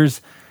 okay, here's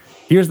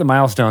the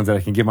milestones that I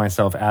can give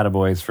myself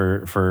attaboys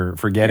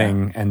for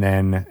getting, and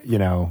then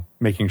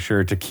making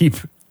sure to keep.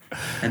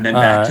 And then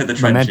back to the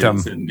trenches.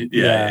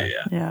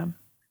 Momentum.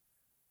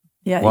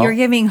 Well, you're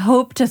giving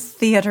hope to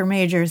theater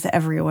majors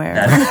everywhere.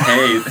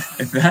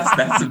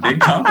 That's a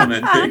big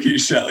compliment. Thank you,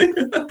 Shelley.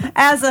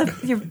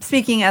 You're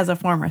speaking as a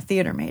former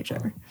theater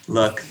major.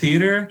 Look,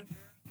 theater,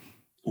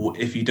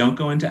 if you don't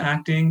go into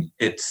acting,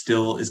 it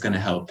still is going to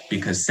help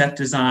because set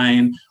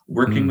design,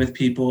 working with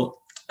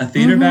people, a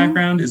theater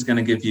background is going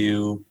to give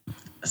you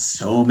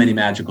so many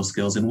magical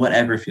skills in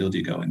whatever field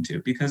you go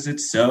into because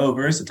it's so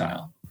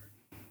versatile.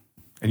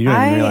 And you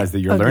don't even realize that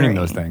you're learning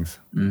those things.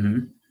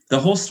 The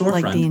whole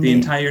storefront, like the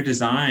entire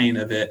design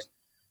of it.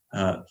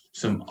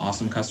 Some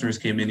awesome customers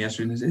came in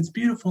yesterday and said, it's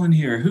beautiful in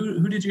here.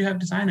 Who did you have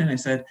design it? And I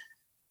said,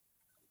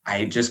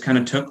 I just kind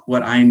of took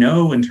what I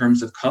know in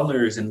terms of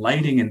colors and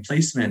lighting and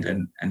placement.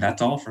 And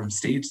that's all from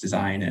stage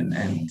design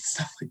and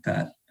stuff like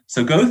that.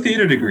 So go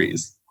theater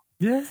degrees.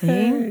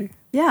 Yeah.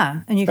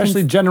 Yeah. And you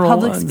especially can, general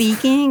public ones.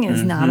 Speaking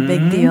is not a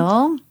big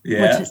deal.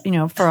 Yeah. Which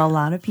is, for a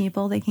lot of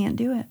people, they can't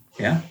do it.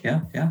 Yeah.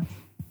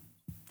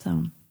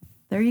 So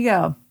there you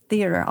go.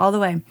 Theater all the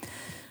way.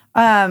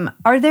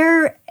 Are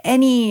there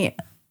any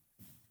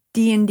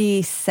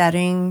D&D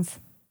settings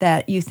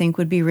that you think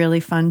would be really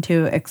fun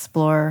to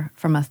explore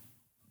from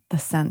the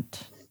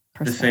scent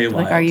perspective? The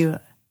Feywild. Like, are you?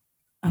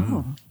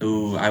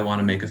 Ooh, I want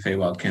to make a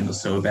Feywild candle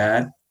so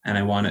bad, and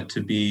I want it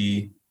to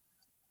be.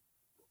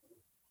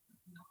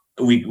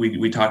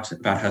 We talked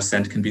about how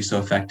scent can be so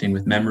affecting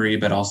with memory,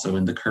 but also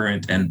in the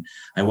current. And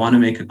I want to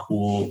make a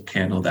cool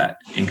candle that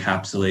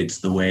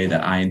encapsulates the way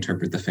that I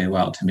interpret the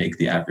Feywild to make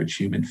the average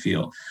human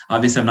feel.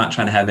 Obviously, I'm not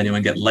trying to have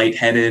anyone get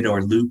lightheaded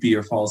or loopy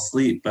or fall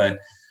asleep, but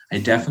I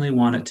definitely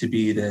want it to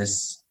be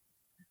this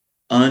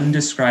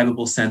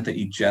undescribable scent that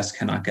you just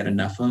cannot get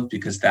enough of,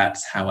 because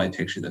that's how I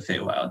picture the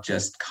Feywild,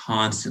 just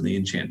constantly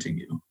enchanting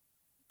you.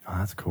 Oh,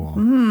 that's cool.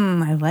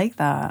 I like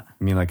that.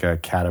 You mean like the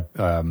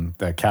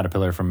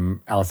caterpillar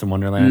from Alice in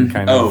Wonderland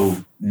kind of?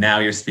 Oh, now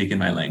you're speaking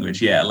my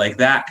language. Yeah, like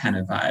that kind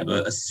of vibe.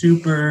 A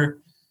super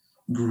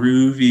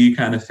groovy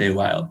kind of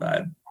Feywild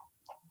vibe.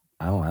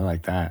 Oh, I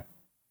like that.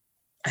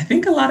 I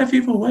think a lot of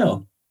people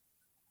will.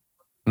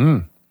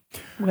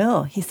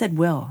 Will. He said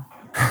will.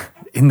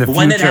 In the future.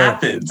 When it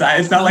happens.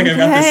 It's not like I've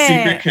got this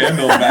secret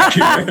candle back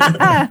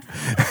here.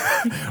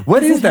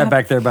 What is that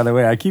back there, by the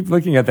way? I keep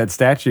looking at that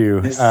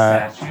statue. This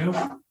statue?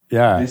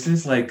 Yeah. This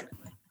is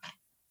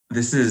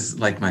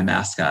like my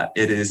mascot.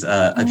 It is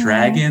a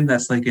dragon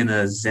that's like in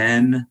a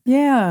Zen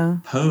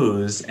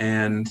pose.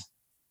 And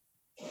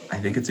I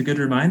think it's a good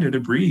reminder to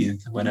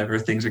breathe whenever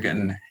things are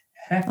getting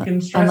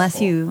heckin' stressful.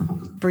 Unless you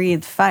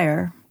breathe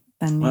fire,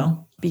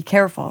 then be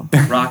careful.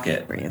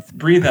 Rocket.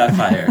 Breathe that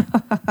fire.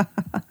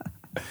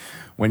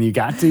 When you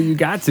got to, you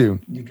got to.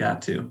 You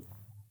got to.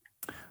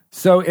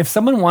 So if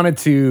someone wanted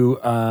to,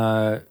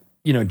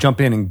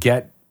 jump in and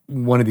get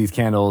one of these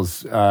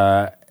candles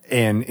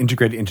and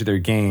integrate it into their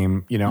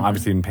game,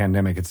 obviously in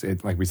pandemic, it's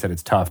like we said,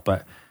 it's tough.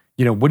 But,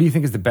 what do you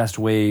think is the best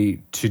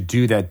way to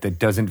do that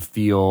doesn't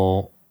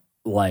feel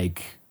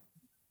like,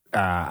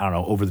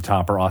 over the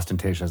top or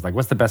ostentatious? Like,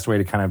 what's the best way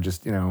to kind of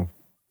just,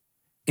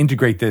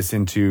 integrate this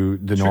into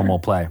the normal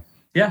play?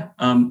 Yeah.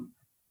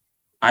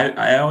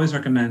 I always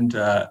recommend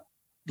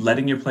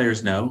letting your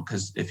players know,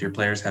 because if your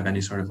players have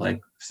any sort of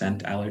like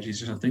scent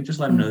allergies or something,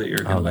 just let them know that you're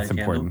going to light a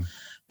candle.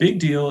 Big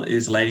deal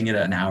is lighting it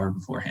an hour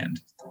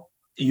beforehand.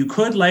 You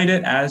could light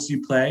it as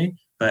you play,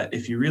 but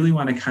if you really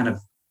want to kind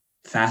of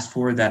fast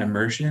forward that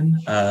immersion,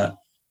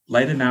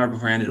 light it an hour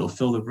beforehand. It'll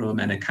fill the room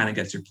and it kind of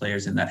gets your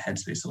players in that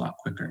headspace a lot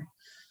quicker.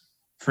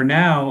 For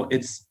now,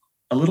 it's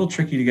a little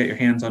tricky to get your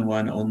hands on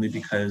one only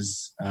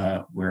because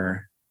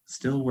we're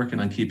still working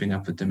on keeping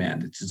up with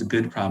demand. It's just a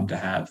good problem to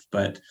have,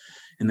 but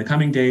in the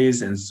coming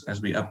days, and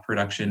as we up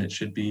production, it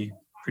should be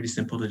pretty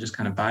simple to just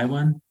kind of buy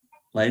one,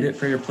 light it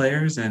for your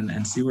players,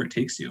 and see where it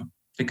takes you.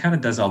 It kind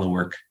of does all the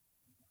work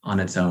on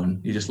its own.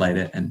 You just light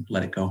it and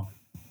let it go.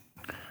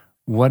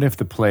 What if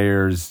the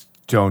players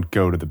don't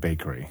go to the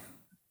bakery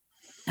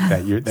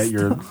that you're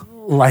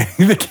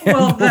lighting the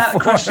candle Well, that for?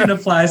 question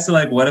applies to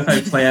like, what if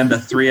I planned a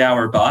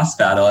 3-hour boss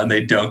battle and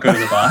they don't go to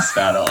the boss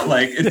battle?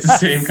 Like, it's the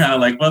same kind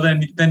of like, well,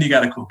 then you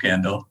got a cool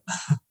candle.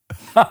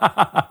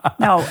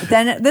 No,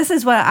 then this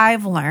is what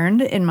I've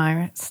learned in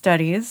my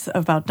studies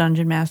about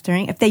dungeon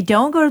mastering. If they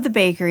don't go to the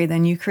bakery,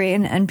 then you create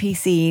an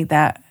NPC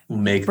that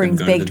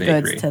brings baked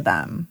goods to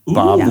them.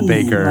 Bob the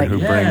baker who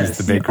brings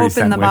the bakery Open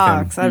scent the with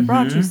box. him. I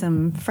brought you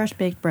some fresh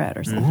baked bread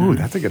or something. Ooh,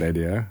 that's a good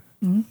idea.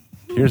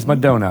 Here's my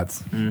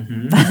donuts.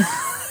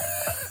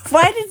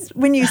 Why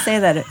when you say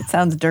that, it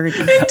sounds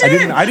dirty? I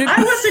didn't. I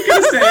wasn't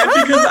going to say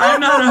it because I'm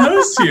not a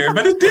host here,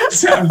 but it did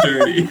sound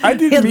dirty. I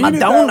didn't Here's mean my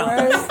it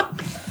donut. that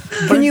way.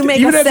 Can you make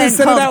Even a as I scent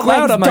said it called out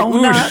loud, Greg's I'm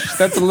like, Donuts? ooh,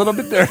 that's a little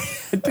bit dirty.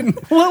 I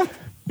didn't. Well,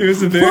 It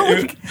was a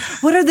bit.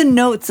 what are the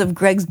notes of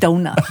Greg's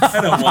Donuts?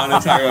 I don't want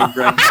to talk about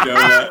Greg's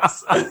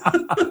donuts.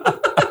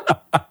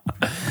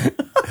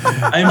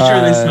 I'm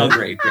sure they smell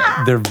great,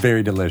 Greg. They're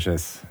very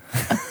delicious.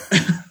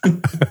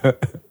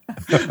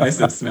 I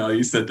said smell.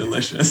 You said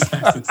delicious.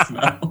 I said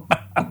smell.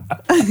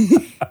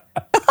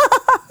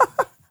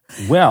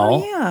 Well,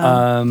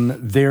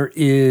 there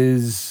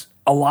is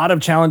a lot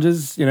of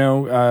challenges,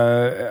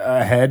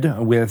 ahead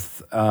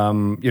with,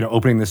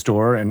 opening the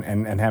store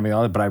and having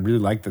all that. But I really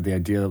like the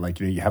idea that,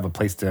 you have a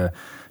place to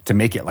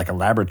make it like a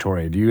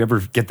laboratory. Do you ever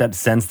get that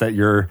sense that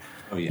you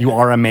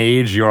are a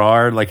mage, you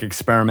are like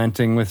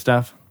experimenting with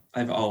stuff?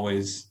 I've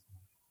always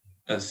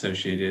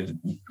associated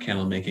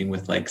candle making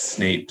with like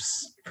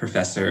Snape's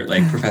Professor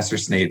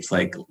Snape's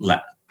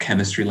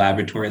chemistry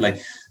laboratory.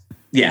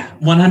 Yeah,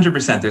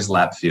 100% there's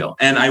lab feel.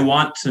 And I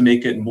want to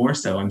make it more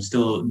so. I'm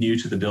still new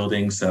to the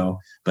building,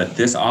 but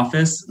this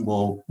office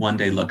will one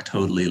day look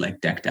totally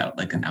decked out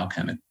like an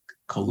alchemical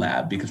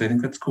lab because I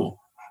think that's cool.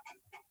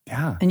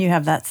 Yeah. And you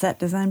have that set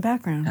design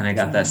background. And I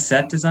got that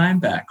set design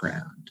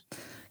background.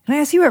 Can I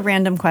ask you a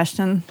random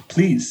question?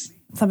 Please.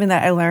 Something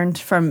that I learned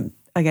from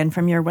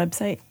your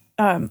website.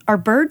 Are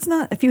birds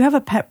not, if you have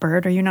a pet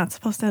bird, are you not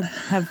supposed to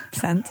have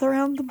scents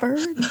around the bird?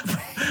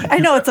 I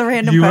know it's a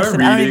random question.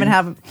 I don't even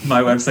have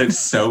my website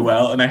so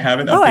well, and I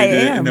haven't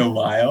updated it in a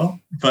while.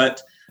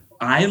 But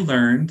I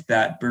learned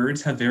that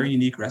birds have very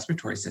unique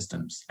respiratory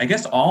systems. I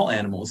guess all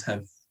animals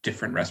have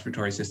different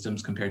respiratory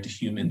systems compared to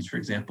humans, for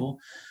example.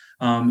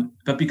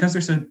 But because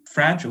they're so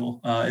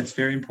fragile, it's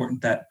very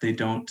important that they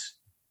don't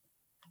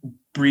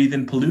breathe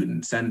in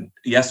pollutants. And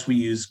yes, we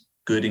use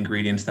good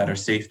ingredients that are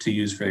safe to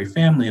use for your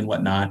family and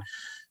whatnot.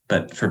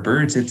 But for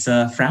birds, it's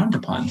frowned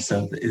upon.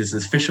 So it is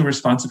official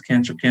responsive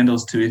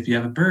candles to, if you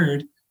have a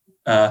bird,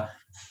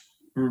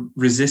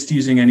 resist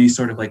using any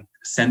sort of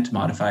scent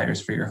modifiers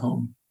for your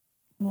home.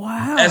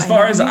 Wow. As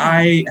far as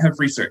I have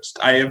researched,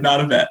 I am not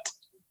a vet.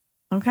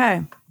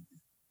 Okay.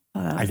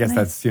 I guess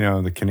that's,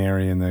 the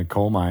canary in the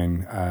coal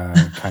mine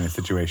kind of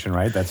situation,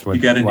 right? That's what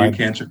you got a new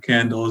cantrip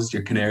candles,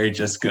 your canary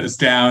just goes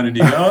down and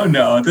you go, oh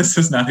no, this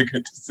is not a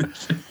good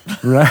decision.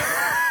 Right.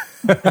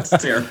 That's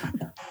terrible.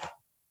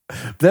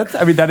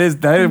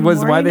 That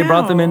was why they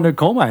brought them into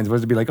coal mines,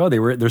 was to be like,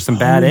 there's some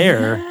bad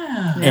air,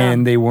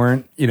 and they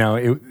weren't,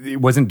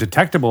 it wasn't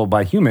detectable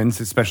by humans,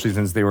 especially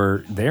since they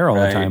were there all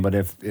the time. But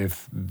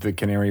if the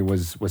canary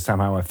was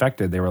somehow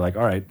affected, they were like,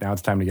 all right, now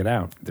it's time to get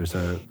out. There's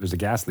a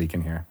gas leak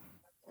in here.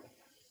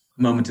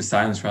 Moment of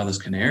silence for all those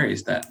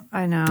canaries that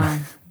I know.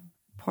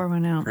 Pour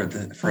one out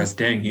for us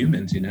dang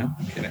humans. I'm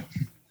kidding.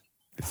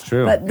 It's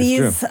true. But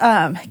these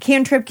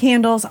cantrip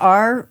candles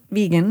are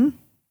vegan.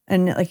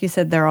 And like you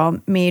said, they're all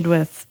made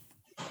with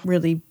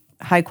really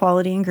high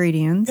quality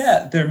ingredients.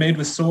 Yeah, they're made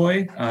with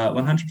soy,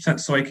 100%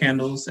 soy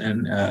candles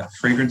and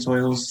fragrance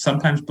oils,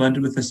 sometimes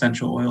blended with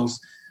essential oils.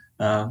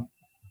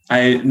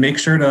 I make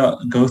sure to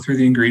go through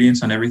the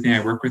ingredients on everything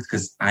I work with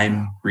because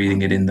I'm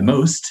breathing it in the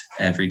most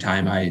every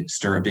time I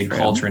stir a big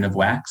cauldron of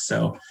wax.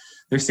 So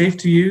they're safe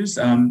to use.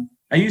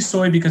 I use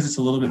soy because it's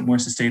a little bit more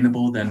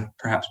sustainable than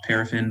perhaps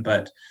paraffin,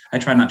 but I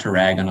try not to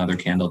rag on other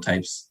candle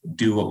types.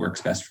 Do what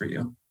works best for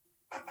you.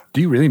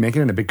 Do you really make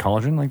it in a big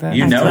cauldron like that?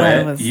 You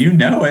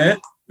know it.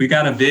 We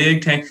got a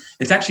big tank.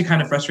 It's actually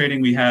kind of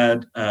frustrating. We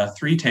had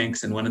 3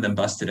 tanks and one of them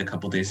busted a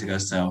couple days ago.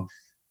 So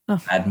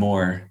had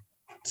more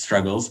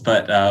struggles,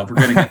 but we're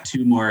going to get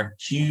 2 more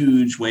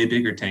huge, way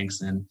bigger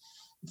tanks. And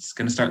it's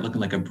going to start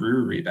looking like a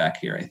brewery back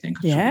here, I think.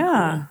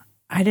 Yeah. Cool.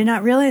 I did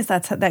not realize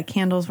that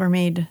candles were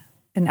made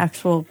in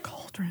actual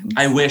cauldrons.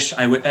 I wish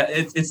I would.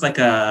 It's like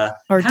a,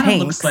 or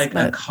tanks, looks like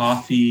a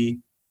coffee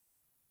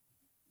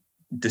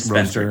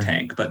dispenser roaster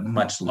tank, but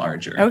much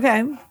larger.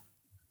 Okay.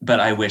 But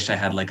I wish I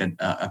had like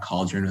a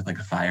cauldron with like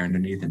a fire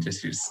underneath and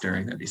just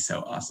stirring. That'd be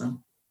so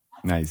awesome.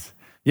 Nice.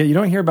 Yeah, you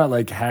don't hear about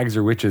like hags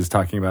or witches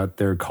talking about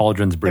their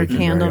cauldrons breaking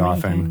very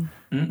often.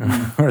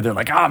 Or they're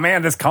like, oh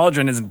man, this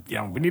cauldron is,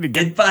 we need to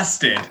get it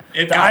busted.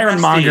 The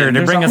ironmonger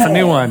to bring us a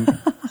new one.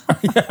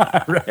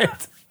 Yeah,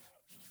 right.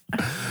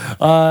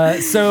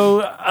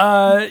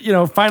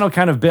 Final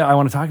kind of bit I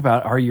want to talk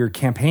about are your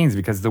campaigns,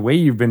 because the way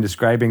you've been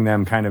describing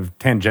them kind of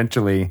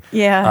tangentially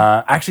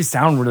actually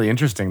sound really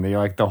interesting. They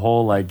like the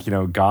whole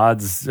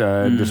gods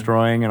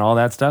destroying and all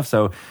that stuff.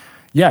 So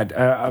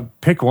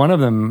pick one of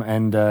them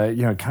and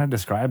kind of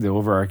describe the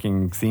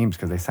overarching themes,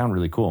 because they sound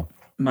really cool.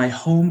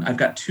 I've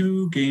got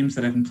 2 games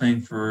that I've been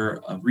playing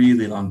for a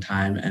really long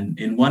time, and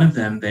in one of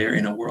them they're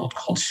in a world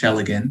called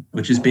Shelligan,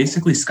 which is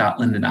basically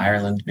Scotland and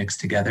Ireland mixed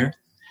together.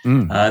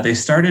 They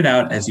started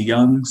out as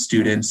young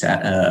students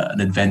at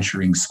an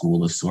adventuring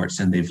school of sorts,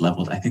 and they've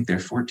leveled, I think they're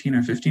 14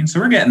 or 15,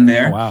 so we're getting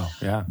there. Oh, wow,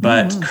 yeah.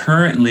 But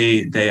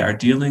currently they are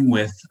dealing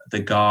with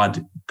the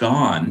god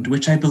Gond,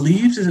 which I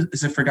believe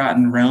is a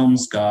Forgotten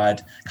Realms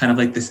god, kind of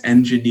like this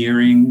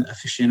engineering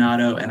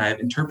aficionado, and I've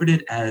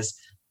interpreted as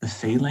the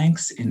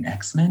Phalanx in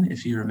X-Men,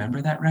 if you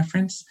remember that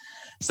reference.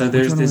 So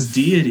there's this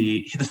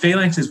deity. The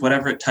Phalanx is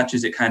whatever it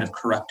touches, it kind of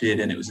corrupted,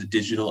 and it was a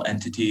digital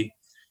entity.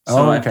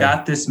 So I've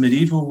got this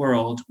medieval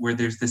world where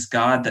there's this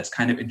god that's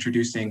kind of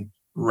introducing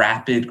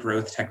rapid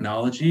growth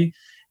technology,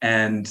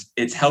 and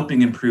it's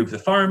helping improve the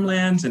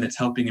farmlands and it's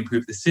helping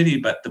improve the city.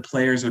 But the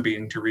players are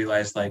beginning to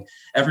realize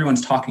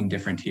everyone's talking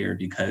different here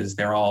because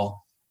they're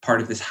all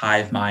part of this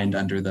hive mind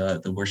under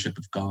the worship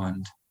of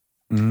Gond.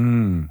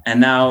 And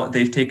now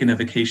they've taken a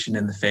vacation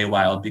in the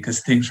Feywild because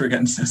things were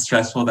getting so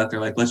stressful that they're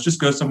like, let's just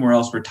go somewhere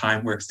else where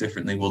time works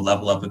differently. We'll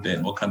level up a bit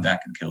and we'll come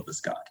back and kill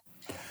this god.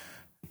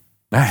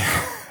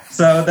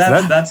 So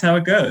that's how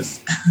it goes.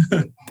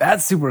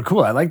 That's super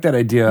cool. I like that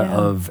idea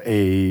of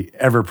a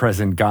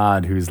ever-present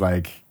God who's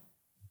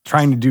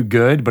trying to do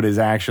good, but is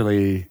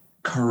actually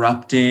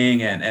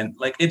corrupting and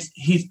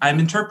I'm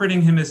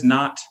interpreting him as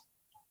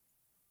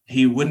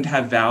he wouldn't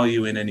have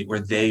value in any, or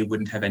they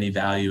wouldn't have any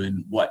value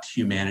in what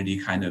humanity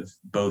kind of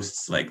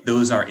boasts.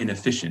 Those are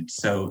inefficient.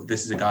 So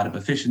this is a god of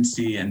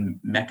efficiency and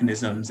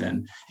mechanisms,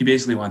 and he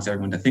basically wants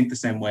everyone to think the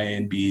same way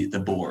and be the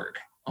Borg.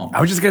 Almost.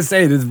 I was just going to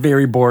say, this is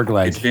very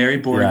Borg-like. It's very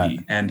Borg-y.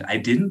 And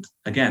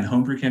again,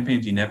 homebrew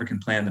campaigns, you never can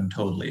plan them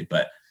totally,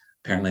 but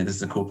apparently this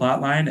is a cool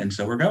plot line, and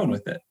so we're going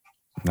with it.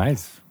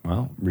 Nice.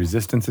 Well,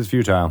 resistance is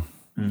futile.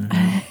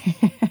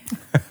 Mm-hmm.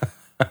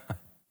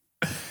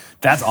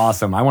 That's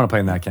awesome. I want to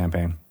play in that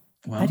campaign.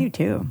 Well, I do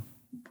too.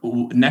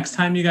 Next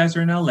time you guys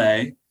are in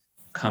LA,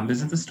 come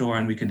visit the store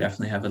and we can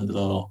definitely have a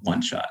little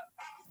one-shot.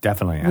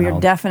 Definitely. We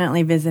are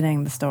definitely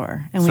visiting the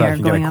store, and we are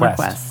going on a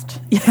quest.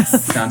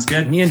 Yes. Sounds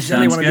good. Me and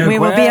Shelley want to do We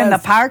will be in the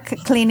park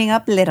cleaning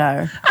up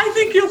litter. I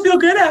think you'll feel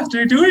good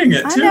after doing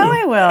it too. I know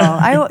I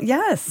will.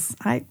 Yes.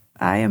 I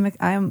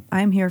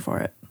am here for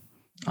it.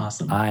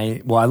 Awesome.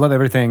 I love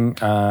everything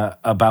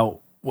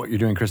about what you're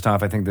doing,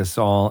 Christoff. I think this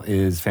all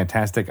is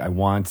fantastic. I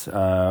want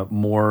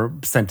more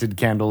scented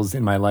candles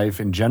in my life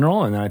in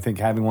general, and I think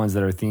having ones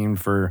that are themed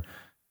for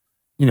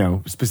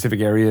specific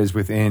areas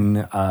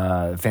within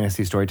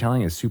fantasy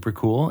storytelling is super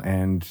cool.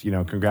 And,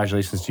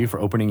 congratulations to you for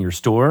opening your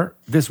store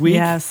this week.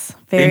 Yes,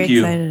 very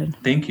excited.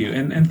 Thank you.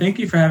 And thank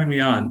you for having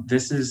me on.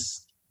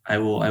 I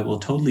will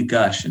totally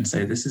gush and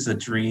say this is a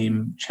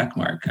dream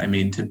checkmark. I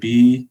mean,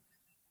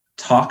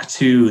 talk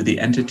to the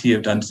entity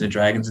of Dungeons and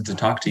Dragons and to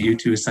talk to you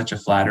two is such a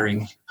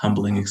flattering,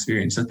 humbling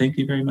experience. So thank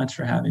you very much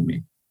for having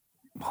me.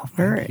 Well,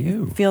 thank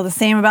you. Feel the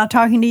same about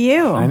talking to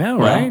you. I know,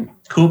 right?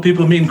 Cool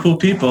people meeting cool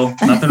people.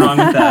 Nothing wrong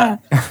with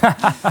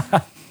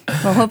that.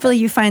 Well, hopefully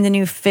you find a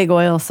new fig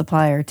oil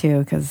supplier too,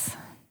 because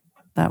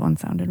that one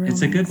sounded really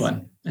It's a good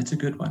one. It's a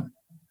good one.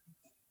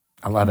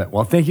 I love it.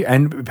 Well, thank you.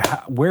 And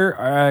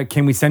where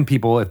can we send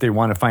people if they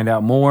want to find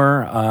out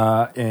more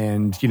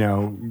and,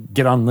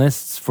 get on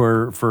lists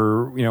for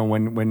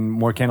when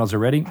more candles are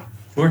ready?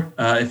 Sure.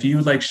 If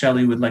you, like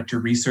Shelley, would like to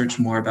research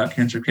more about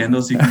Cantrip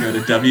Candles, you can go to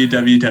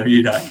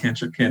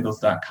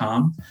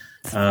www.cantripcandles.com.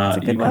 You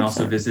can website.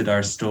 also visit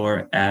our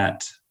store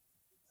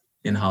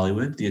in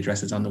Hollywood. The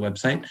address is on the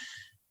website.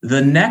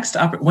 The next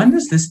when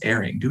is this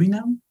airing? Do we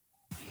know?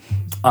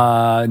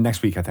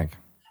 Next week, I think.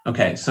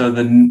 Okay, so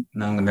they're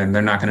not going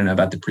to know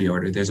about the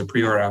pre-order. There's a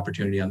pre-order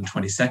opportunity on the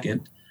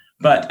 22nd,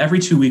 but every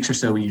 2 weeks or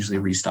so, we usually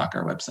restock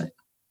our website.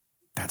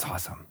 That's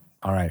awesome.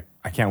 All right,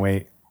 I can't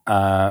wait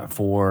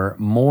for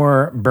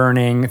more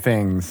burning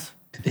things.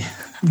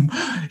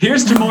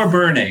 Here's to more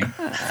burning.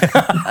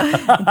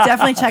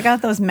 Definitely check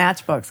out those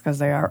matchbooks because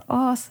they are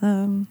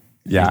awesome.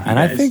 Yeah, and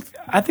I think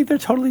they're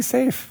totally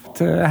safe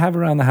to have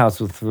around the house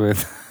with Quinn,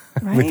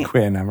 right?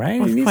 Quinn.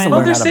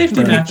 They're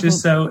safety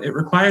matches, so it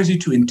requires you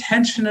to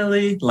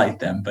intentionally light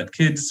them. But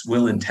kids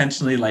will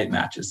intentionally light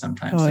matches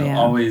sometimes,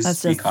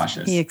 always be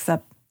cautious. He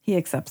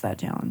accepts that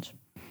challenge.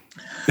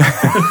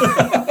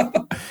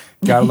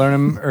 Got to learn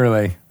them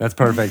early. That's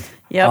perfect.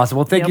 Yep. Awesome.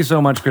 Well, thank you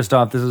so much,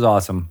 Christoff. This is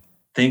awesome.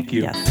 Thank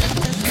you. Yes.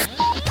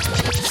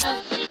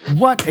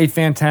 What a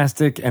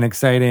fantastic and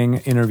exciting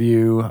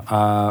interview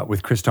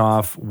with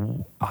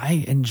Christoff.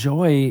 I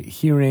enjoy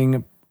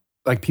hearing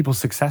people's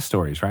success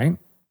stories, right?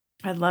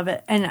 I love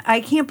it. And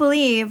I can't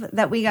believe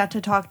that we got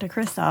to talk to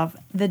Christoff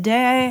the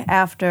day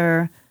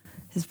after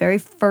his very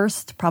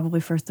first,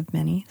 probably first of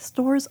many,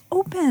 stores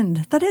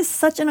opened. That is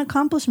such an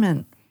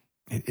accomplishment.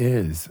 It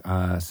is.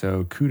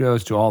 So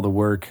kudos to all the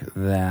work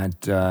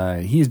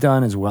that he's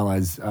done, as well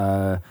as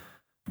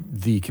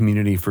the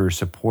community for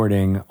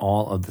supporting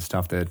all of the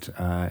stuff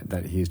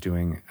that he's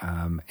doing.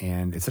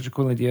 And it's such a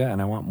cool idea,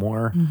 and I want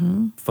more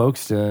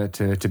folks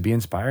to be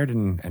inspired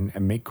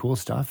and make cool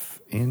stuff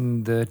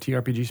in the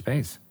TRPG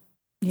space.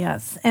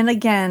 Yes. And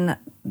again,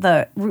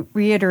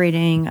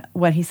 reiterating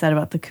what he said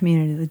about the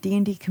community, the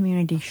D&D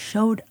community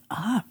showed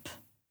up.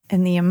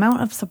 And the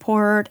amount of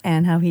support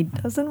and how he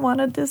doesn't want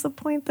to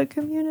disappoint the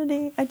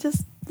community. I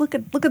just look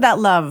at that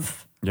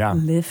love. Yeah.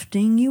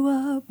 Lifting you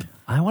up.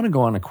 I want to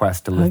go on a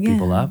quest to lift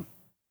people up.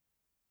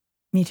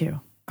 Me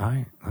too. All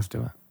right, let's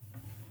do it.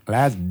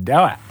 Let's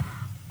do it.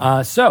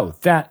 So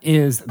that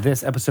is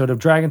this episode of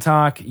Dragon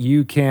Talk.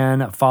 You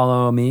can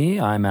follow me.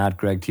 I'm at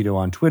Greg Tito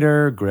on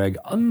Twitter,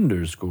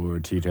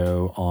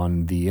 Greg_Tito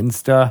on the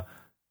Insta.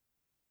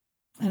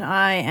 And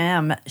I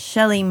am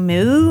Shelly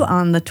Moo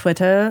on the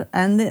Twitter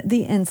and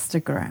the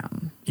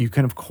Instagram. You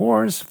can, of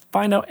course,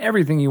 find out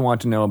everything you want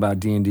to know about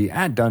D&D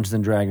at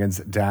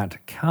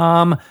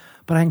DungeonsandDragons.com.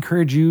 But I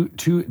encourage you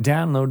to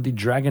download the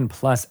Dragon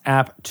Plus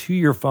app to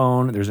your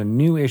phone. There's a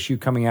new issue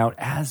coming out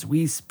as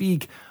we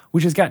speak,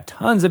 which has got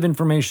tons of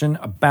information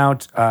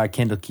about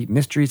Candlekeep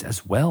Mysteries,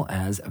 as well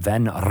as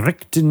Van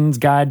Richten's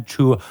Guide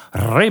to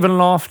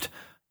Ravenloft.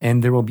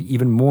 And there will be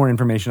even more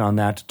information on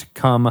that to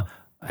come.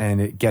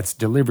 And it gets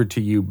delivered to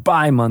you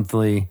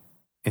bi-monthly.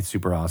 It's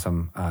super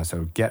awesome.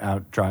 So get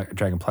out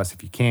Dragon Plus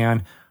if you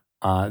can.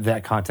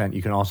 That content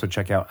you can also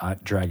check out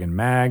at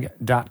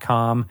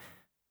dragonmag.com.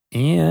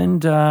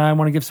 And I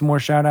want to give some more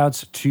shout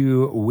outs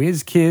to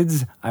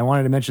WizKids. I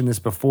wanted to mention this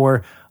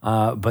before,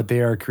 but they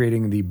are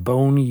creating the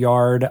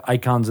Boneyard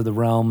Icons of the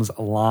Realms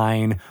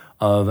line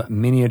of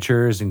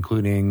miniatures,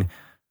 including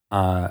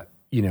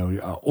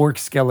orc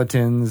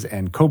skeletons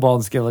and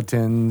kobold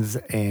skeletons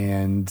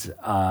and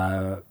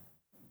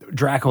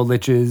Draco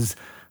liches,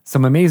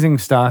 some amazing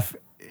stuff.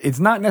 It's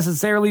not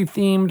necessarily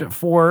themed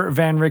for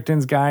Van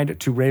Richten's Guide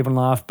to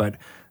Ravenloft, but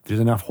there's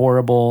enough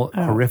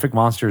horrific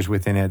monsters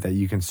within it that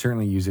you can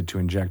certainly use it to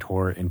inject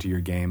horror into your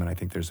game, and I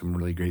think there's some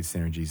really great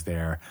synergies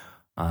there.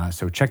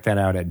 So check that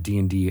out at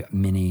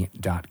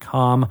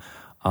dndmini.com.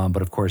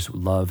 But of course,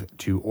 love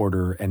to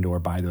order and or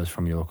buy those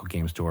from your local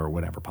game store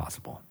whenever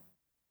possible.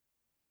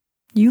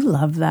 You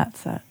love that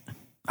set.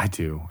 I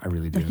do. I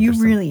really do.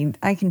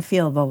 I can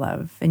feel the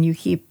love, and you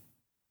keep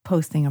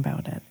posting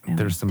about it.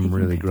 There's some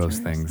really gross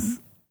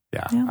things.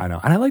 Yeah, I know.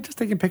 And I like just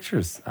taking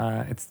pictures.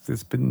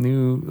 It's been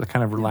new,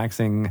 kind of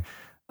relaxing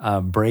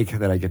break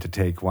that I get to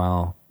take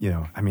while,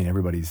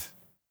 everybody's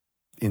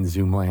in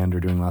Zoom land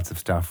or doing lots of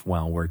stuff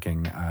while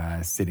working,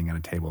 sitting at a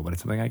table. But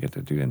it's something I get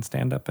to do and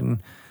stand up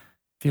and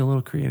feel a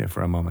little creative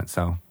for a moment.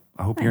 So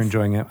I hope you're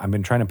enjoying it. I've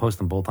been trying to post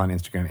them both on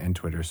Instagram and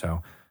Twitter.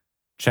 So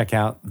check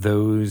out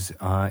those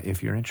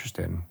if you're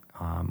interested.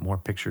 More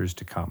pictures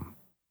to come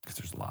because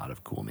there's a lot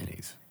of cool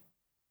minis.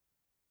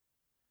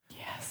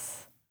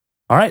 Yes.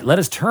 All right, let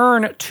us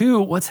turn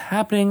to what's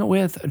happening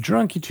with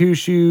Drunky Two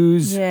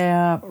Shoes.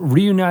 Yeah.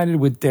 Reunited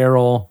with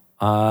Daryl.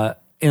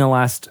 In the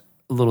last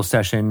little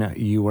session,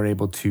 you were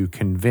able to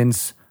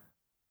convince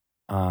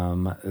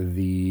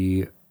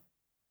the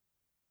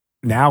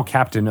now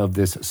captain of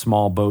this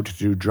small boat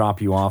to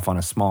drop you off on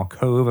a small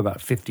cove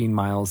about 15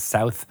 miles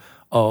south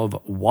of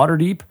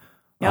Waterdeep.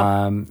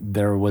 Yep.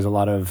 There was a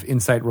lot of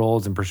insight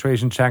rolls and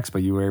persuasion checks,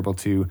 but you were able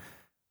to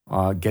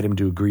get him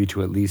to agree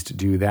to at least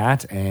do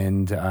that.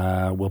 And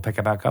we'll pick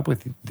it back up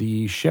with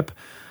the ship,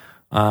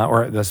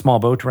 or the small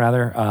boat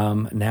rather,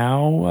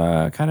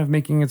 now kind of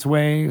making its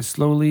way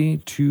slowly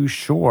to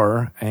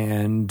shore.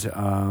 And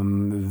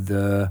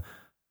the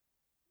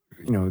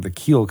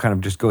keel kind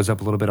of just goes up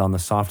a little bit on the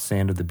soft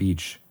sand of the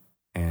beach.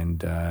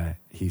 And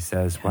he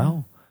says,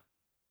 well,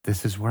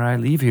 this is where I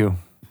leave you.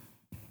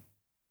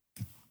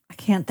 I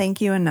can't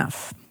thank you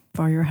enough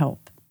for your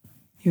help.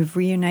 You've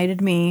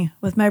reunited me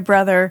with my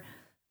brother.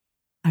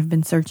 I've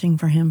been searching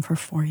for him for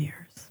 4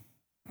 years.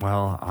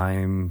 Well,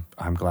 I'm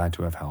glad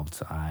to have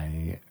helped.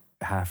 I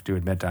have to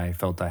admit I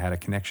felt I had a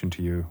connection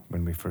to you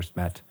when we first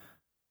met.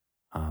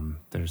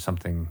 There's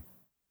something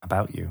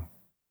about you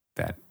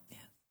that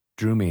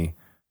drew me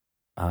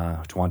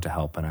to want to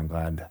help, and I'm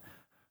glad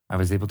I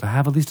was able to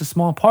have at least a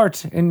small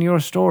part in your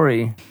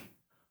story.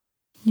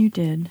 You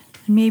did.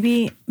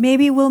 Maybe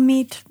we'll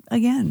meet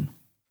again.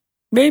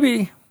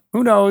 Maybe.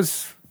 Who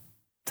knows?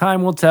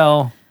 Time will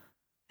tell.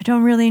 I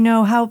don't really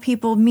know how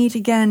people meet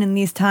again in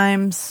these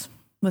times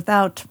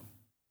without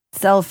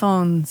cell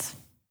phones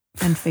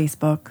and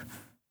Facebook,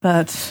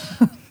 but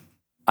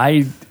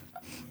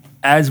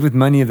as with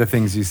many of the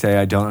things you say,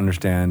 I don't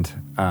understand,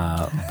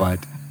 but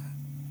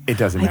it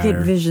doesn't matter. I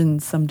get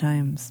visions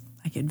sometimes.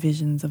 I get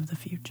visions of the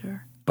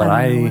future. But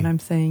I don't know what I'm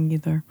saying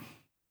either.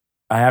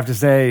 I have to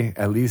say,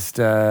 at least,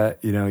 you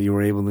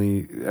were able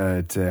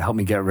to help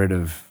me get rid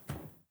of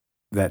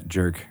that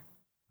jerk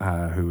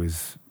who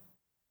was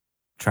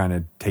trying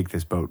to take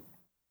this boat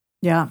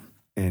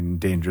in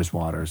dangerous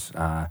waters.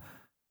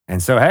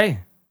 And so, hey,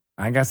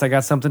 I guess I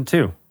got something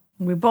too.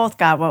 We both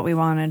got what we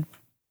wanted.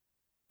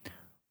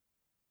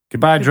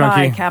 Goodbye,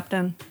 drunkie.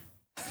 Captain.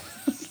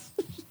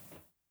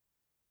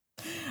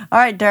 All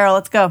right, Daryl,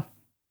 let's go.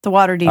 To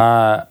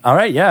Waterdeep. All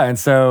right, yeah. And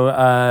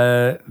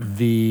so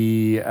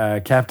the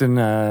Captain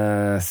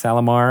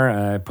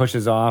Salamar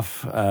pushes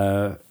off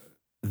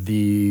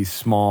the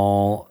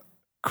small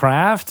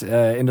craft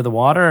into the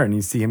water, and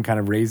you see him kind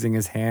of raising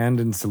his hand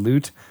in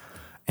salute.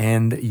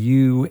 And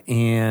you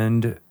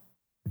and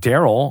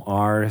Daryl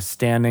are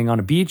standing on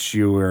a beach.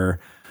 You were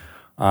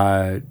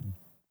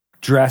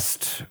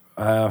dressed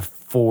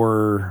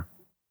for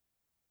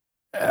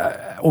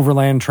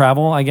overland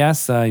travel, I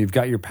guess. You've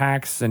got your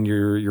packs and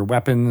your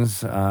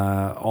weapons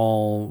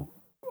all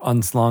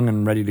unslung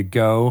and ready to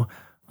go.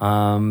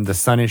 The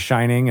sun is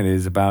shining. It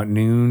is about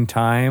noon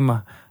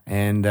time,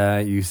 and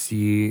you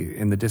see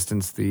in the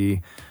distance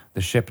the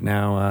ship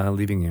now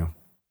leaving you.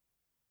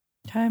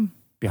 Time.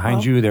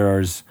 Behind you,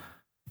 there's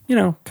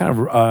kind of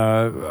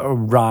a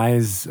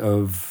rise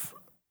of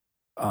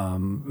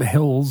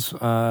hills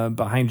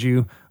behind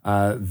you.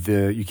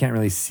 You can't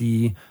really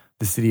see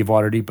the city of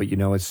Waterdeep, but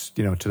it's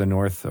to the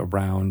north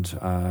around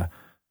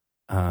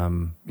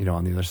on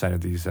the other side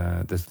of these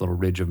this little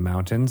ridge of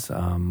mountains,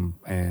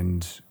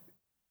 and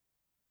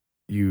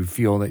you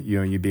feel that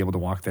you'd be able to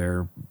walk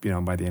there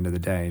by the end of the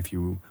day if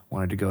you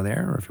wanted to go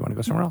there or if you want to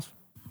go somewhere else.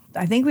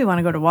 I think we want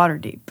to go to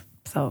Waterdeep,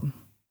 so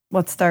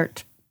let's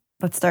start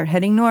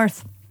heading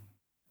north.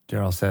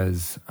 Daryl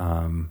says,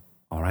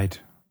 all right,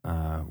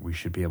 we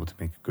should be able to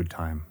make a good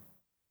time.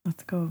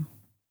 Let's go,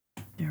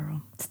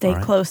 Daryl. Stay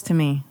close to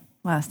me.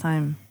 Last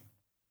time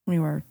we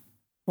were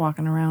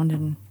walking around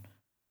in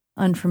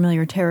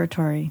unfamiliar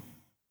territory,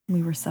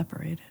 we were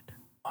separated.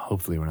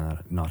 Hopefully we're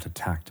not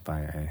attacked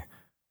by a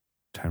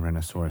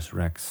Tyrannosaurus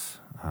Rex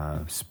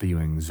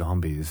spewing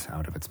zombies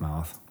out of its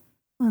mouth.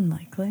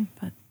 Unlikely,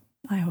 but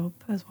I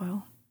hope as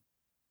well.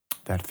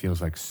 That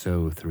feels like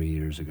 3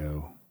 years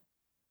ago.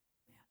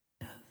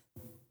 Yeah,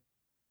 it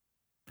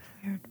does.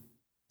 Weird.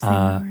 Same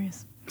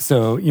memories.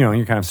 So,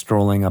 you're kind of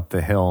strolling up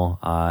the hill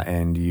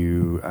and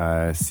you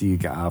see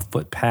a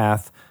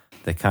footpath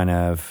that kind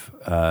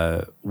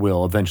of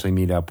will eventually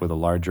meet up with a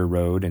larger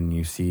road, and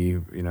you see,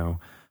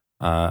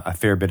 a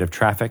fair bit of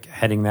traffic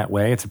heading that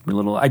way. It's a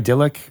little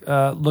idyllic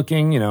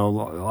looking,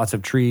 lots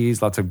of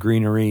trees, lots of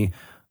greenery,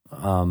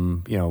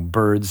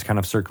 birds kind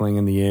of circling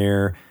in the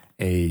air,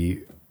 a,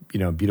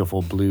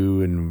 beautiful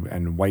blue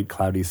and white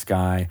cloudy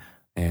sky,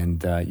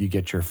 and you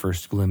get your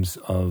first glimpse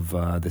of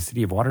the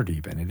city of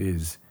Waterdeep, and it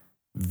is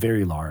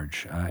very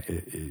large.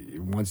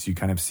 Once you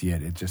kind of see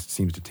it, it just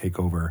seems to take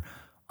over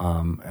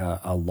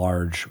a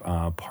large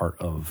part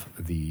of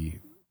the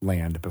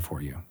land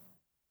before you.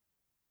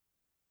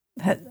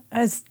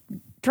 Has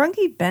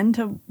Drunkie been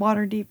to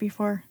Waterdeep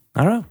before?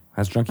 I don't know.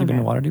 Has Drunkie been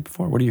to Waterdeep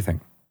before? What do you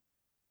think?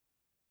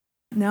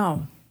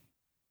 No,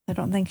 I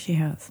don't think she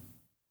has.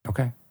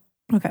 Okay.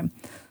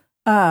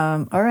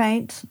 All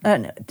right.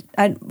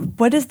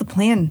 What is the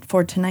plan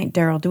for tonight,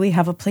 Daryl? Do we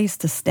have a place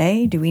to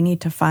stay? Do we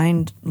need to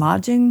find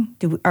lodging?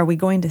 Are we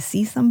going to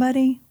see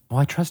somebody?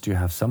 Well, I trust you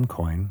have some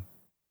coin.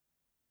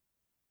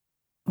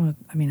 Well,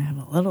 I have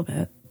a little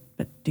bit,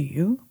 but do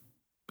you?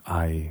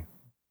 I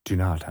do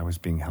not. I was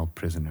being held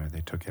prisoner.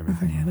 They took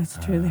everything. Yeah, that's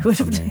true. They would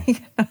have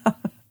taken it.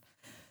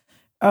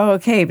 Oh,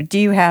 okay. But do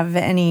you have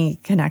any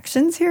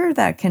connections here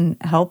that can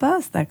help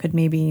us, that could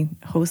maybe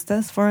host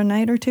us for a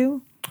night or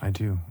two? I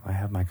do. I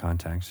have my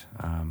contacts.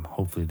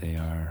 Hopefully they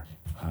are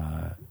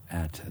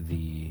at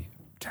the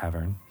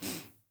tavern.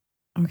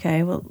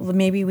 Okay. Well,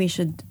 maybe we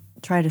should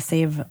try to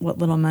save what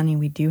little money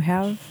we do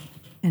have.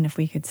 And if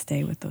we could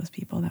stay with those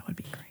people, that would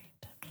be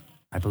great.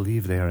 I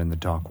believe they are in the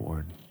dock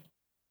ward.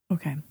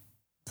 Okay.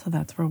 So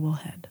that's where we'll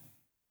head.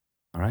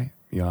 All right.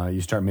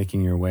 You start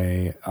making your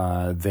way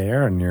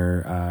there, and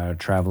you're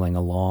traveling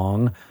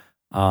along,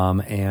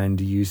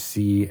 and you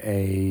see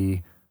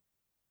a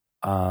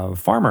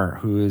farmer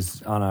who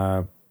is on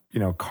a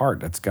cart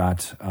that's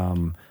got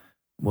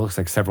what looks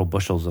like several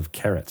bushels of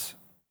carrots,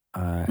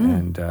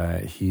 and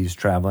he's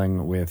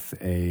traveling with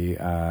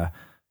a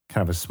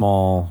kind of a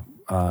small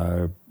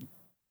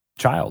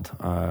child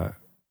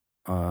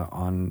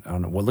on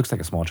what looks like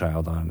a small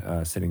child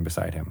on sitting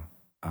beside him,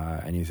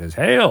 and he says,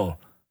 "Hail!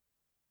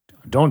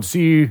 Don't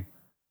see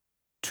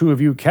two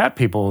of you cat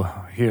people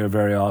here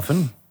very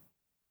often."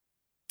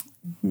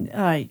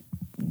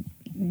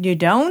 You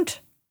don't?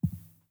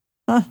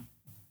 Huh.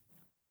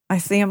 I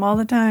see him all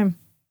the time.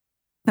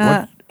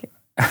 What?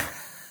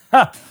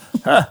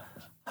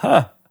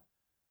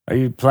 Are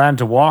you plan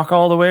to walk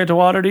all the way to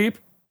Waterdeep?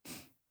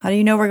 How do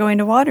you know we're going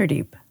to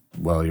Waterdeep?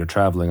 Well, you're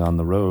traveling on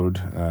the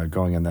road,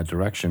 going in that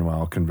direction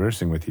while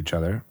conversing with each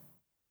other.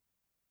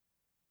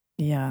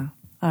 Yeah,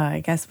 I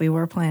guess we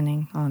were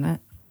planning on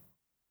it.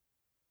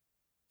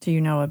 Do you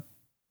know a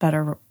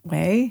better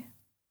way?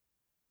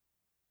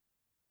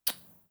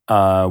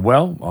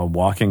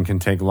 Walking can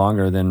take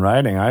longer than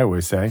riding, I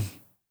always say.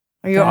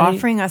 Are you Daddy?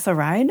 offering us a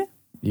ride?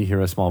 You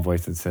hear a small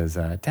voice that says,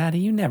 Daddy,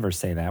 you never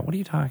say that. What are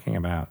you talking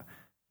about?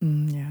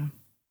 Yeah.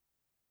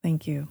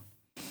 Thank you.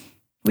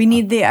 We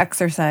need the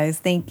exercise.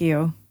 Thank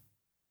you.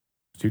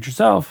 Suit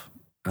yourself.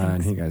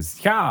 And he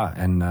goes, yeah.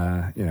 And,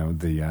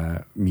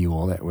 the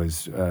mule that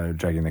was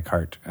dragging the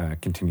cart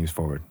continues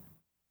forward.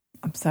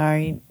 I'm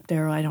sorry,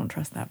 Daryl. I don't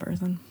trust that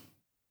person.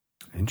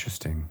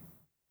 Interesting.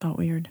 Felt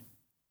weird.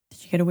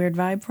 Did you get a weird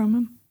vibe from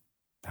him?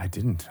 I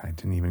didn't. I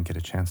didn't even get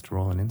a chance to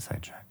roll an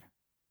insight check.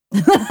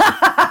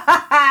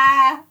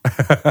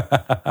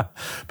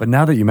 But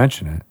now that you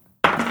mention it,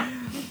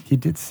 he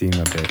did seem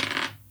a bit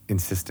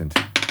insistent.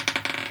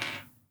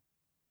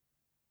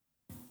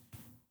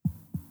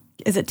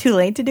 Is it too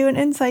late to do an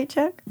insight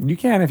check? You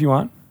can if you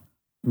want.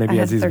 Maybe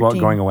as he's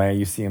 13. going away,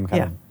 you see him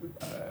kind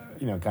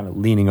of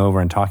leaning over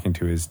and talking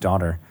to his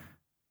daughter.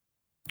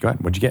 Go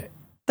ahead. What'd you get?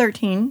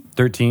 13.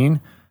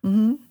 13?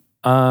 Mm-hmm.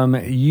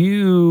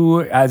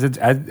 You, as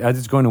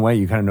it's going away,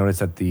 you kind of notice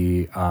that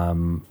the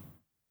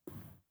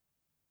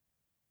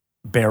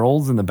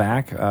barrels in the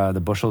back, the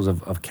bushels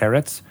of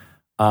carrots,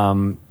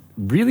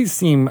 really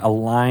seem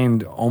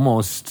aligned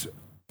almost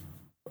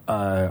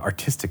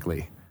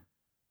artistically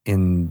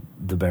in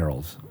the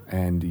barrels.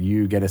 And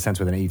you get a sense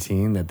with an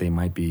 18 that they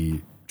might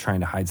be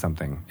trying to hide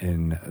something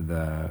in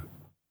the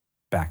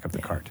back of the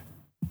cart.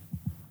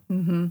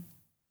 Mm-hmm.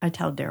 I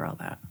tell Daryl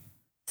that.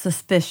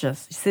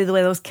 Suspicious. You see the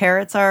way those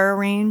carrots are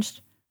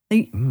arranged?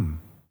 Too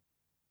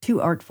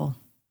artful.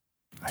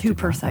 Too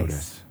precise.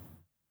 Notice.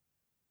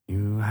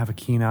 You have a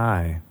keen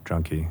eye,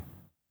 Drunky.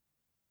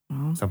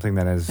 Well, something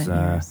that is...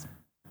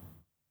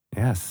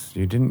 yes,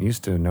 you didn't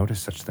used to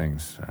notice such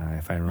things,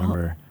 if I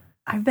remember. Well,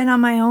 I've been on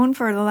my own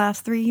for the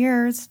last 3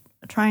 years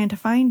trying to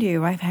find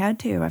you. I've had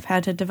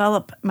to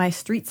develop my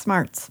street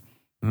smarts.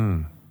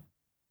 Perhaps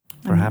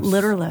I'm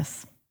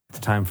litterless. It's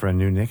time for a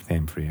new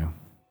nickname for you.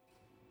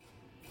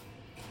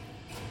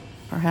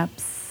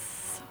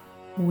 Perhaps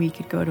we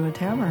could go to a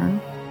tavern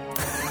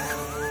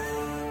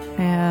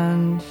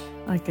and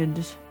I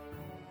could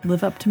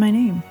live up to my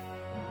name.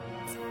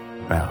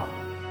 Well,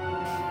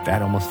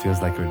 that almost feels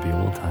like it would be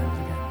old times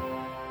again.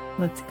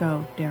 Let's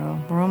go,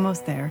 Daryl. We're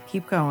almost there.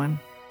 Keep going.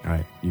 All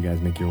right, you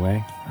guys make your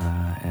way,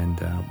 and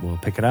we'll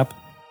pick it up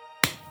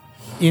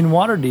in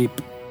Waterdeep.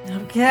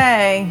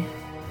 Okay.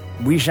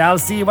 We shall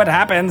see what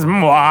happens.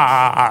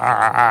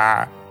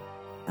 I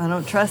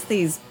don't trust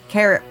these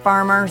carrot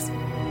farmers.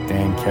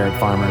 Dang carrot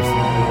farmers.